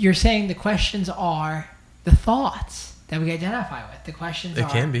that, you're saying the questions are the thoughts that we identify with. The questions It are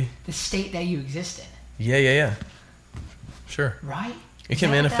can be. the state that you exist in. Yeah. Sure. Right? It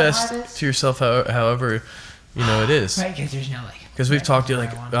can manifest to yourself however, it is. Right, because there's no Because we've talked to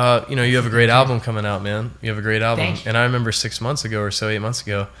you you have a great album coming out, man. You have a great album. Thank you. And I remember 6 months ago or so, 8 months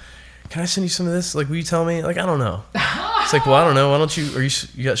ago, can I send you some of this? Like, will you tell me? Like, I don't know. It's like, well, I don't know. Why don't you,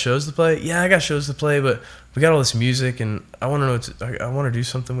 you got shows to play? Yeah, I got shows to play, but we got all this music and I want to know, I want to do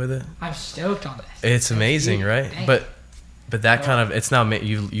something with it. I'm stoked on this. It's amazing, right? Thank But that kind of, it's now,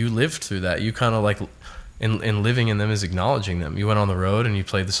 you lived through that. You kind of like, in living in them is acknowledging them. You went on the road and you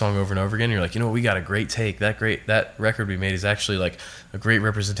played the song over and over again. You're like, we got a great take. That record we made is actually like a great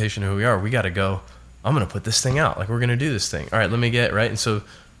representation of who we are. We got to go. I'm going to put this thing out. Like, we're going to do this thing. All right, let me get right. And so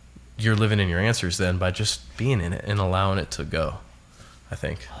you're living in your answers then by just being in it and allowing it to go. I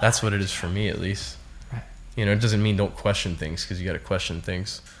think that's what it is for me, at least. Right. It doesn't mean don't question things, because you got to question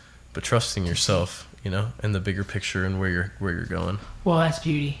things, but trusting yourself, and the bigger picture and where you're going. Well, that's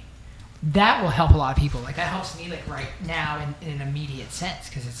beauty. That will help a lot of people. Like, that helps me, like, right now in an immediate sense,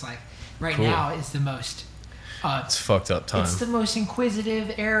 because it's like right Cool. now is the most It's fucked up time. It's the most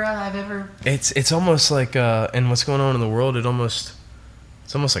inquisitive era I've ever. It's almost like and what's going on in the world, it's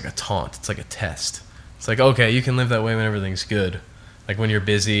almost like a taunt. It's like a test. It's like, okay, you can live that way when everything's good, like when you're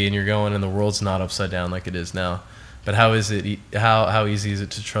busy and you're going and the world's not upside down like it is now. But how easy is it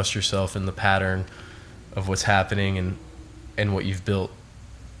to trust yourself in the pattern of what's happening and what you've built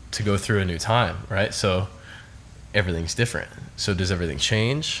to go through a new time, right? So everything's different. So does everything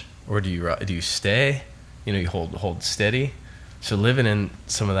change, or do you stay? You hold steady. So living in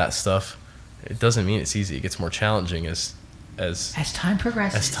some of that stuff, it doesn't mean it's easy. It gets more challenging as time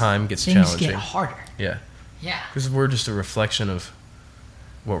progresses. As time gets things challenging. get harder. Yeah. Yeah. Because we're just a reflection of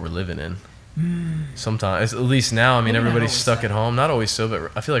what we're living in. Sometimes, at least now, I mean, Maybe not everybody's always stuck so. at home. Not always so,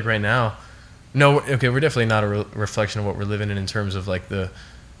 but I feel like right now, we're definitely not a reflection of what we're living in terms of like the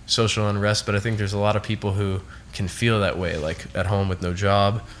social unrest, but I think there's a lot of people who can feel that way, like at home with no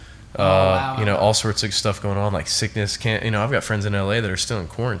job, all sorts of stuff going on, like sickness. I've got friends in LA that are still in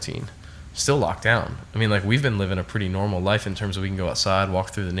quarantine, still locked down. I mean, like, we've been living a pretty normal life in terms of we can go outside,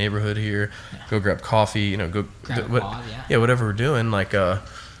 walk through the neighborhood here, go grab coffee, go Grab a quad, whatever we're doing, like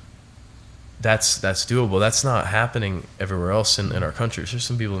that's doable. That's not happening everywhere else in our country. There's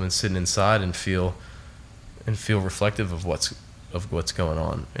some people have been sitting inside and feel reflective of what's going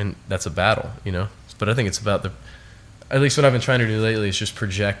on, and that's a battle, But I think it's about at least what I've been trying to do lately is just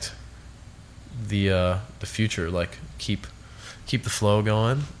project the future, like keep the flow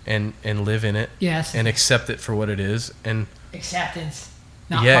going and live in it, Yes. and accept it for what it is, and Acceptance.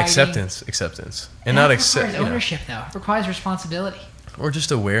 Not fighting. acceptance, and And not that accept requires ownership, though. It requires responsibility. or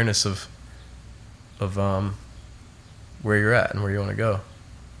just awareness of where you're at and where you want to go,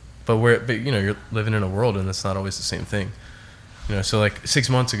 but you're living in a world and it's not always the same thing. So like 6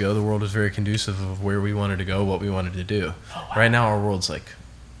 months ago, the world was very conducive of where we wanted to go, what we wanted to do. Oh, wow. Right now, our world's like,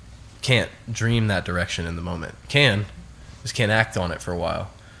 can't dream that direction in the moment. Just can't act on it for a while.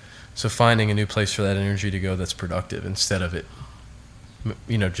 So finding a new place for that energy to go that's productive instead of it,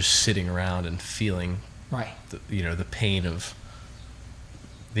 just sitting around and feeling, Right. the pain of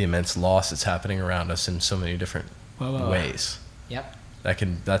the immense loss that's happening around us in so many different ways. Yep.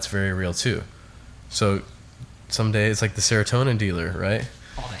 That's very real too. So some days it's like the serotonin dealer, right?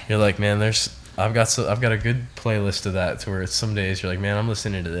 All day. You're like, man, I've got a good playlist of that to where it's some days you're like, man, I'm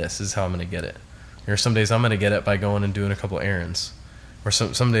listening to this. This is how I'm gonna get it. Or some days I'm gonna get it by going and doing a couple errands. Or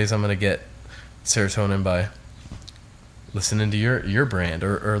some days I'm gonna get serotonin by listening to your brand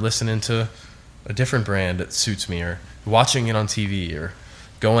or listening to a different brand that suits me, or watching it on TV, or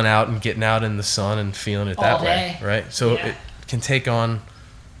going out and getting out in the sun and feeling it that All way, day. right? So Yeah. it can take on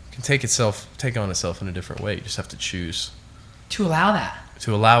itself in a different way. You just have to choose To allow that.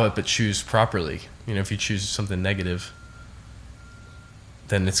 to allow it, but choose properly. If you choose something negative,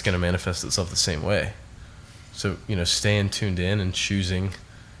 then it's going to manifest itself the same way. So, you know, staying tuned in and choosing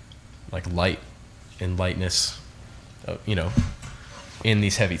like light and lightness, you know, in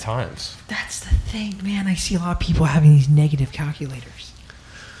these heavy times. That's the thing, man. I see a lot of people having these negative calculators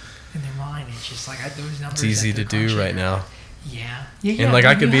in their mind. It's just like those numbers. It's easy to do right now. Yeah. And like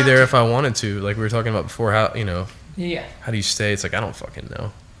I could be there if I wanted to. Like we were talking about before, how, you know, Yeah. how do you stay? It's like, I don't fucking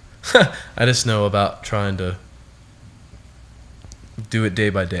know. I just know about trying to do it day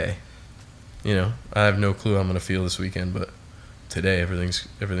by day. You know, I have no clue how I'm going to feel this weekend, but today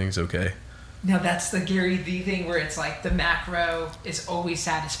everything's okay. Now that's the Gary Vee thing where it's like the macro is always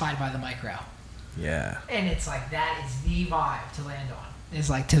satisfied by the micro. Yeah. And it's like that is the vibe to land on. It's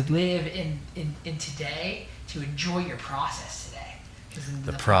like to live in today, to enjoy your process today.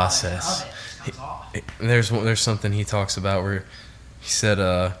 The process. Of it comes off. There's something he talks about where he said,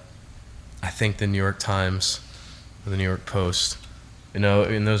 I think the New York Times or the New York Post, you know,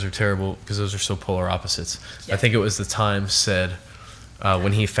 and those are terrible because those are so polar opposites. Yeah. I think it was the Times said,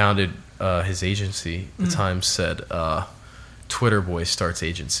 when he founded his agency, the Times said, Twitter boy starts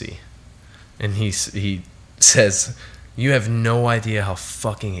agency. And he says, you have no idea how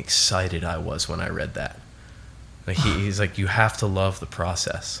fucking excited I was when I read that. Like he's like, you have to love the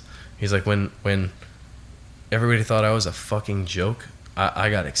process. He's like, when everybody thought I was a fucking joke, I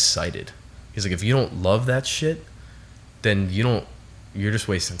got excited. He's like, if you don't love that shit, then you're just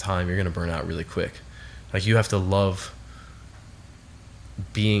wasting time. You're going to burn out really quick. Like you have to love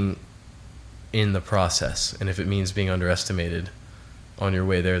being in the process. And if it means being underestimated on your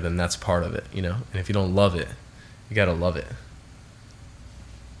way there, then that's part of it, you know? And if you don't love it, you got to love it.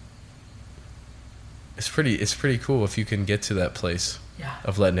 It's pretty cool if you can get to that place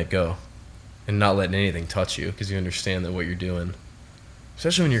of letting it go and not letting anything touch you because you understand that what you're doing,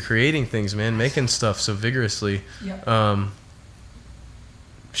 especially when you're creating things, man, making stuff so vigorously,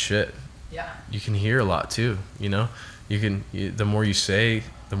 shit. Yeah. You can hear a lot too, you know? The more you say,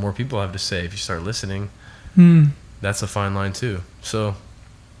 the more people have to say. If you start listening, that's a fine line too. So,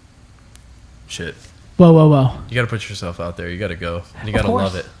 shit. Whoa. You got to put yourself out there. You got to go. And you got to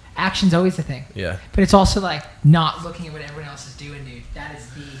love it. Action's always the thing. Yeah. But it's also like not looking at what everyone else is doing, dude. That is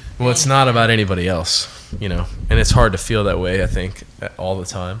the Well, it's not about anybody else, you know? And it's hard to feel that way, I think, all the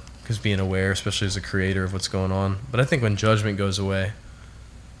time. Because being aware, especially as a creator of what's going on. But I think when judgment goes away,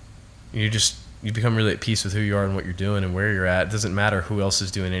 you become really at peace with who you are and what you're doing and where you're at. It doesn't matter who else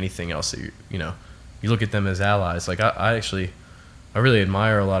is doing anything else that you know. You look at them as allies. Like I really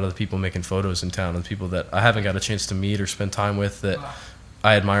admire a lot of the people making photos in town and the people that I haven't got a chance to meet or spend time with that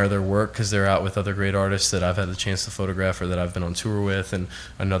I admire their work because they're out with other great artists that I've had the chance to photograph or that I've been on tour with in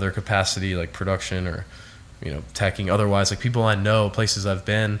another capacity like production or, you know, teching. Otherwise, like people I know, places I've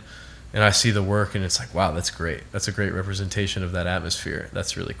been, and I see the work and it's like, wow, that's great. That's a great representation of that atmosphere.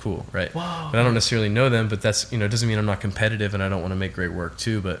 That's really cool, right? Wow. But I don't necessarily know them, but that's, you know, it doesn't mean I'm not competitive and I don't want to make great work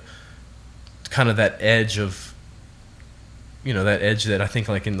too, but kind of that edge of, you know, that edge that I think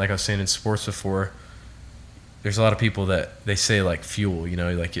like I was saying in sports before, there's a lot of people that they say like fuel, you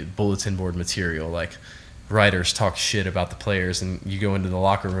know, like bulletin board material, like writers talk shit about the players and you go into the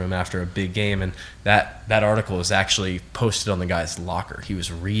locker room after a big game and that article is actually posted on the guy's locker. He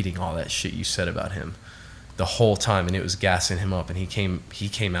was reading all that shit you said about him the whole time and it was gassing him up and he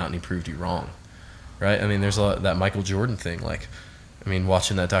came out and he proved you wrong, right? I mean, there's a lot that Michael Jordan thing, like, I mean,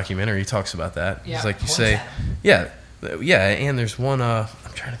 watching that documentary, he talks about that. Yeah, it's like you say, yeah, and there's one, I'm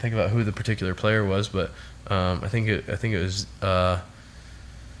trying to think about who the particular player was, but I think it was I'm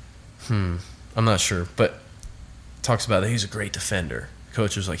not sure, but talks about that he's a great defender.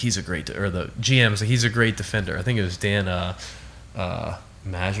 Coach was like, he's a great, or the GM was like, he's a great defender. I think it was Dan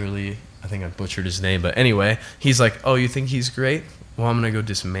Majerle. I think I butchered his name, but anyway, he's like, oh, you think he's great? Well, I'm going to go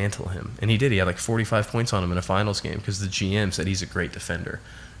dismantle him. And he did. He had like 45 points on him in a finals game because the GM said he's a great defender.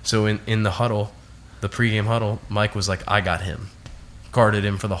 So in the huddle, the pregame huddle, Mike was like, I got him. Guarded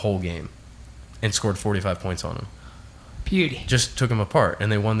him for the whole game and scored 45 points on him. Beauty. Just took him apart,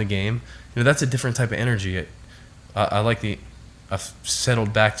 and they won the game. You know, that's a different type of energy. I've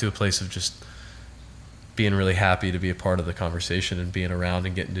settled back to a place of just being really happy to be a part of the conversation and being around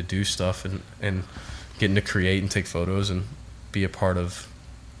and getting to do stuff and getting to create and take photos and be a part of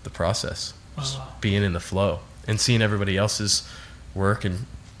the process. Just being in the flow and seeing everybody else's work and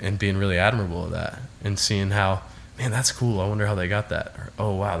being really admirable of that and seeing how, man, that's cool. I wonder how they got that. Or,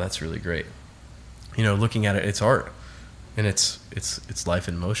 oh, wow, that's really great. You know, looking at it, it's art and it's life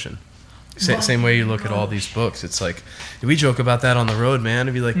in motion. Same way you look at all these books. It's like, we joke about that on the road, man.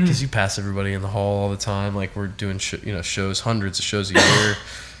 It'd be like, because you pass everybody in the hall all the time. Like we're doing shows, hundreds of shows a year.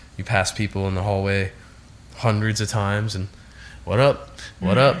 You pass people in the hallway hundreds of times. And What up?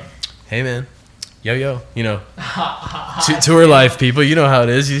 What up? Hey, man. Yo. You know, tour life, people. You know how it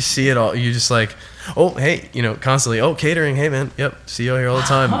is. You see it all. You just like, oh, hey, you know, constantly. Oh, catering. Hey, man. Yep. See you here all the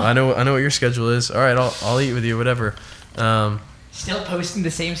time. I know what your schedule is. All right, I'll eat with you. Whatever. Still posting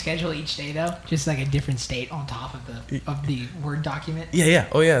the same schedule each day though, just like a different state on top of the Word document. Yeah.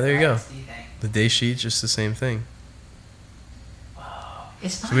 Oh yeah. There you go. That's the thing. The day sheet, just the same thing.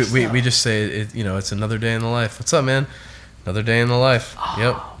 It's So nice. we just say it. You know, it's another day in the life. What's up, man? Another day in the life.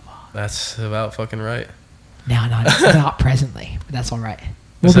 Yep. That's about fucking right. No, not presently, but that's all right.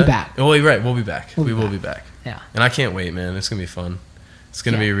 We'll What's be that? back. Oh, you're right. We'll be back. We'll We be will back. be back. Yeah. And I can't wait, man. It's gonna be fun. It's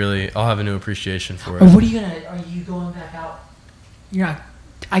gonna Yeah. be really. I'll have a new appreciation for Or it. what are you going back out? You're not.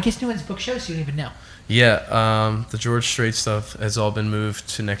 I guess no one's booked shows, so you don't even know. Yeah. The George Strait stuff has all been moved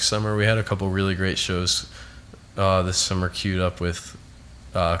to next summer. We had a couple really great shows this summer queued up with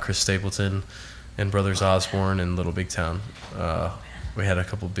Chris Stapleton and Brothers Osborne and Little Big Town. We had a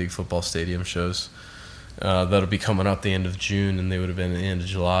couple big football stadium shows that'll be coming up the end of June, and they would have been the end of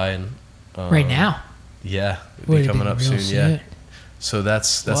July. And Right now. yeah, it'll Would be have coming been up real soon. Yeah, soon. so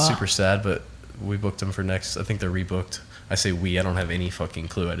that's Wow. super sad, but we booked them for next. I think they're rebooked. I say we. I don't have any fucking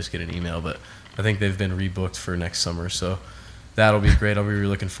clue. I just get an email, but I think they've been rebooked for next summer. So that'll be great. I'll be really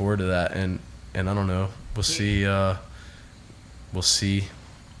looking forward to that. And I don't know. We'll see. We'll see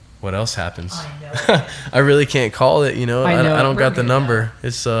what else happens. I know. I really can't call it. You know, I know. I don't We're got the good number.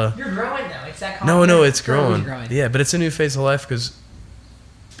 It's You're growing though. It's that. no, confidence. it's growing. Growing. Yeah, but it's a new phase of life because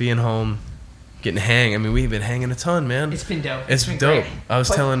being home, getting hang. I mean, we've been hanging a ton, man. It's been dope. It's been dope. great. I was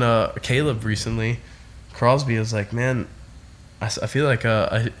But- telling Caleb recently, Crosby was like, man, I feel like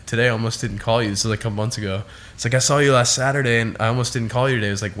today I almost didn't call you. This is like a couple months ago. It's like I saw you last Saturday and I almost didn't call you today.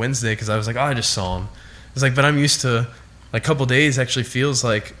 It was like Wednesday because I was like, oh, I just saw him. It's like, but I'm used to like a couple days actually feels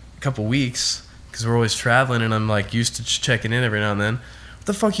like a couple weeks because we're always traveling and I'm like used to just checking in every now and then. What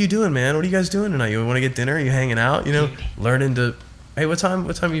the fuck you doing, man? What are you guys doing tonight? You want to get dinner? Are you hanging out? You know, Dude. learning to. Hey, what time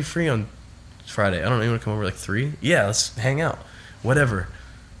are you free on Friday? I don't know. You want to come over like 3? Yeah, let's hang out. Whatever.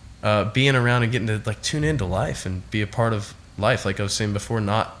 Being around and getting to like tune into life and be a part of life. Like I was saying before,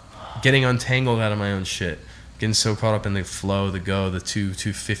 not getting untangled out of my own shit. Getting so caught up in the flow, the go, the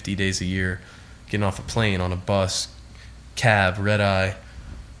 250 days a year. Getting off a plane, on a bus, cab, red eye.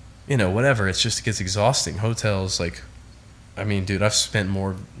 You know, whatever. It gets exhausting. Hotels, like, I mean, dude, I've spent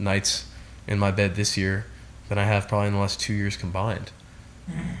more nights in my bed this year than I have probably in the last 2 years combined.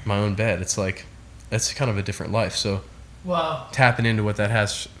 My own bed. It's like, that's kind of a different life. So Whoa. tapping into what that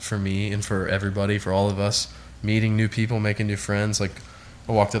has for me and for everybody, for all of us, meeting new people, making new friends. Like,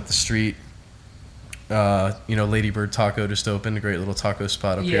 I walked up the street. You know, Lady Bird Taco just opened, a great little taco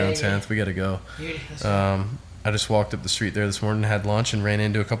spot up here on 10th. We got to go. Dude, that's I just walked up the street there this morning, had lunch, and ran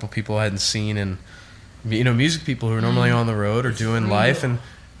into a couple people I hadn't seen, and you know, music people who are normally on the road or doing life, and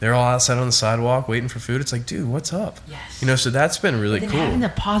they're all outside on the sidewalk waiting for food. It's like, dude, what's up? Yes. You know, so that's been really But then having cool the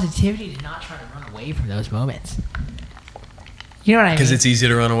positivity to not try to run away from those moments. You know what I mean? because it's easy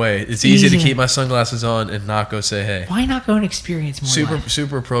to run away. It's easy to Easy. keep my sunglasses on and not go say hey. Why not go and experience more life?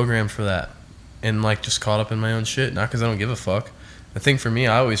 Super programmed for that, and like just caught up in my own shit. Not because I don't give a fuck. The thing for me,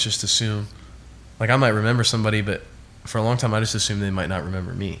 I always just assume, like I might remember somebody, but for a long time I just assumed they might not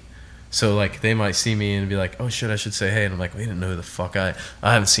remember me. So like they might see me and be like, oh shit, I should say hey, and I'm like, we didn't know who the fuck I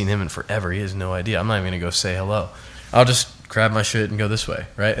haven't seen him in forever. He has no idea. I'm not even gonna go say hello. I'll just grab my shit and go this way,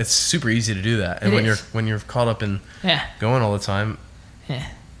 right? It's super easy to do that. And It when is. you're caught up in Yeah. going all the time, Yeah.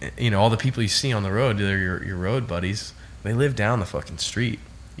 you know, all the people you see on the road, they're your road buddies. They live down the fucking street.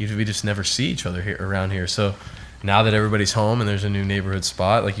 We just never see each other here around here. So now that everybody's home and there's a new neighborhood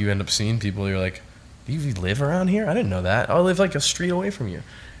spot, like you end up seeing people, you're like, do you live around here? I didn't know that. I live like a street away from you.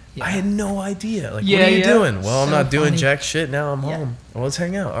 Yeah. I had no idea. Like, Yeah, what are you yeah. doing? Well, I'm So not doing funny. jack shit. Now I'm Yeah. home. Well, let's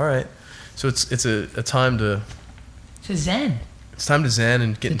hang out. All right. So it's a time to To Zen. zen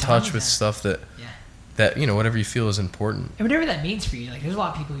and get in It's a time touch to with zen. stuff Yeah. that you know, whatever you feel is important. And whatever that means for you, like there's a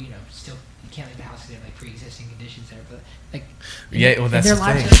lot of people, you know, still you can't leave the house because they have like pre-existing conditions there, but like Yeah, well, that's their the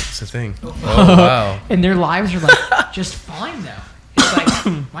lives thing. are- That's the thing. Oh, wow. and their lives are like just fine though. It's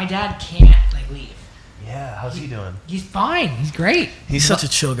like my dad can't like leave. Yeah, how's he doing? He's fine. He's great. He's such a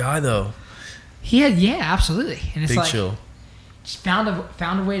chill guy, though. He had absolutely, and it's Big like chill. just found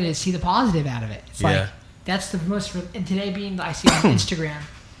a way to see the positive out of it. It's Yeah. like that's the most. And today being I see on Instagram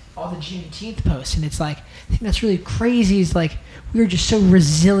all the Juneteenth posts, and it's like I think that's really crazy. Is like we're just so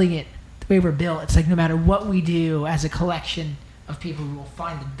resilient the way we're built. It's like no matter what we do as a collection of people, we will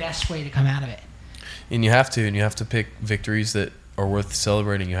find the best way to come out of it. And you have to pick victories that are worth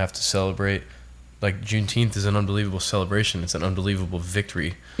celebrating. You have to celebrate. Like Juneteenth is an unbelievable celebration. It's an unbelievable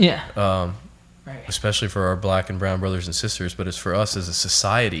victory. Yeah. Right. especially for our black and brown brothers and sisters, but it's for us as a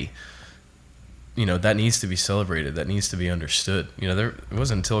society. That needs to be celebrated. That needs to be understood. It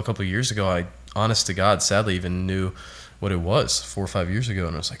wasn't until a couple of years ago I, honest to God, sadly even knew what it was 4 or 5 years ago,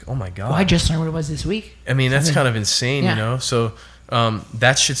 and I was like, oh my God. Well, I just learned what it was this week. I mean, that's kind of insane, Yeah. So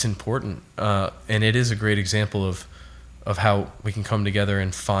that shit's important, and it is a great example of how we can come together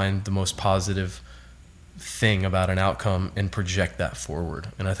and find the most positive thing about an outcome and project that forward.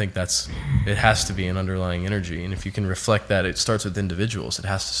 And I think it has to be an underlying energy. And if you can reflect that, it starts with individuals. It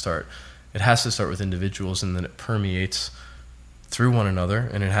has to start with individuals, and then it permeates through one another.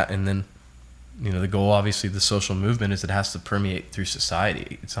 And then, the goal, obviously, the social movement is it has to permeate through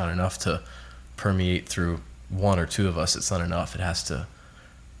society. It's not enough to permeate through one or two of us. It's not enough. It has to,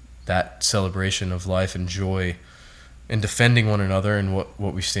 that celebration of life and joy and defending one another and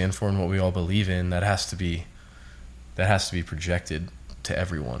what we stand for and what we all believe in, that has to be projected to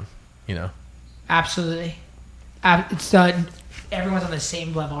everyone, Absolutely. It's everyone's on the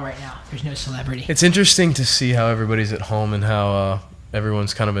same level right now. There's no celebrity. It's interesting to see how everybody's at home and how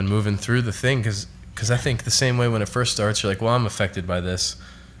everyone's kind of been moving through the thing, because I think the same way when it first starts, you're like, well, I'm affected by this,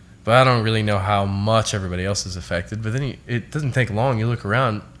 but I don't really know how much everybody else is affected. But then it doesn't take long. You look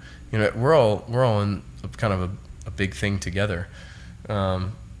around, we're all in kind of a big thing together.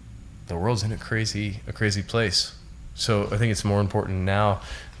 The world's in a crazy place. So I think it's more important now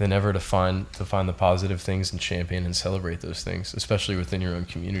than ever to find the positive things and champion and celebrate those things, especially within your own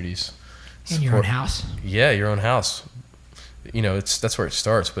communities. In your own house. Yeah, your own house. That's where it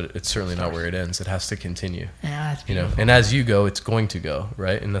starts, but it's certainly not where it ends. It has to continue. Yeah, that's beautiful. And as you go, it's going to go,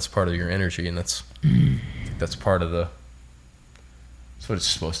 right? And that's part of your energy, and that's part of that's what it's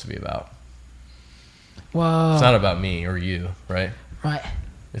supposed to be about. Whoa. It's not about me or you, right? Right.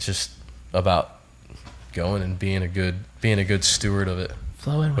 It's just about going and being a good steward of it.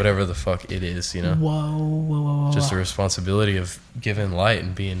 Flowing. Whatever the fuck it is, Whoa. Just the responsibility of giving light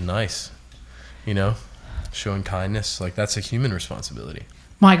and being nice, showing kindness. Like, that's a human responsibility.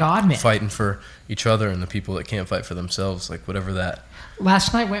 My God, man. Fighting for each other and the people that can't fight for themselves, like whatever that.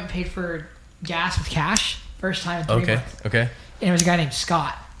 Last night went and paid for gas with cash. First time in 3 months. Okay. And it was a guy named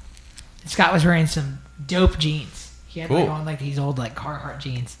Scott. And Scott was wearing some dope jeans. He had Cool. on these old Carhartt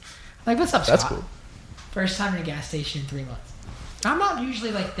jeans. Like, what's up, Scott? That's cool. First time in a gas station in 3 months. I'm not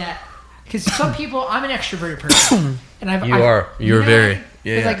usually like that, because some people, I'm an extroverted person, and You're very.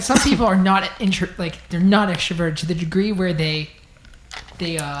 Yeah. Like, some people are not they're not extroverted to the degree where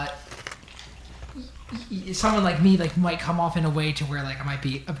someone like me might come off in a way to where I might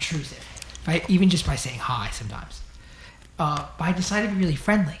be obtrusive, even just by saying hi sometimes. But I decided to be really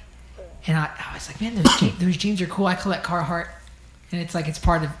friendly, and I was like, man, those jeans are cool. I collect Carhartt, and it's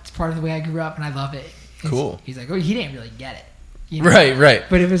part of the way I grew up, and I love it. Cool. He's like, oh, he didn't really get it. Right.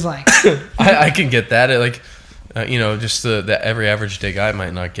 But it was like, I can get that. Just the every average day guy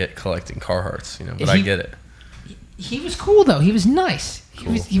might not get collecting Carhartts, but I get it. He was cool though. He was nice.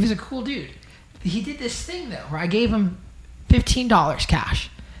 Cool. He was a cool dude. He did this thing though where I gave him $15 cash,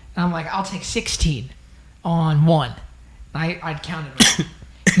 and I'm like, I'll take 16 on one. I'd counted them,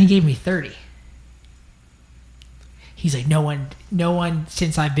 and he gave me 30. He's like, no one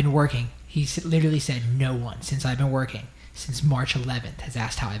since I've been working. He literally said, no one since I've been working since March 11th has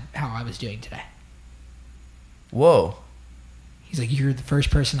asked how I was doing today. Whoa. He's like, you're the first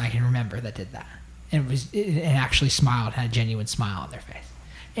person I can remember that did that. And it actually smiled, had a genuine smile on their face.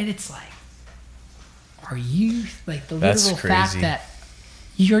 And it's like, are you, the literal fact that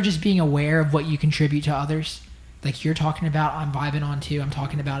you're just being aware of what you contribute to others, like you're talking about, I'm vibing on too, I'm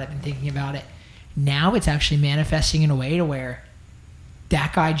talking about it and thinking about it. Now it's actually manifesting in a way to where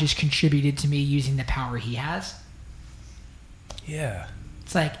that guy just contributed to me using the power he has. Yeah.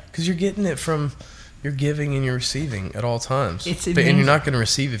 It's like, because you're getting it from, you're giving and you're receiving at all times. And you're not going to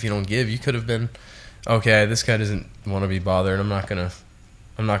receive if you don't give. You could have been, okay, this guy doesn't want to be bothered. I'm not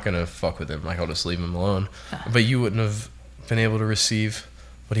gonna fuck with him. I'll just leave him alone. But you wouldn't have been able to receive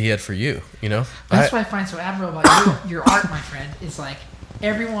what he had for you. That's what I find so admirable about your art, my friend. Is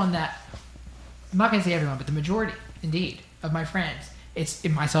everyone that, I'm not gonna say everyone, but the majority, indeed, of my friends, it's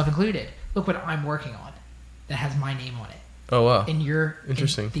myself included. Look what I'm working on that has my name on it. Oh wow! And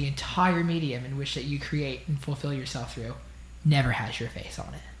interesting. The entire medium in which that you create and fulfill yourself through never has your face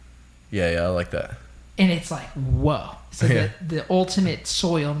on it. Yeah, I like that. And it's like, whoa! So the ultimate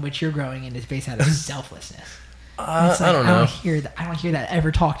soil in which you're growing in is based out of selflessness. I don't know. I don't hear that ever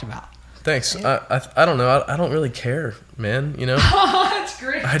talked about. Thanks. I don't know. I don't really care, man. That's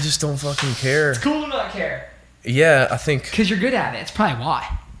great. I just don't fucking care. It's cool to not care. Yeah, I think because you're good at it. It's probably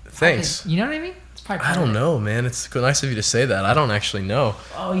why. Thanks. You know what I mean? I don't know, man. It's nice of you to say that. I don't actually know.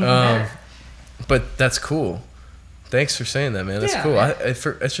 Oh, even better. But that's cool. Thanks for saying that, man. That's Yeah, cool. man.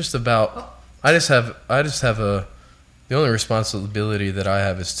 It's just about. I just have the only responsibility that I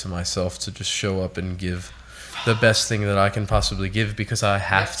have is to myself to just show up and give the best thing that I can possibly give because I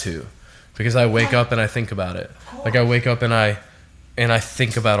have to. Because I wake up and I think about it. Like I wake up and I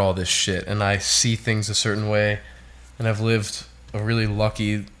think about all this shit and I see things a certain way, and I've lived a really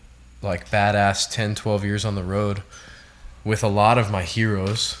lucky, like badass 10, 12 years on the road with a lot of my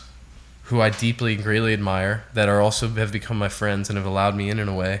heroes who I deeply and greatly admire that are also have become my friends and have allowed me in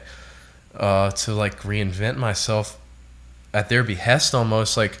a way to like reinvent myself at their behest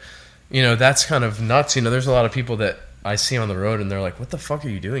almost. Like, you know, that's kind of nuts. You know, there's a lot of people that I see on the road and they're like, what the fuck are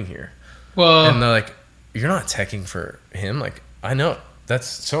you doing here? Well, And they're like, you're not teching for him. Like, I know that's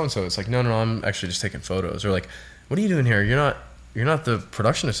so-and-so. It's like, no, I'm actually just taking photos. Or like, what are you doing here? You're not the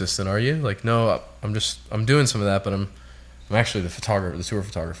production assistant, are you? Like, no, I'm doing some of that, but I'm actually the photographer, the tour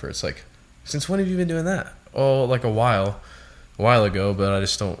photographer. It's like, since when have you been doing that? Oh, like a while ago, but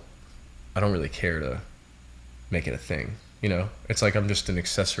I don't really care to make it a thing. You know, it's like I'm just an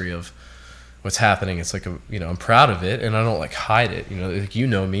accessory of what's happening. It's like, I'm proud of it and I don't like hide it. You know, like, you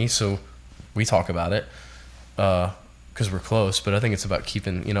know me, so we talk about it because we're close, but I think it's about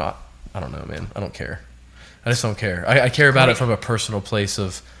keeping, you know, I don't know, man. I don't care. I just don't care. I care about it from a personal place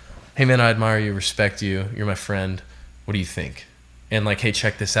of, hey man, I admire you, respect you, you're my friend. What do you think? And like, hey,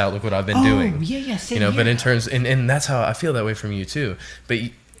 check this out. Look what I've been doing. Yeah, same you know, here. but in terms, and that's how I feel that way from you too. But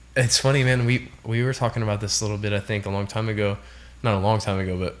it's funny, man. We were talking about this a little bit, I think, a long time ago. Not a long time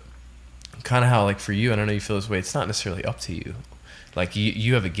ago, but kind of how, like, for you, and I know you feel this way, it's not necessarily up to you. Like,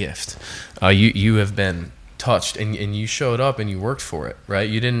 you have a gift. You have been touched, and you showed up and you worked for it, right?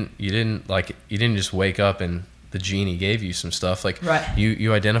 You didn't just wake up and the genie gave you some stuff. Like, right.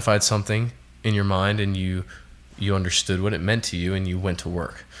 You identified something in your mind and you understood what it meant to you and you went to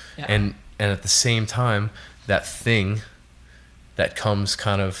work. Yeah. And at the same time, that thing that comes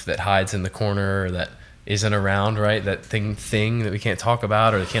kind of, that hides in the corner or that isn't around, right? That thing that we can't talk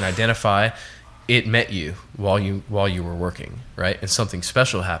about or that can't identify, it met you while you were working, right? And something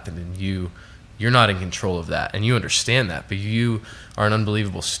special happened and you're not in control of that and you understand that, but you are an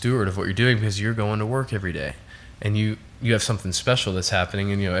unbelievable steward of what you're doing because you're going to work every day and you have something special that's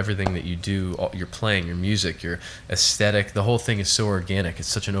happening, and you know, everything that you do, your playing, your music, your aesthetic, the whole thing is so organic. It's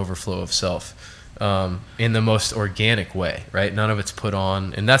such an overflow of self in the most organic way, right? None of it's put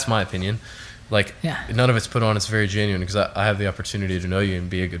on, and that's my opinion. Like, none of it's put on. It's very genuine because I have the opportunity to know you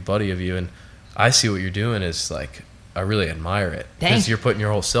and be a good buddy of you, and I see what you're doing is like, I really admire it because you're putting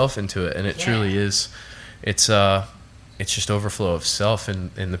your whole self into it, and it truly is. It's just overflow of self,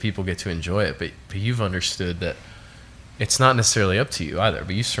 and the people get to enjoy it. But you've understood that it's not necessarily up to you either,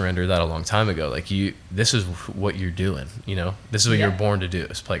 but you surrendered that a long time ago. Like, this is what you're doing, you know? This is what you're born to do,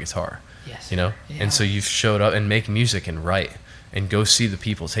 is play guitar. Yes. You know? Yeah. And so you've showed up and make music and write and go see the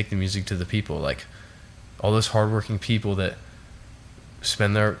people, take the music to the people. Like, all those hardworking people that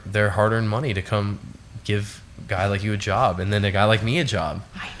spend their hard-earned money to come give a guy like you a job and then a guy like me a job.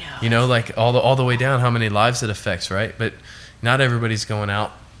 I know. You know, like all the way down, how many lives it affects, right? But not everybody's going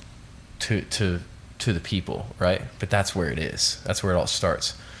out to the people, right? But that's where it is. That's where it all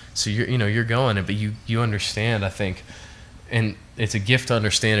starts. So you're going, but you understand, I think, and it's a gift to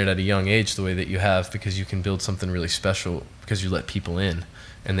understand it at a young age the way that you have, because you can build something really special because you let people in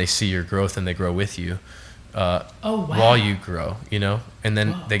and they see your growth and they grow with you while you grow, you know, and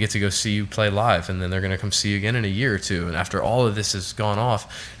then they get to go see you play live, and then they're going to come see you again in a year or two. And after all of this has gone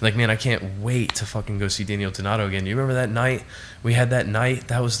off, like, man, I can't wait to fucking go see Daniel Donato again. Do you remember that night? We had that night.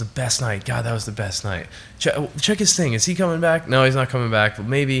 That was the best night. God, that was the best night. Check his thing. Is he coming back? No, he's not coming back. But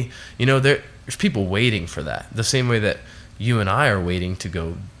maybe, you know, there's people waiting for that. The same way that you and I are waiting to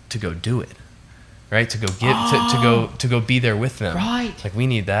go do it, right? To go get to go be there with them. Right. Like, we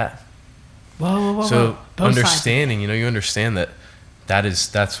need that. Whoa. So Both understanding, you know, you understand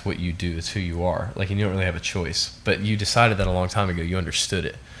that's what you do. It's who you are. Like, and you don't really have a choice, but you decided that a long time ago. You understood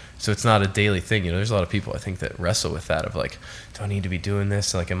it. So it's not a daily thing. You know, there's a lot of people, I think, that wrestle with that of like, do I need to be doing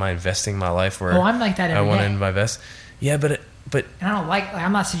this? Like, am I investing my life where I'm like that every I want to day. invest? Yeah, but And I don't like,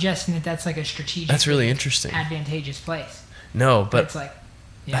 I'm not suggesting that that's like a strategic. That's really interesting. Advantageous place. No, but it's like,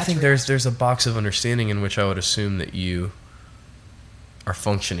 I think there's a box of understanding in which I would assume that you are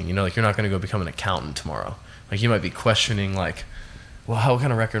functioning. You know, like, you're not going to go become an accountant tomorrow. Like, you might be questioning, like, well, how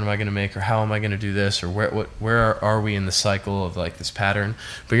kind of record am I going to make, or how am I going to do this, or where are we in the cycle of like this pattern?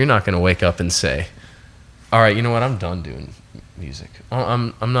 But you're not going to wake up and say, all right, you know what, I'm done doing music.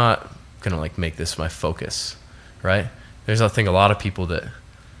 I'm not going to like make this my focus, right? There's, I think, a lot of people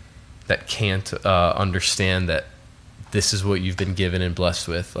that can't understand that this is what you've been given and blessed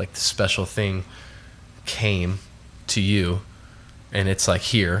with. Like the special thing came to you, and it's like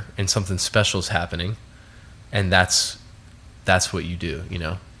here, and something special is happening, and that's what you do. You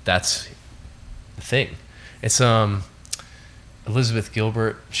know, that's the thing. It's Elizabeth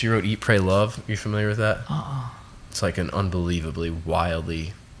Gilbert. She wrote Eat, Pray, Love. Are you familiar with that? It's like an unbelievably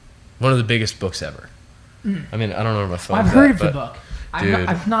wildly one of the biggest books ever. I mean, I don't know where my phone. I've heard of the book.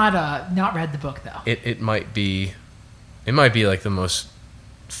 I've not read the book though. It might be like the most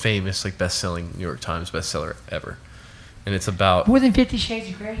famous, like best-selling New York Times bestseller ever, and it's about More Than 50 Shades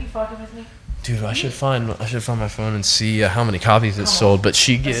of Grey. You fucking with me? Dude, I should find my phone and see how many copies it sold. But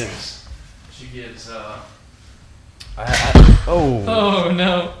she gives. Oh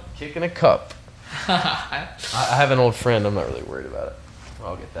no! Kicking a cup. I have an old friend. I'm not really worried about it.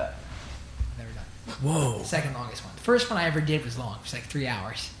 I'll get that. Never done. Whoa. The second longest one. The first one I ever did was long. It was like 3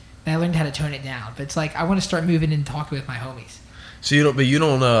 hours. And I learned how to tone it down. But it's like I want to start moving and talking with my homies. So you don't.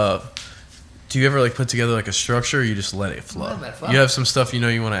 Do you ever like put together like a structure, or you just let it flow? Let it flow. You have some stuff you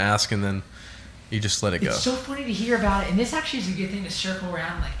want to ask, and then you just let it go. It's so funny to hear about it, and this actually is a good thing to circle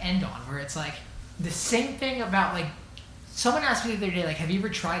around and like end on, where it's like the same thing about like someone asked me the other day, like, have you ever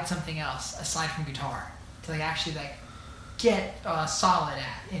tried something else aside from guitar to like actually like get solid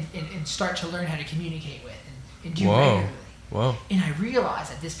at and start to learn how to communicate with and do regularly. Whoa. And I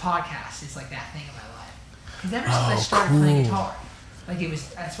realized that this podcast is like that thing in my life. Because ever since I started playing guitar, like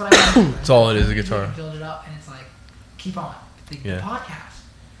that's what I wanted to do. That's all it is, a guitar. Build it up, and it's like, keep on. The podcast.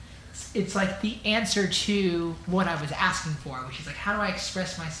 It's like the answer to what I was asking for, which is like, how do I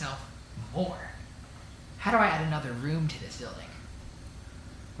express myself more? How do I add another room to this building?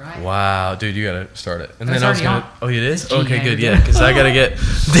 Right? Wow, dude, you gotta start it. And That's then I was already gonna. on. Oh, it is. It's Okay, G, good. yeah. Yeah, because I gotta get.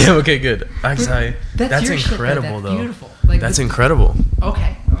 Damn. Okay, good. That's your shit, incredible, that's though. beautiful. Like, that's incredible.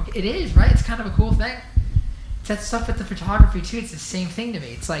 Okay, it is, right? It's kind of a cool thing. It's that stuff with the photography too. It's the same thing to me.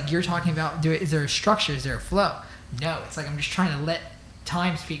 It's like you're talking about. Is there a structure? Is there a flow? No. It's like I'm just trying to let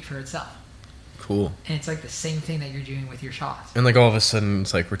time speak for itself. Cool. And it's like the same thing that you're doing with your shots. And like all of a sudden,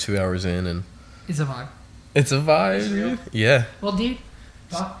 it's like we're 2 hours in, and It's a vibe. it's a vibe. It's real. Dude. Yeah. Well, dude,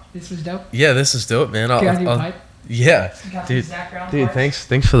 this was dope. Yeah, this is dope, man. Got a new pipe? Yeah, You got dude. some background Dude, parts?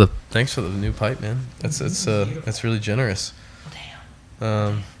 thanks for the new pipe, man. That's really generous. Well,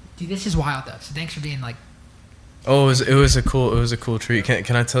 damn. Dude, this is wild though. So thanks for being like. Oh, it was a cool treat.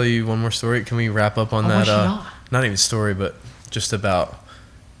 Can I tell you one more story? Can we wrap up on that? Not even story, but just about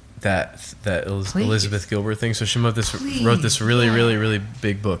that Elizabeth Gilbert thing. So she wrote this really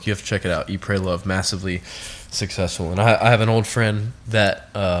big book. You have to check it out. Eat, Pray, Love. Massively successful. And I have an old friend that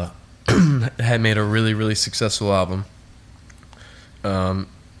had made a really successful album. And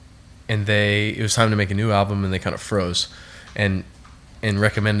it was time to make a new album, and they kind of froze, and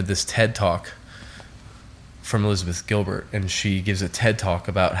recommended this TED Talk from Elizabeth Gilbert, and she gives a TED Talk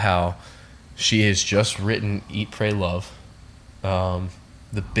about how she has just written Eat, Pray, Love.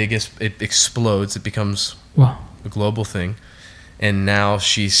 It explodes, it becomes a global thing, and now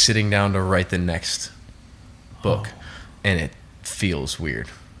she's sitting down to write the next book, and it feels weird.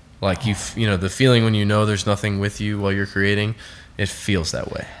 Like the feeling when you there's nothing with you while you're creating, it feels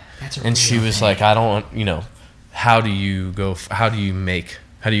that way. And she was like, I don't want, how do you go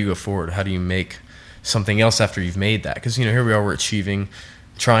forward? How do you make something else after you've made that? Because here we are, we're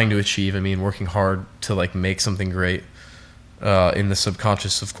trying to achieve. I mean, working hard to like make something great. In the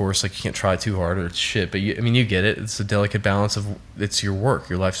subconscious, of course, like you can't try too hard or it's shit. But you get it. It's a delicate balance of it's your work,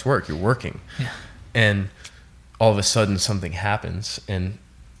 your life's work. You're working, and all of a sudden something happens, and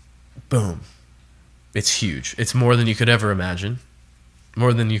boom, it's huge. It's more than you could ever imagine,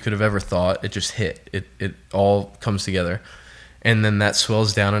 more than you could have ever thought. It just hit. It all comes together. And then that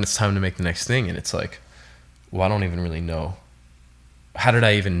swells down, and it's time to make the next thing. And it's like, well, I don't even really know. How did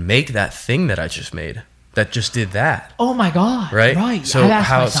I even make that thing that I just made? That just did that. Oh my God! Right. So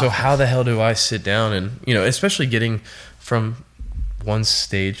how the hell do I sit down and especially getting from one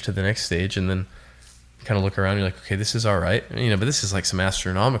stage to the next stage, and then kind of look around. You're like, okay, this is all right. But this is like some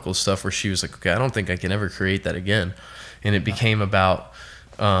astronomical stuff where she was like, okay, I don't think I can ever create that again. And it became about.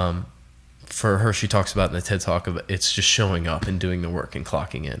 For her, she talks about in the TED Talk of it's just showing up and doing the work and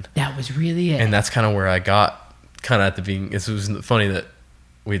clocking in. That was really it. And that's kind of where I got kind of at the beginning. It was funny that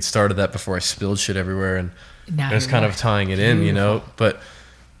we'd started that before I spilled shit everywhere, and it was kind of tying it in, But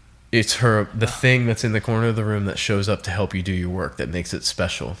it's the thing that's in the corner of the room that shows up to help you do your work, that makes it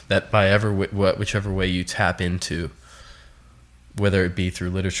special. That whichever way you tap into, whether it be through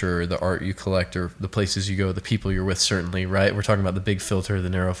literature or the art you collect or the places you go, the people you're with, certainly, right? We're talking about the big filter, the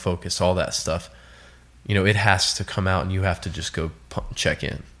narrow focus, all that stuff. It has to come out, and you have to just go check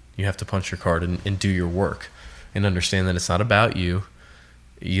in. You have to punch your card and do your work. and understand that it's not about you.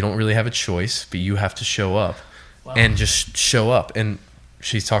 You don't really have a choice, but you have to show up. Wow. And just show up. And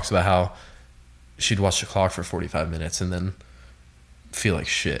she talks about how she'd watch the clock for 45 minutes and then feel like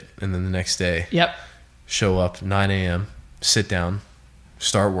shit. And then the next day, Yep. show up 9 a.m., sit down,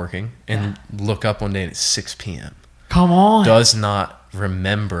 start working, and look up one day and it's 6 p.m. Come on. Does not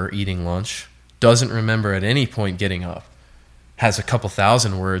remember eating lunch, doesn't remember at any point getting up, has a couple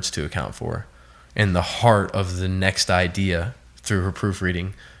thousand words to account for, and the heart of the next idea through her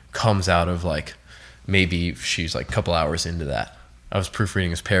proofreading comes out of like, maybe she's like a couple hours into that. I was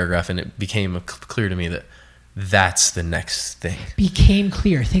proofreading this paragraph and it became clear to me that that's the next thing. Became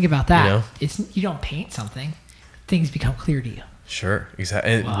clear. Think about that. You know? You don't paint something. Things become clear to you. Sure,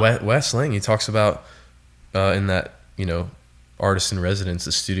 exactly. Wow. Wes Lang, he talks about in that, artist in residence,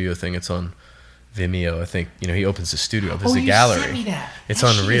 the studio thing. It's on Vimeo, I think. He opens the studio. There's a gallery. Sent me that. It's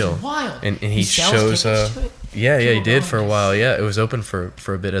That shit unreal. is wild. And he sells shows. tickets to it? Yeah, he People did go for a and while. Yeah, it was open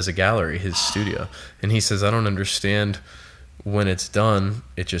for a bit as a gallery, his studio. And he says, I don't understand when it's done.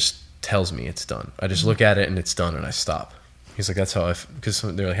 It just tells me it's done. I just look at it and it's done, and I stop. He's like, that's how because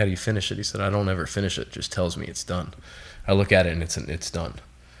they're like, how do you finish it? He said, I don't ever finish it. It just tells me it's done. I look at it and it's done.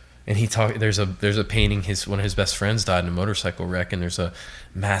 And there's a painting. One of his best friends died in a motorcycle wreck, and there's a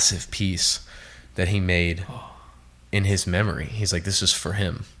massive piece that he made in his memory. He's like, this is for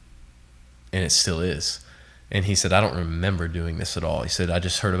him, and it still is. And he said, I don't remember doing this at all. He said, I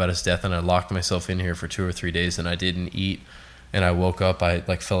just heard about his death, and I locked myself in here for 2 or 3 days, and I didn't eat. And I woke up, I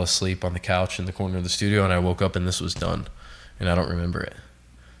like fell asleep on the couch in the corner of the studio, and I woke up and this was done, and I don't remember it.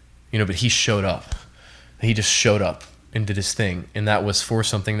 But he showed up. He just showed up and did his thing, and that was for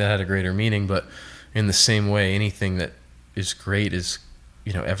something that had a greater meaning. But in the same way, anything that is great is,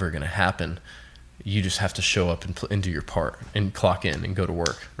 ever going to happen. You just have to show up and do your part and clock in and go to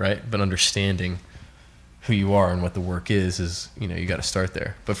work, right? But understanding who you are and what the work is you got to start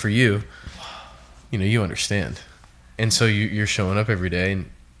there. But for you, you understand, and so you're showing up every day,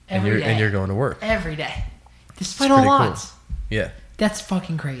 and you're going to work every day, despite It's all pretty odds. cool. Yeah, That's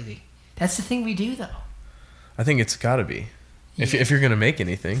fucking crazy. That's the thing we do, though. I think it's got to be. If you're gonna make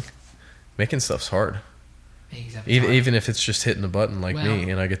anything, making stuff's hard. Even if it's just hitting a button like me,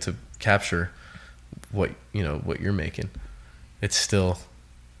 and I get to capture what you're making, it's still,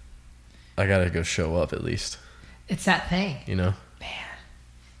 I gotta go show up at least. It's that thing. Man.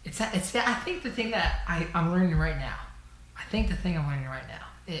 It's that. I think the thing that I'm learning right now.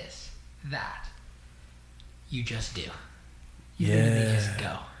 Is that you just do. You literally just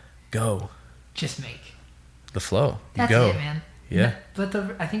go. Go. Just make. The flow. That's you go. it, man. Yeah.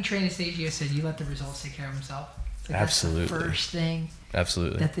 I think Trey Anastasio said you let the results take care of himself. Absolutely. That's the first thing.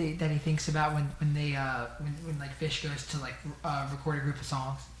 Absolutely. That he thinks about when like Fish goes to like record a group of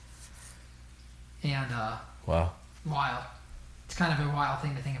songs. And wow. wild. It's kind of a wild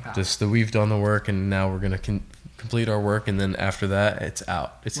thing to think about. Just that we've done the work, and now we're gonna complete our work, and then after that, it's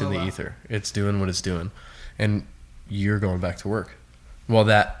out. It's in the ether. It's doing what it's doing, and you're going back to work. Well,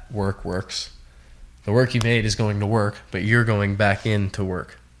 that work works. The work you made is going to work, but you're going back into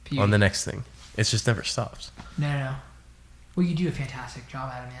work on the next thing. It just never stops. No. Well, you do a fantastic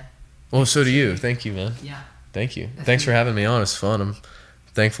job at it, man. Well, so do you. Thank you, man. Yeah. Thank you. That's Thanks good. for having me on. It's fun. I'm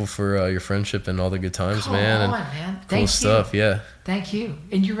thankful for your friendship and all the good times, Come man. on, and man. cool Thank stuff. you. Yeah. Thank you.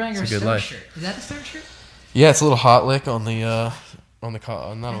 And you're wearing It's our a good Stone life. shirt. Is that a Stone shirt? Yeah, it's a little hot lick on the not on the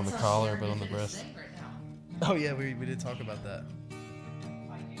That's us collar, staring but on the into this breast. thing right now. Oh yeah, we did talk about that.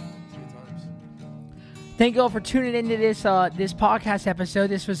 Thank you all for tuning into this podcast episode.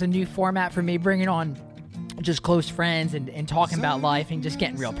 This was a new format for me, bringing on just close friends and talking about life and just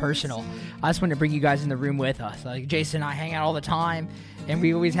getting real personal. I just wanted to bring you guys in the room with us. Like Jason and I hang out all the time, and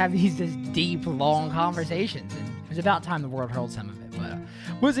we always have these just deep, long conversations. And it's about time the world heard some of it. But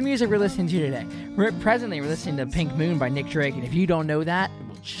what's the music we're listening to today? Presently, we're listening to Pink Moon by Nick Drake. And if you don't know that,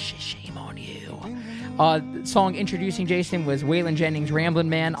 well, shame on you. The song introducing Jason was Waylon Jennings' Ramblin'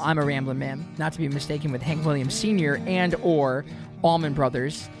 Man, I'm a Ramblin' Man, not to be mistaken with Hank Williams Sr. and or Allman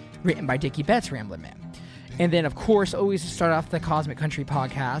Brothers, written by Dickie Betts' Ramblin' Man. And then, of course, always to start off the Cosmic Country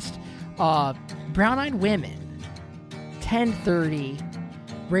podcast, Brown Eyed Women, 10:30,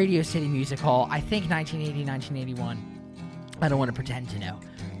 Radio City Music Hall, I think 1980, 1981. I don't want to pretend to know.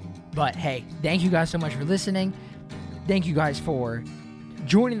 But hey, thank you guys so much for listening. Thank you guys for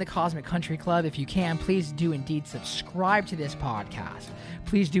joining the Cosmic Country Club. If you can, please do indeed subscribe to this podcast.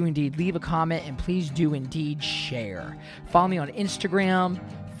 Please do indeed leave a comment, and please do indeed share. Follow me on Instagram,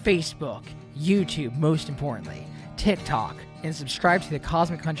 Facebook, YouTube, most importantly, TikTok, and subscribe to the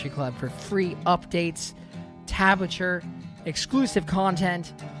Cosmic Country Club for free updates, tablature, exclusive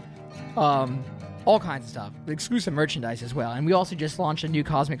content, all kinds of stuff, exclusive merchandise as well. And we also just launched a new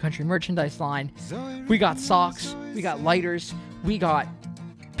Cosmic Country merchandise line. We got socks, we got lighters, we got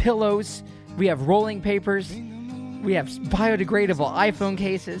pillows, we have rolling papers, we have biodegradable iPhone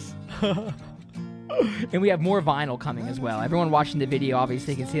cases. And we have more vinyl coming as well. Everyone watching the video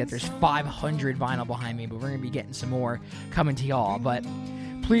obviously can see that there's 500 vinyl behind me, but we're going to be getting some more coming to y'all. But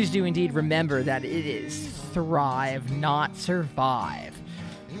please do indeed remember that it is thrive, not survive.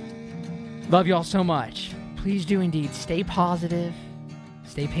 Love y'all so much. Please do indeed stay positive,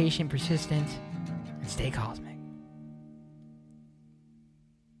 stay patient, persistent, and stay cosmic.